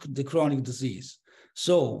without the chronic disease.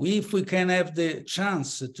 So if we can have the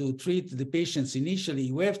chance to treat the patients initially,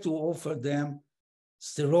 we have to offer them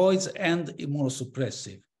steroids and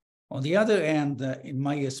immunosuppressive. On the other hand, in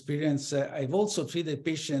my experience, I've also treated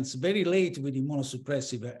patients very late with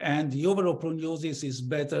immunosuppressive, and the overall prognosis is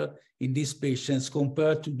better in these patients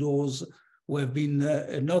compared to those who have been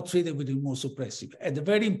not treated with immunosuppressive. And the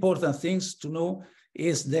very important things to know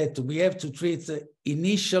is that we have to treat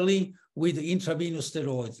initially with intravenous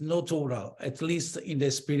steroids, not oral, at least in the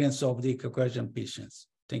experience of the Caucasian patients.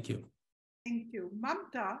 Thank you. Thank you.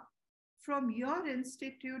 Mamta, from your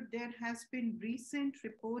institute, there has been recent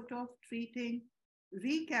report of treating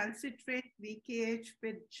recalcitrant VKH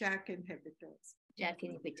with JAK inhibitors. JAK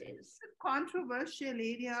inhibitors. It's a controversial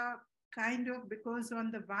area, kind of, because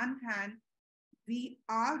on the one hand, we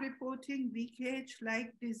are reporting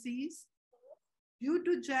VKH-like disease due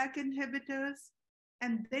to JAK inhibitors,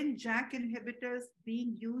 and then JAK inhibitors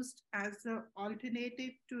being used as an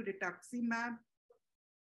alternative to rituximab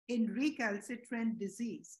in recalcitrant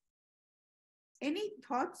disease. Any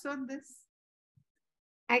thoughts on this?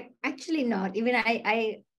 Actually not. Even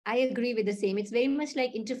I agree with the same. It's very much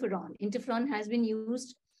like interferon. Interferon has been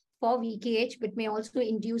used for VKH, but may also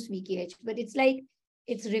induce VKH. But it's like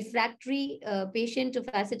it's refractory patient to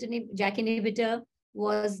facetinib JAK inhibitor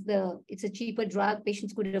it's a cheaper drug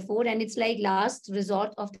patients could afford. And it's like last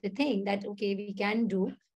resort of the thing that, okay, we can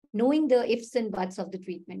do, knowing the ifs and buts of the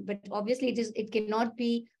treatment. But obviously it cannot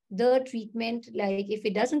be the treatment. Like if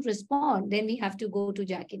it doesn't respond, then we have to go to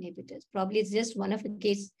JAK inhibitors. Probably it's just one of the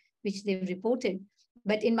cases which they've reported.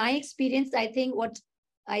 But in my experience, I think what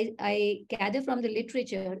I gather from the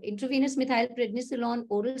literature, intravenous methylprednisolone,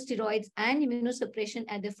 oral steroids, and immunosuppression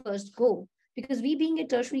at the first go. Because we being a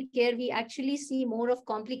tertiary care, we actually see more of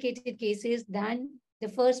complicated cases than the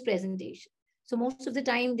first presentation. So most of the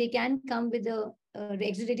time they can come with a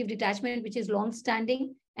exudative detachment, which is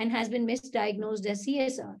long-standing and has been misdiagnosed as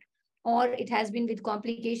CSR, or it has been with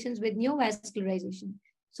complications with neovascularization.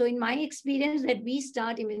 So in my experience that we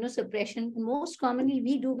start immunosuppression, most commonly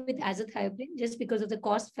we do with azathioprine just because of the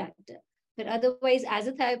cost factor. But otherwise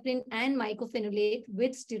azathioprine and mycophenolate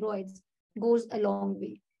with steroids goes a long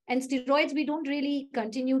way. And steroids, we don't really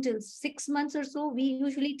continue till 6 months or so. We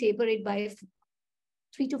usually taper it by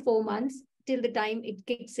 3 to 4 months till the time it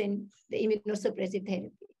kicks in the immunosuppressive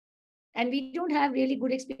therapy. And we don't have really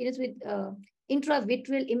good experience with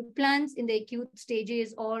intravitreal implants in the acute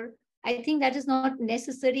stages, or I think that is not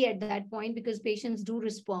necessary at that point because patients do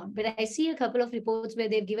respond. But I see a couple of reports where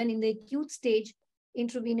they've given in the acute stage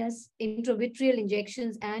intravitreal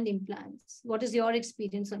injections and implants. What is your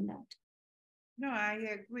experience on that? No, I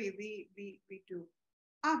agree. We do.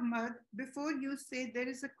 Ahmad, before you say, there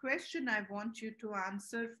is a question I want you to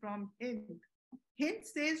answer from Hind. Hind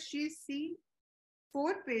says she's seen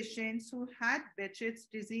 4 patients who had Behçet's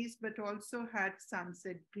disease but also had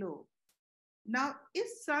sunset glow. Now,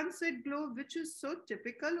 is sunset glow, which is so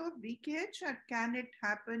typical of VKH, or can it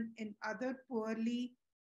happen in other poorly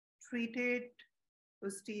treated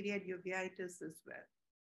posterior uveitis as well?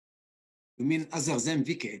 You mean other than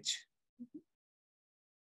VKH? Mm-hmm.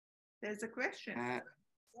 There's a question.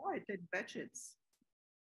 Saw it in Behçet's.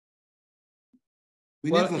 We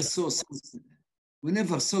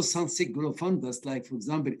never saw sunset glow fundus, like for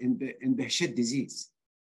example in Behçet disease.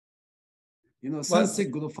 You know, sunset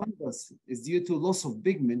glow fundus is due to loss of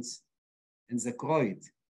pigments in the choroid,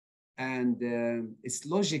 and it's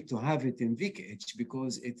logic to have it in VKH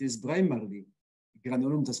because it is primarily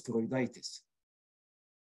granulomatous choroiditis.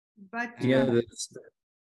 But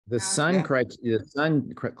the sun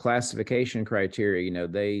classification criteria, you know,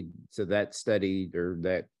 so that study or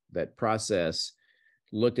that process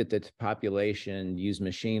looked at the population, used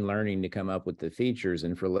machine learning to come up with the features.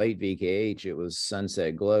 And for late VKH, it was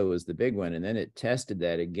sunset glow was the big one. And then it tested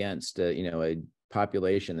that against, a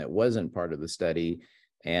population that wasn't part of the study,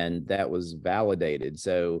 and that was validated.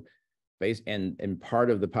 So and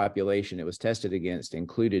part of the population it was tested against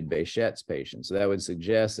included Behçet's patients. So that would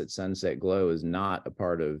suggest that sunset glow is not a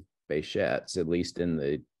part of Behçet's, at least in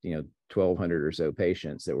the 1,200 or so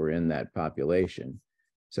patients that were in that population.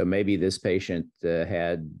 So maybe this patient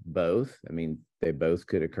had both. I mean, they both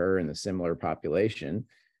could occur in a similar population,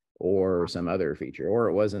 or some other feature, or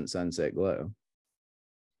it wasn't sunset glow.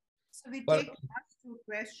 So we take last 2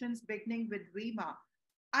 questions, beginning with Rima.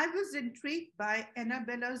 I was intrigued by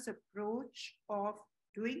Annabella's approach of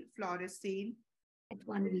doing fluorescein at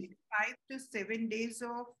 1 week, 5 to 7 days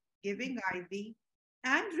of giving IV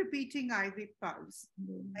and repeating IV pulse.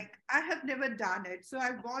 Like, I have never done it, so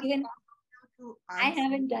I want you to answer. I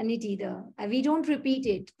haven't done it either. We don't repeat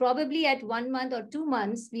it. Probably at 1 month or 2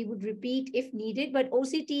 months, we would repeat if needed, but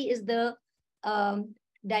OCT is the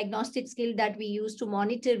diagnostic skill that we use to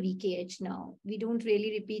monitor VKH now. We don't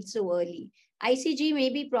really repeat so early. ICG may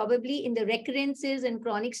be probably in the recurrences and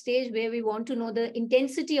chronic stage where we want to know the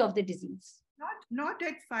intensity of the disease. Not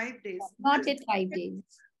at 5 days. Not at 5 days.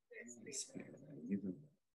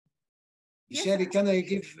 Sherry, can I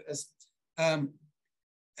give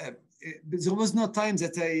there was no time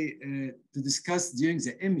that to discuss during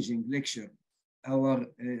the imaging lecture our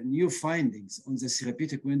new findings on the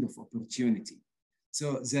therapeutic window of opportunity.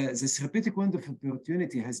 So the therapeutic window of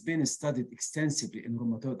opportunity has been studied extensively in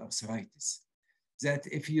rheumatoid arthritis. That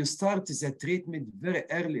if you start the treatment very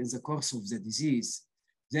early in the course of the disease,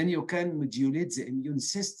 then you can modulate the immune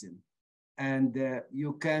system, and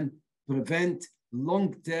you can prevent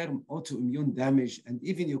long-term autoimmune damage, and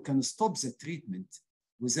even you can stop the treatment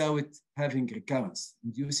without having recurrence,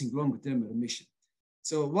 inducing long-term remission.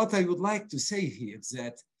 So what I would like to say here is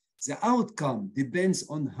that the outcome depends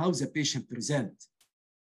on how the patient presents.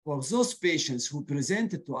 For those patients who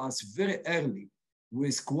presented to us very early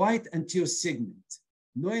with quite anterior segment,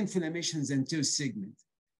 no inflammation in the anterior segment,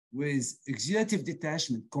 with exudative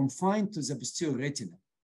detachment confined to the posterior retina,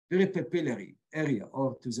 peripapillary area,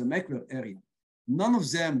 or to the macular area. None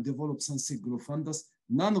of them developed sunset glow fundus.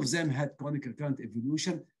 None of them had chronic recurrent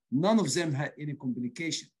evolution. None of them had any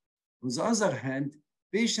complication. On the other hand,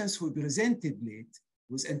 patients who presented late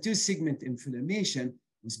with anterior segment inflammation,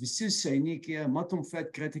 with posterior synechiae, matum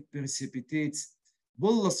fat cratic precipitates,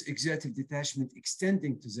 bullous exudative detachment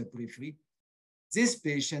extending to the periphery, these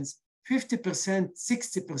patients, 50%,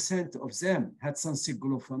 60% of them had sunset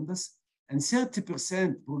glow fundus, and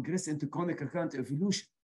 30% progressed into chronic recurrent evolution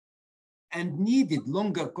and needed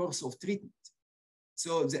longer course of treatment.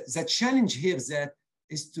 So the challenge here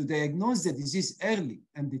is to diagnose the disease early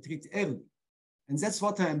and treat early. And that's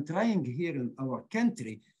what I'm trying here in our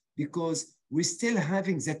country, because we're still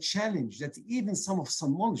having that challenge that even some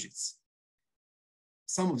ophthalmologists,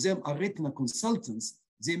 some of them are retina consultants,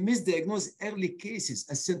 they misdiagnose early cases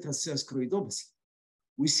as central serous choroidopathy.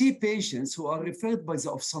 We see patients who are referred by the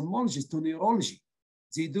ophthalmologist to neurology.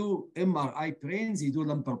 They do MRI brain, they do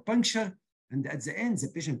lumbar puncture, and at the end, the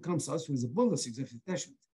patient comes to us with a bullous exudative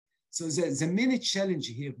detachment. So the main challenge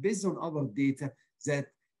here, based on our data, that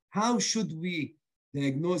how should we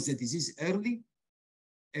diagnose the disease early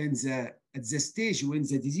and at the stage when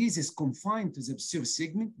the disease is confined to the posterior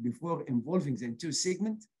segment before involving the anterior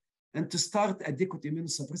segment, and to start adequate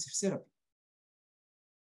immunosuppressive therapy.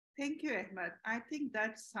 Thank you, Ahmed. I think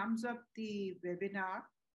that sums up the webinar,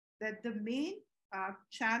 that the main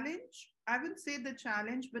challenge, I wouldn't say the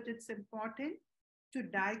challenge, but it's important to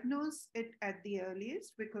diagnose it at the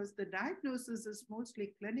earliest, because the diagnosis is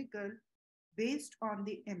mostly clinical based on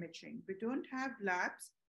the imaging. We don't have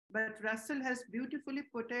labs, but Russell has beautifully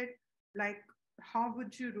put it, like, how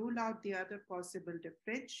would you rule out the other possible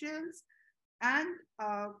differentials? And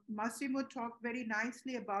Massimo talked very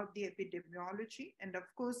nicely about the epidemiology. And of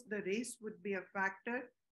course, the race would be a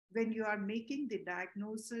factor when you are making the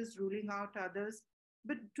diagnosis, ruling out others.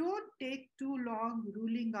 But don't take too long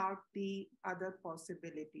ruling out the other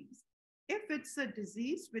possibilities. If it's a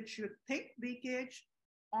disease which you think VKH,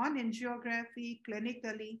 on angiography,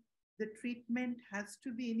 clinically, the treatment has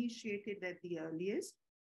to be initiated at the earliest.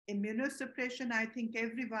 Immunosuppression, I think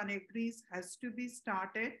everyone agrees, has to be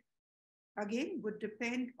started. Again, would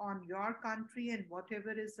depend on your country and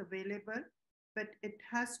whatever is available, but it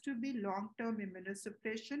has to be long-term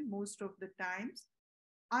immunosuppression most of the times,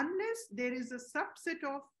 unless there is a subset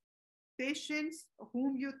of patients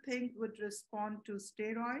whom you think would respond to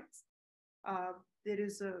steroids. There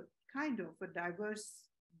is a kind of a diverse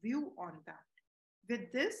view on that.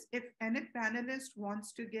 With this, if any panelist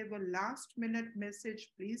wants to give a last-minute message,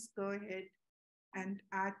 please go ahead and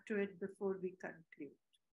add to it before we conclude.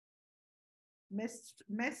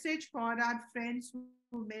 Message for our friends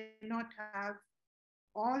who may not have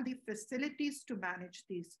all the facilities to manage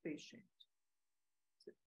these patients.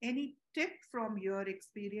 So any tip from your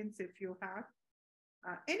experience, if you have,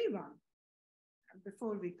 anyone,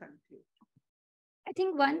 before we conclude? I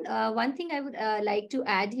think one thing I would like to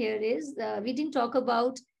add here is we didn't talk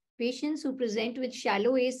about patients who present with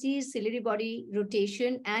shallow AC, ciliary body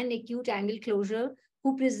rotation, and acute angle closure,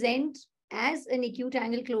 who present as an acute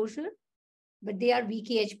angle closure, but they are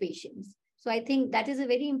VKH patients. So I think that is a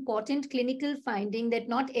very important clinical finding, that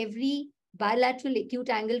not every bilateral acute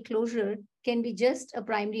angle closure can be just a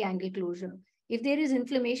primary angle closure. If there is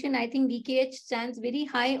inflammation, I think VKH stands very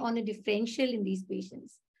high on a differential in these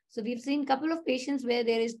patients. So we've seen a couple of patients where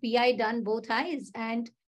there is PI done both eyes,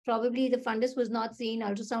 and probably the fundus was not seen,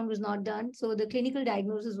 ultrasound was not done, so the clinical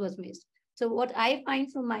diagnosis was missed. So what I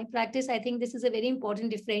find from my practice, I think this is a very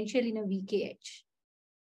important differential in a VKH,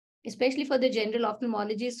 especially for the general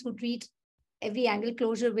ophthalmologists who treat every angle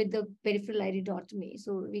closure with the peripheral iridotomy.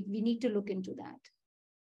 So we need to look into that.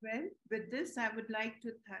 Well, with this, I would like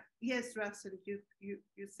to thank, yes, Russell, you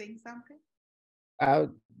saying something?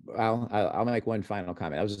 I'll make one final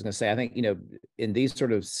comment. I was just going to say, I think, in these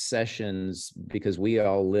sort of sessions, because we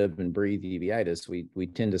all live and breathe uveitis, we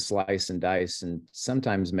tend to slice and dice and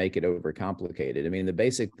sometimes make it overcomplicated. I mean, the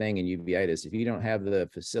basic thing in uveitis, if you don't have the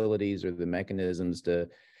facilities or the mechanisms to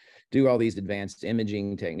do all these advanced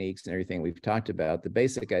imaging techniques and everything we've talked about, the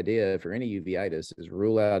basic idea for any uveitis is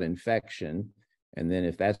rule out infection. And then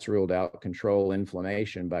if that's ruled out, control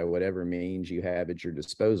inflammation by whatever means you have at your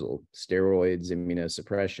disposal, steroids,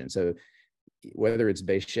 immunosuppression. So whether it's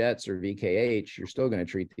Behçet's or VKH, you're still going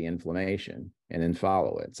to treat the inflammation and then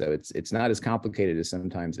follow it. So it's not as complicated as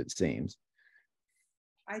sometimes it seems.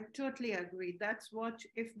 I totally agree. That's what,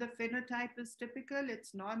 if the phenotype is typical,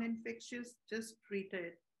 it's non-infectious, just treat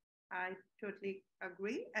it. I totally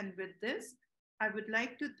agree. And with this, I would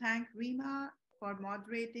like to thank Rima for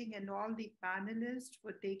moderating, and all the panelists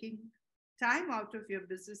for taking time out of your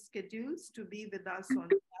busy schedules to be with us on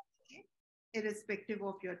Saturday, irrespective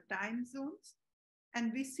of your time zones.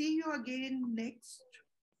 And we see you again next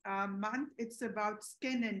month. It's about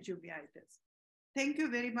skin and uveitis. Thank you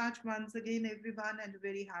very much once again, everyone, and a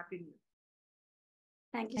very happy New Year.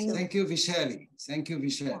 Thank you so much. Thank you, Vishali. Thank you,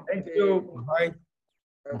 Vishali. Thank you. Bye.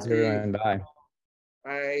 Thanks, everyone. Bye.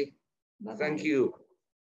 Bye. Bye-bye. Thank you.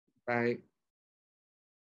 Bye.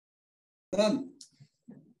 Done.